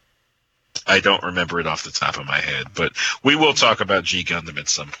name? I don't remember it off the top of my head, but we will talk about G Gundam at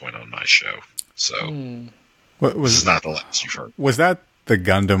some point on my show. So What this was is not the last you've heard. Was that the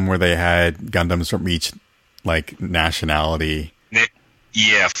Gundam where they had Gundams from each nationality?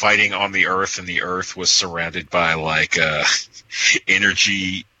 Yeah, fighting on the Earth, and the Earth was surrounded by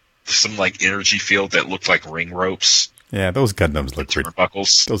energy field that looked like ring ropes. Yeah, those Gundams look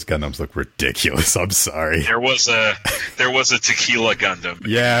turnbuckles. Those Gundams look ridiculous. I'm sorry. There was a Tequila Gundam.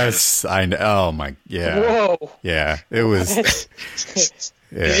 Yes, I know. Oh my, yeah. Whoa. Yeah, it was.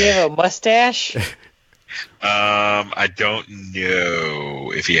 Did he have a mustache? I don't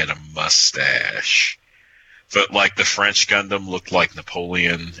know if he had a mustache, but the French Gundam looked like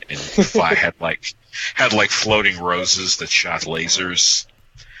Napoleon, and had floating roses that shot lasers.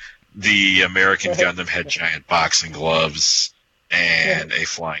 The American Gundam had giant boxing gloves and a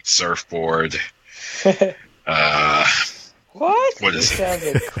flying surfboard. What? What This is it? sounds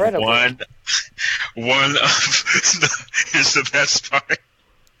incredible. One of here's the best part.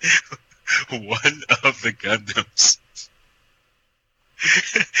 One of the Gundams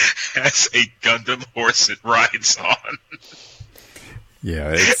has a Gundam horse it rides on.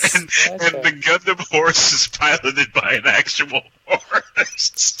 Yeah, it's And the Gundam horse is piloted by an actual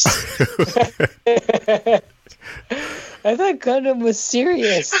horse. I thought Gundam was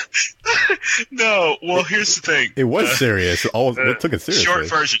serious. No, well, here's the thing. it was serious. It took it seriously.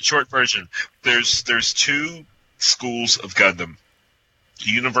 Short version. There's two schools of Gundam.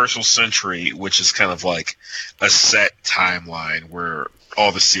 Universal Century, which is kind of like a set timeline where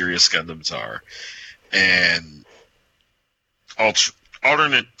all the serious Gundams are, and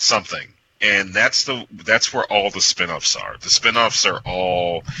alternate something, and that's where all the spin-offs are. The spin-offs are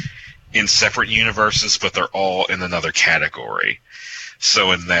all in separate universes, but they're all in another category.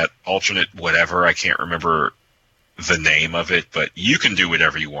 So in that alternate whatever, I can't remember the name of it, but you can do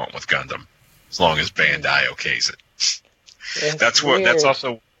whatever you want with Gundam as long as Bandai okays it. That's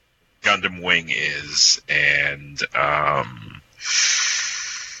also Gundam Wing is, and I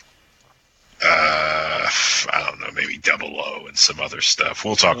don't know, maybe Double O and some other stuff.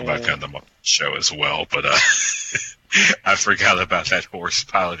 We'll talk about Gundam on the show as well, but I forgot about that horse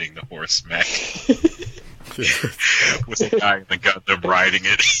piloting the horse mech with a guy in the Gundam riding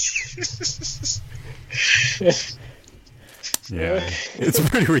it. Yeah, it's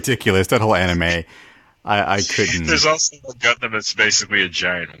pretty ridiculous, that whole anime. I couldn't. There's also a Gundam that's basically a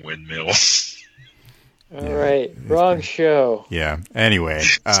giant windmill. All right, wrong show. Yeah. Anyway,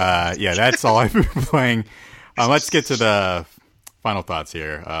 that's all I've been playing. Let's get to the final thoughts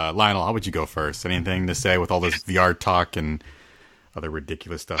here. Lionel, how would you go first? Anything to say with all this VR talk and other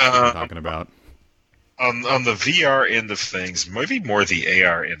ridiculous stuff we've been talking about? On the VR end of things, maybe more the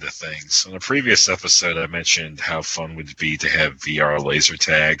AR end of things. On a previous episode, I mentioned how fun would it be to have VR laser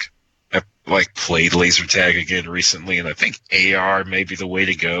tag. I played laser tag again recently, and I think AR may be the way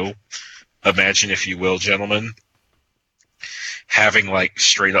to go. Imagine, if you will, gentlemen, having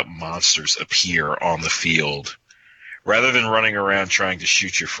straight up monsters appear on the field rather than running around trying to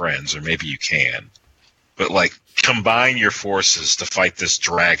shoot your friends, or maybe you can. But combine your forces to fight this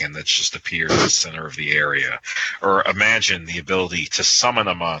dragon that's just appeared in the center of the area. Or imagine the ability to summon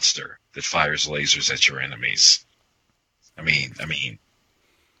a monster that fires lasers at your enemies. I mean,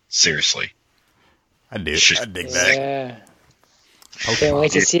 seriously. I dig that. Yeah. Can't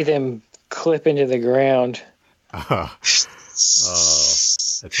wait to see them clip into the ground. Oh,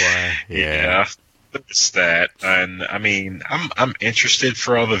 that's why. Yeah. There's that. And I'm interested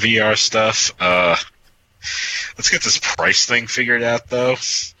for all the VR stuff. Let's get this price thing figured out, though.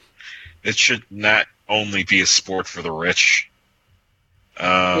 It should not only be a sport for the rich.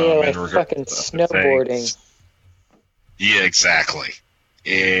 Fucking snowboarding. Yeah, exactly.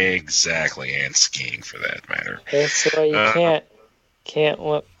 Exactly, and skiing for that matter. That's why you can't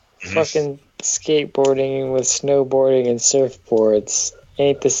fucking skateboarding with snowboarding and surfboards.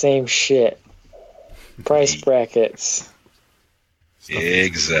 Ain't the same shit. Price brackets.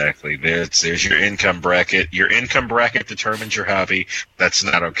 Exactly. There's your income bracket. Your income bracket determines your hobby. That's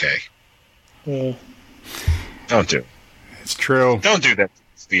not okay. Don't do it. It's true. Don't do that,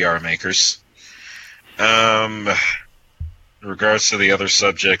 VR makers. In regards to the other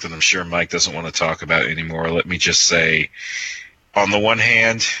subject that I'm sure Mike doesn't want to talk about anymore, let me just say, on the one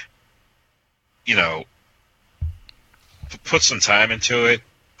hand, put some time into it,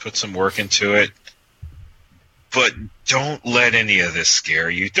 put some work into it, but don't let any of this scare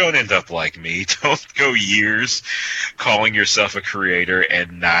you. Don't end up like me. Don't go years calling yourself a creator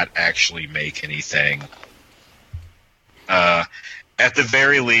and not actually make anything. At the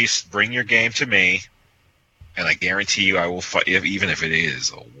very least, bring your game to me, and I guarantee you I will, even if it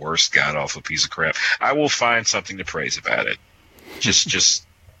is a worst god-awful piece of crap, I will find something to praise about it. Just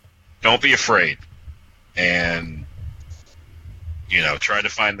don't be afraid. And, try to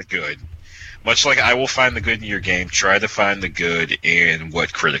find the good. Much like I will find the good in your game, try to find the good in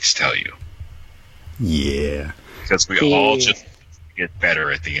what critics tell you. Yeah. Because we all just get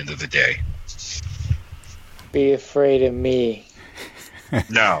better at the end of the day. Be afraid of me.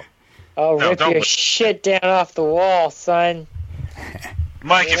 No. I'll rip your shit down off the wall, son.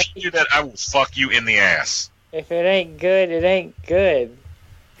 Mike, if you do that, I will fuck you in the ass. If it ain't good, it ain't good.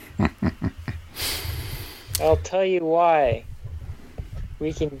 I'll tell you why.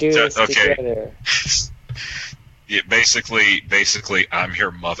 We can do this together. Yeah, basically, I'm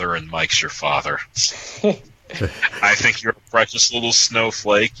your mother and Mike's your father. I think you're a precious little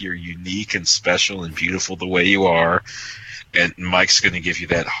snowflake. You're unique and special and beautiful the way you are. And Mike's going to give you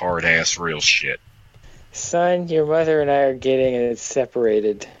that hard-ass real shit. Son, your mother and I are getting and it's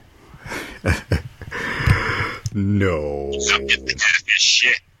separated. No.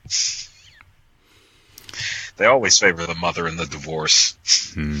 Shit. They always favor the mother in the divorce.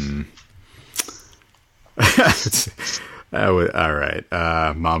 All right.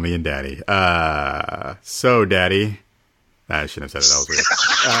 Mommy and daddy. So, daddy. I shouldn't have said it.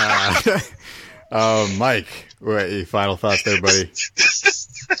 That was weird. Mike, what, final thoughts there, buddy?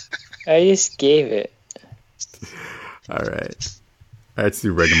 I just gave it. All right. Let's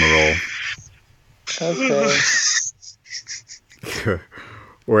do rigmarole. Okay.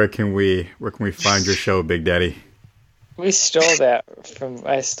 Where can we find your show, Big Daddy? I stole that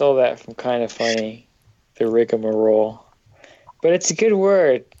from Kind of Funny, the rigmarole. But it's a good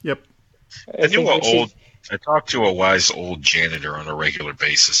word. Yep. I talk to a wise old janitor on a regular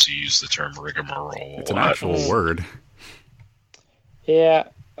basis who used the term rigmarole. It's an actual word. Yeah.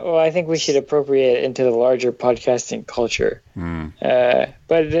 Well, I think we should appropriate it into the larger podcasting culture.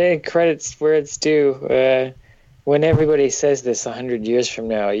 But it credits where it's due. When everybody says this 100 years from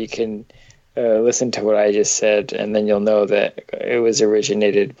now, you can listen to what I just said, and then you'll know that it was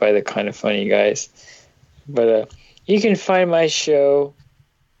originated by the Kind of Funny guys. But you can find my show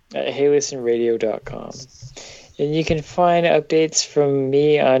at heylistenradio.com. And you can find updates from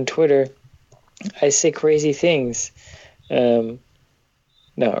me on Twitter. I say crazy things.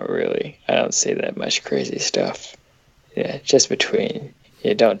 Not really. I don't say that much crazy stuff. Yeah, just between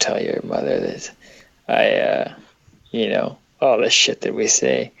you. Don't tell your mother that I, all the shit that we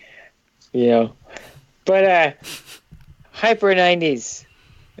say, But Hyper 90s,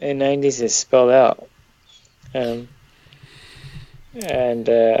 and 90s is spelled out. And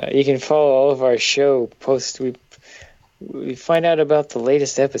you can follow all of our show posts. We find out about the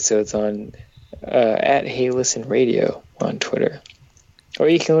latest episodes on at Hey Listen Radio on Twitter. Or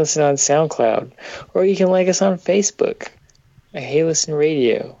you can listen on SoundCloud. Or you can like us on Facebook. Hey Listen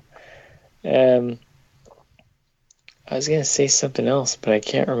Radio. I was going to say something else, but I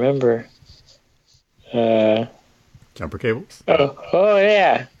can't remember. Jumper cables? Oh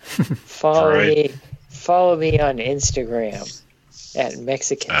yeah. Follow me on Instagram at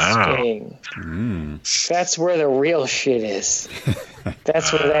Mexican Sting. That's where the real shit is.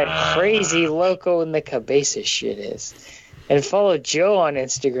 That's where that crazy Loco and the Cabeza shit is. And follow Joe on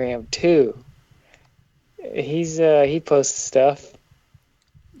Instagram too. He posts stuff.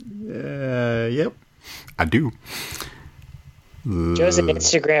 Yep. I do. Joe's an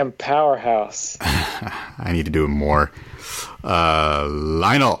Instagram powerhouse. I need to do it more.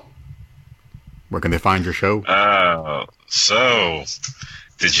 Lionel, where can they find your show? So,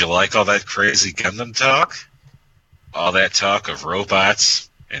 did you like all that crazy Gundam talk? All that talk of robots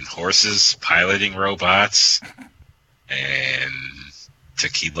and horses piloting robots and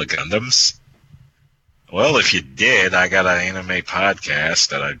tequila Gundams? Well, if you did, I got an anime podcast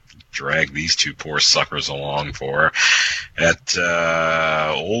that I dragged these two poor suckers along for at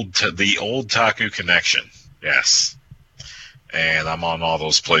the Old Taku Connection. Yes. And I'm on all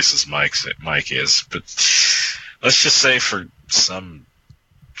those places Mike is. But let's just say for some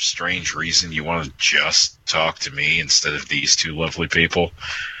strange reason you want to just talk to me instead of these two lovely people.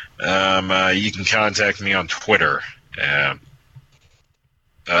 You can contact me on Twitter.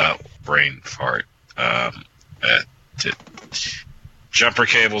 Brain fart. Jumper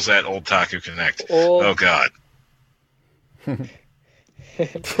cables at Old Taku Connect. Oh God.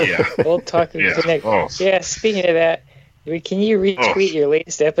 Yeah. Old Taku Connect. Oh. Yeah. Speaking of that, can you retweet your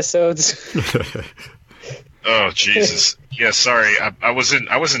latest episodes? Oh Jesus. Yeah. Sorry. I was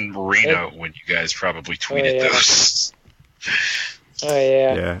in Reno when you guys probably tweeted those. Oh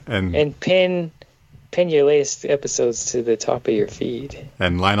yeah. Yeah. And pin your latest episodes to the top of your feed.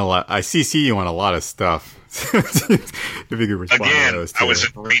 And Lionel, I CC you on a lot of stuff. If you could respond to those too. I was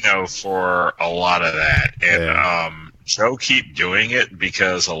in Reno for a lot of that, and Joe keep doing it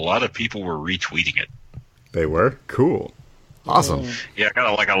because a lot of people were retweeting it. They were? Cool. Awesome. Yeah,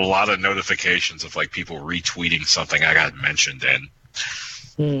 I got a lot of notifications of people retweeting something I got mentioned in.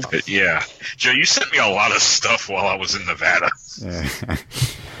 But, yeah. Joe, you sent me a lot of stuff while I was in Nevada.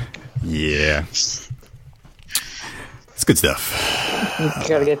 Yeah. It's good stuff. You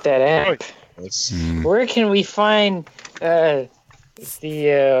gotta get that app. Where can we find the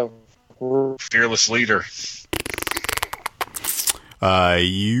Fearless Leader?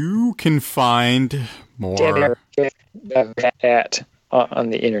 You can find more at on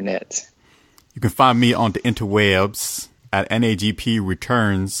the internet. You can find me on the interwebs at NAGP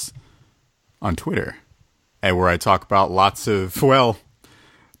Returns on Twitter, and where I talk about lots of, well,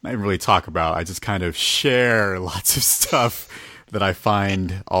 not even really talk about, I just kind of share lots of stuff that I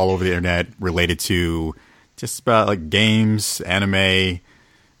find all over the internet related to just about like games, anime,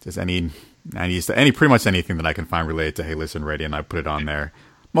 just any pretty much anything that I can find related to Hey Listen Ready, and I put it on there.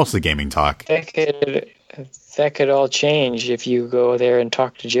 Mostly gaming talk. That could all change if you go there and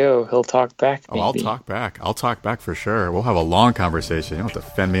talk to Joe. He'll talk back. Maybe. Oh, I'll talk back. I'll talk back for sure. We'll have a long conversation. You don't have to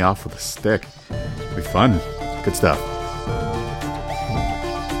fend me off with a stick. It'll be fun. Good stuff.